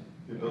use plan.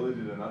 The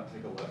ability to not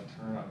take a left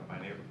turn out of my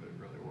neighborhood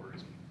really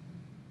worries me.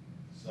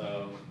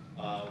 So,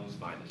 It's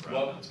fine, it's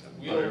well, right.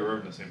 We're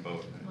in the same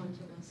boat.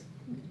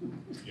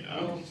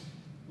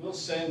 we'll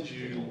send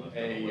you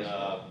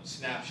a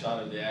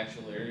snapshot of the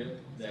actual area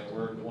that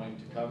we're going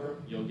to cover.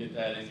 You'll get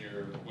that in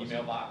your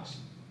email box,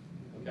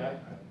 okay?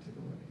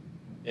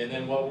 And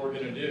then what we're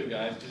gonna do,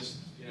 guys, just,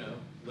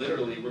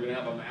 literally, we're gonna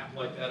have a map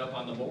like that up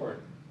on the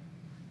board.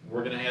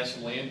 We're gonna have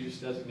some land use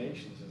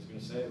designations. It's gonna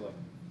say like,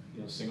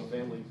 single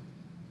family,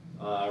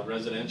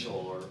 residential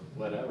or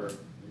whatever.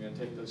 You're gonna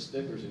take those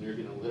stickers and you're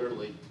gonna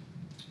literally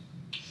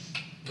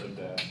Red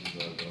dash is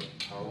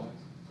the power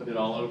lines? put it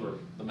all over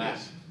the map,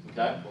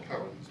 okay? Well,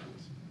 power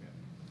easements.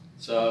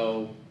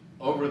 So,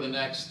 over the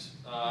next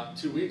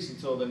 2 weeks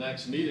until the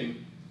next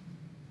meeting,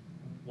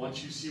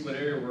 once you see what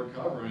area we're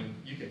covering,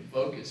 you can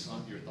focus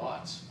on your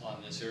thoughts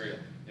on this area.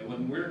 And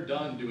when we're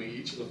done doing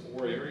each of the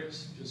 4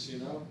 areas, just so you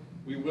know,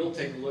 we will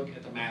take a look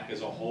at the map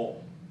as a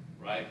whole,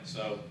 right?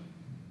 So,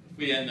 if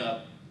we end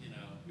up,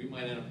 we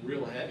might end up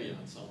real heavy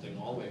on something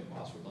all the way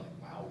across, we're like,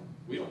 wow,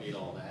 we don't need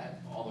all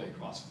that, all the way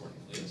across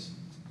Cornelius,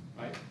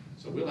 right?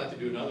 So we'll have to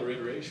do another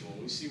iteration.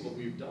 When we see what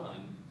we've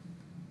done,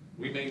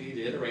 we may need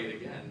to iterate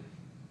again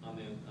on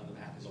the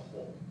map as a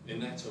whole,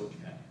 and that's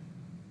okay,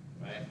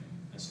 right?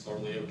 That's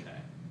totally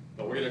okay.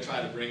 But we're gonna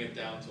try to bring it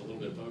down to a little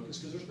bit of focus,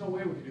 because there's no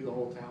way we can do the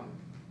whole town,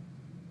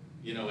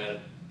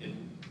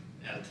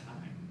 at a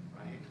time,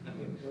 right? I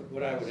mean,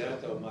 What I would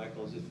add though,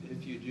 Michael, is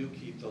if you do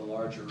keep the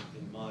larger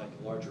in mind,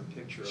 the larger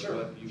picture of Sure,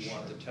 what you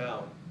want the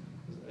town,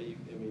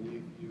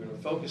 you're gonna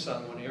focus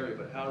on one area,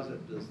 but how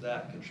does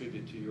that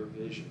contribute to your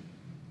vision?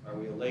 Are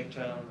we a lake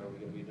town? Are we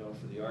gonna be known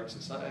for the arts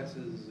and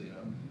sciences?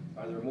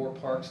 Are there more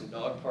parks and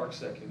dog parks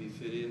that can be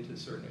fit into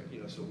certain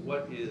areas? So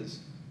what is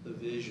the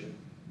vision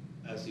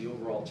as the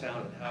overall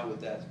town, and how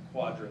would that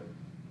quadrant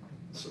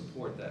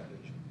support that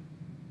vision?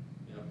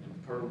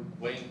 And per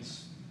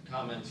Wayne's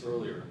comments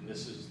earlier, and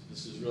this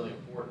is really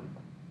important.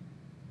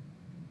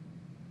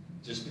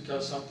 Just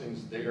because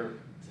something's there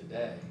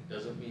today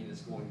doesn't mean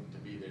it's going to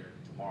be there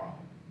tomorrow.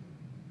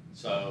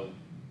 So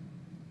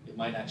it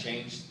might not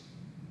change,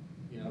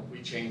 if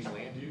we change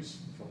land use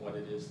from what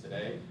it is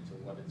today to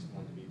what it's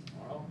going to be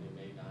tomorrow, it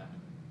may not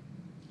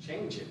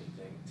change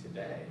anything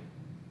today,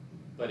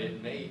 but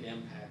it may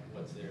impact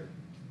what's there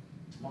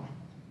tomorrow,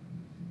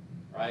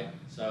 right?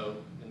 So,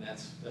 and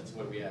that's the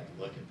way we have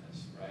to look at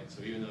this, right?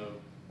 So even though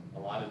a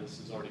lot of this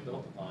is already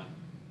built upon,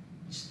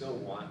 we still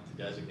want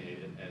to designate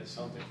it as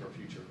something for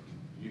future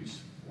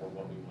use for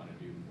what we want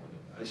to do for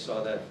them. I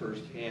saw that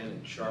firsthand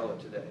in Charlotte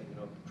today,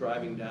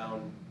 driving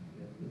down,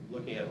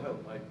 looking at, well,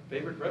 my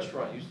favorite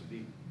restaurant used to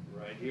be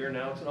right here,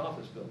 now it's an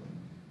office building.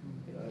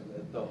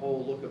 The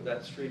whole look of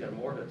that street on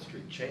Moorhead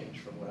Street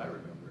changed from what I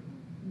remember.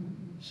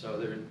 So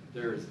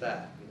there is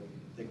that, you know, you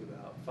can think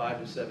about 5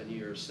 to 7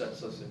 years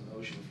sets us in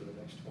motion for the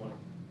next 20.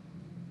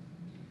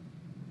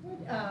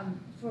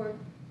 For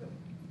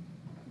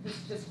this,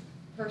 just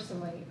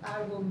personally,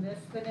 I will miss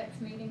the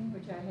next meeting,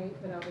 which I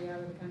hate, but I'll be out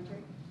of the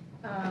country.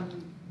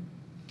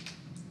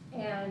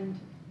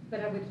 But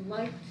I would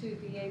like to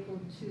be able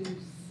to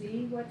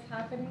see what's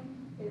happening.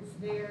 Is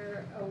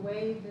there a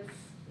way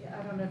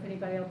I don't know if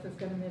anybody else is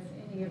going to miss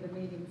any of the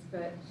meetings,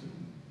 but.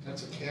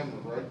 That's a camera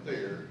right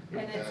there.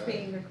 And it's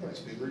being recorded.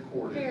 It's being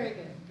recorded. Very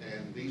good.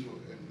 And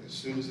and as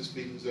soon as this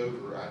meeting's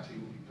over, IT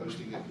will be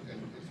posting it.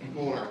 And if you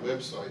go on our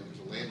website,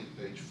 there's a landing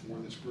page for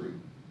this group.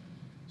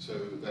 So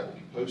that will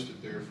be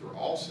posted there for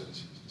all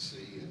citizens to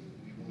see, and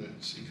we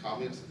want to see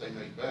comments that they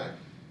make back.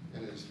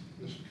 And as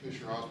Mr.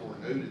 Commissioner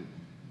Osborne noted,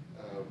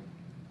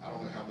 I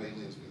don't know how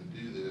Maylynn's going to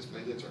do this.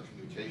 Maylynn's our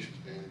communications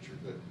manager,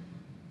 but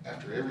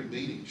after every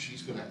meeting,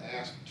 she's going to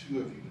ask 2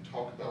 of you to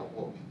talk about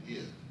what we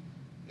did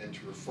and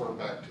to refer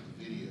back to the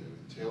video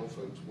and tell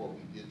folks what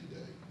we did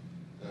today.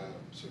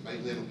 So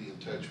Maylynn will be in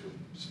touch with,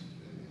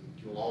 and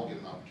you'll all get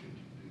an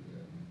opportunity to do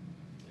that.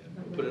 Yeah,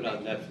 we'll put it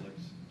on Netflix.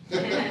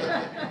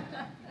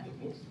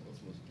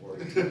 What's most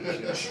important?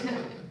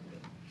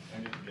 I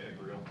need to get a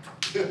grill.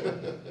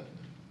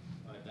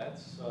 All right,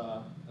 that's,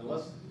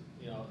 unless,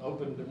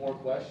 open to more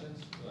questions,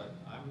 but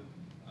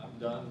I'm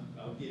done.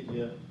 I'll give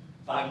you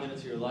 5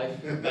 minutes of your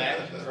life back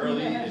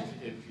early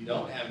if you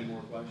don't have any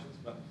more questions,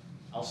 but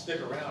I'll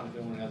stick around if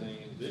anyone has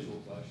any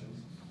individual questions.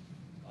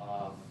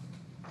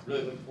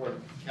 Really looking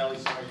forward. Kelly,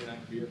 sorry you're not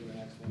going to be here for the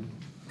next one.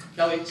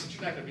 Kelly, since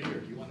you're not going to be here,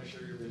 do you want to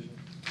share your vision?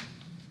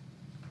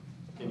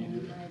 Can you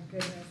do that? Oh my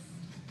goodness.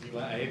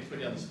 I hate to put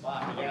you on the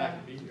spot, but you're not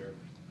going to be here.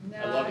 No,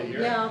 I'd love to hear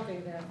it. yeah, I'll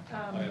do that.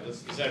 Okay,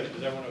 is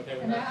everyone okay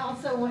with And I that?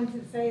 also want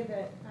to say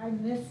that I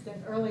missed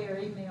an earlier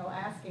email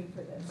asking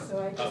for this, so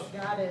I just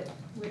got it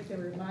with the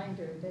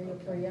reminder day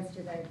before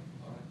yesterday,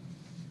 All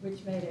right.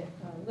 which made it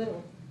a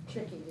little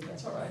tricky to get.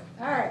 That's all right.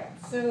 All right,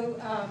 so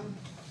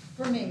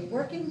for me,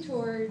 working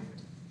toward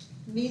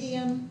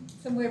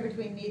somewhere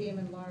between medium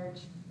and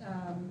large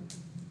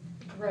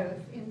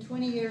growth. In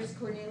 20 years,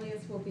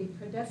 Cornelius will be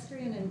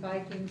pedestrian and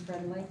biking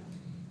friendly,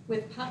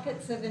 with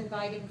pockets of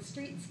inviting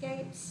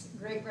streetscapes,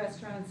 great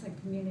restaurants, and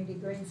community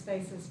green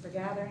spaces for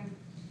gathering.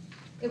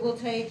 It will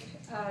take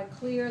a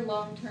clear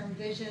long-term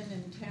vision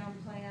and town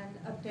plan,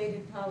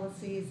 updated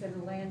policies,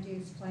 and a land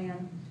use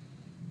plan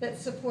that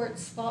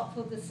supports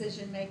thoughtful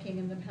decision-making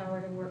and the power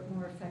to work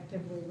more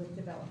effectively with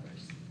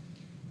developers.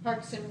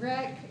 Parks and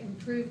Rec,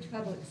 improved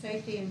public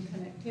safety and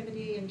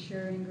connectivity,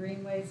 ensuring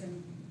greenways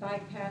and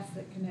bike paths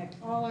that connect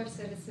all our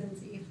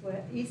citizens,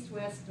 east,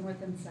 west,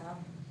 north, and south,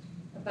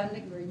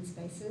 abundant green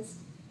spaces.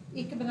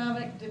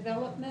 Economic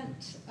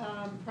development,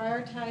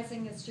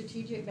 prioritizing a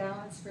strategic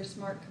balance for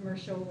smart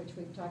commercial, which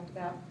we've talked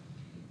about,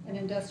 and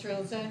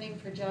industrial zoning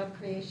for job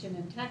creation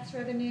and tax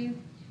revenue.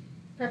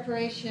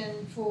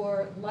 Preparation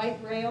for light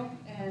rail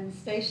and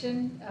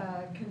station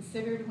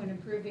considered when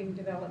approving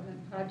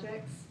development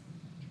projects.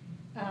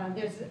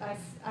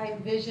 I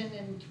envision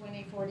in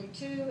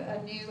 2042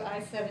 a new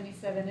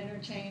I-77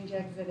 interchange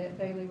exit at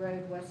Bailey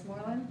Road,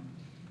 Westmoreland.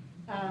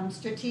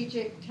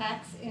 Strategic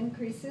tax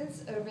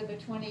increases over the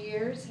 20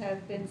 years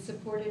have been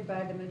supported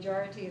by the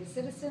majority of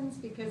citizens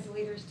because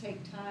leaders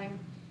take time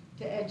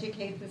to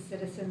educate the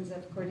citizens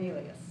of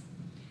Cornelius.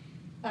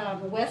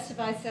 West of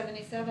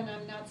I-77,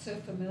 I'm not so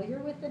familiar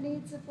with the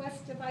needs of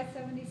west of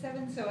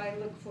I-77, so I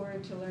look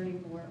forward to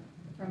learning more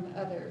from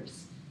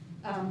others.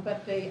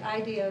 But the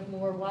idea of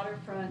more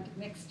waterfront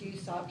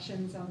mixed-use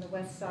options on the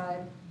west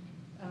side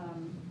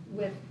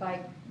with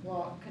bike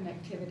walk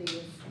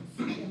connectivity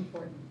is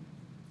important.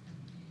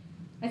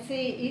 I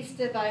see east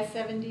of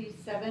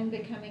I-77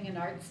 becoming an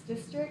arts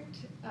district,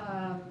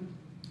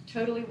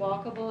 totally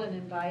walkable and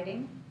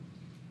inviting.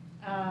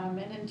 And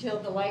until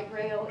the light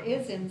rail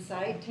is in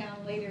sight,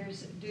 town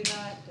leaders do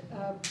not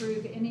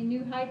approve any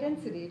new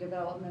high-density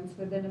developments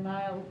within a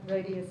mile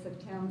radius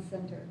of town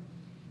center.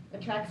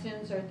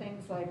 Attractions are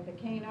things like the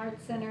Kane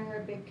Arts Center,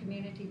 a big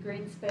community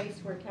green space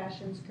where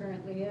Cashin's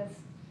currently is,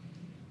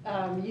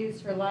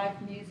 used for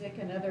live music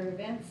and other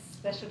events,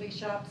 specialty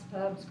shops,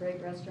 pubs,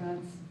 great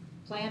restaurants.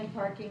 Planned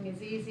parking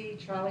is easy,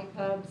 trolley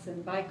pubs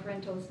and bike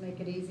rentals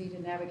make it easy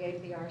to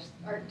navigate the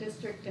art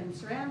district and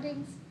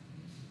surroundings.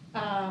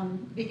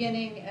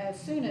 Beginning as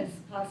soon as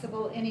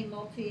possible, any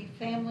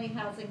multi-family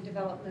housing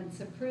developments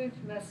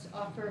approved must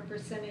offer a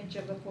percentage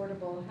of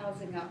affordable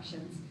housing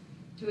options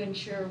to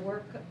ensure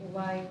work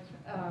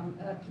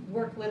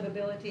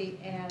livability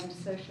and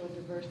social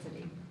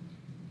diversity.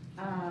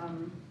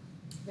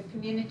 The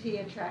community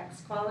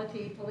attracts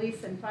quality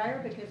police and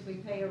fire because we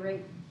pay a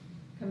rate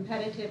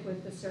competitive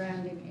with the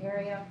surrounding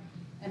area,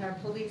 and our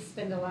police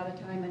spend a lot of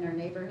time in our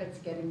neighborhoods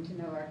getting to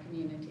know our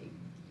community.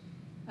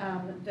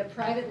 The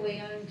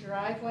privately owned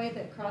driveway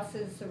that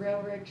crosses the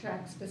railroad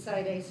tracks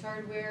beside Ace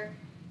Hardware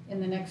in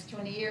the next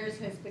 20 years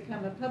has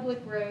become a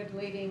public road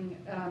leading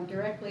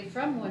directly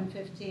from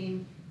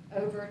 115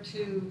 over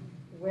to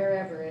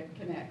wherever it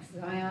connects,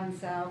 Zion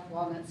South,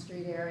 Walnut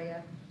Street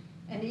area,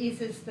 and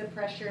eases the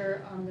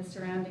pressure on the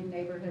surrounding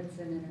neighborhoods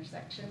and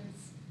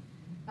intersections.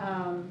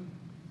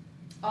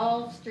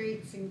 All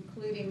streets,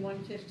 including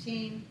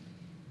 115,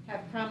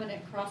 have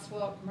prominent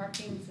crosswalk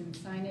markings and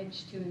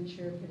signage to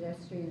ensure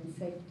pedestrian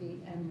safety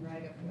and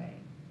right-of-way.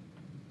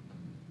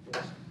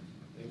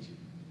 Thank you.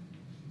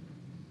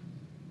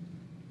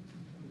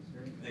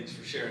 Thanks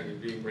for sharing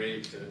and being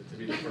brave to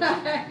be the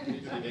first,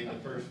 being the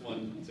first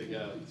one to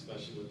go,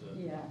 especially with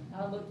the. Yeah,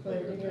 I'll look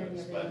forward to hearing But-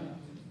 everyone else.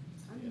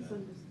 I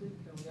misunderstood,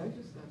 Kelly. I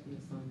just got the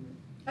assignment.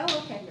 Oh,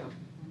 okay. Yeah.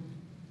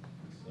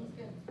 So,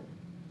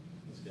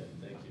 that's good,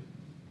 thank you.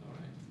 All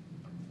right.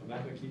 I'm not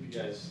gonna keep you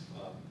guys,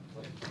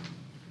 late.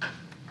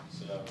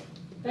 So.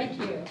 Thank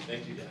you.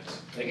 Thank you,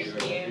 guys. Thank you.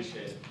 Really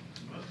appreciate it.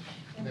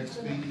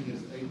 Next meeting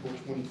is April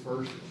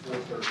 21st at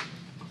 4:30.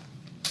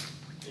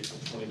 April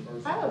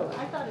 21st. Oh,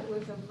 I thought it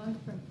was a month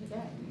from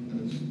today.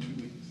 That's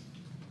 2 weeks.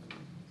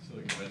 So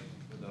you went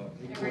without.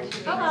 Every 2 weeks.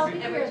 Oh, I'll be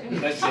Every here. 2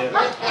 weeks. That's it.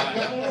 All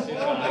right, see you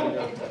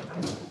later.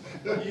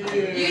 You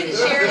get to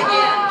share again.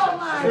 Oh,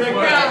 my Trick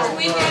God. Next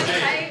weekend,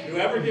 Hey, right?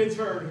 whoever gets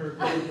hurt, her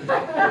group is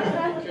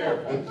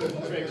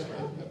careful. Trick's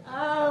hurt.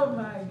 Oh,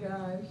 my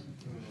gosh.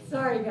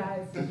 Sorry,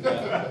 guys.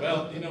 Yeah,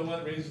 well, you know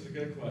what, raises a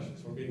good question,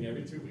 so we're meeting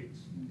every 2 weeks,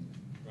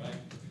 right?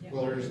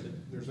 Well, there's a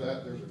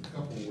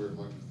couple where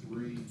like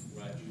 3,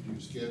 Right. you do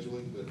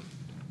scheduling, but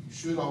you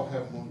should all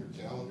have them on your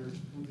calendars,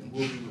 and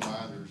we'll do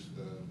reminders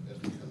as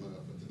we come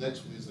up. But the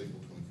next one is April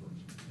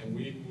 21st. And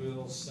we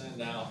will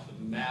send out the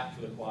map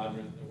for the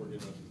quadrant that we're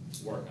gonna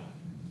work on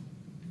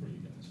for you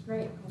guys,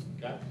 Great.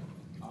 okay?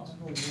 Awesome.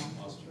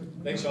 Awesome.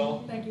 Thanks,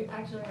 all. Thank you.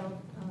 Actually,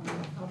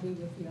 I'll be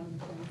with you on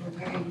the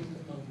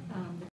phone.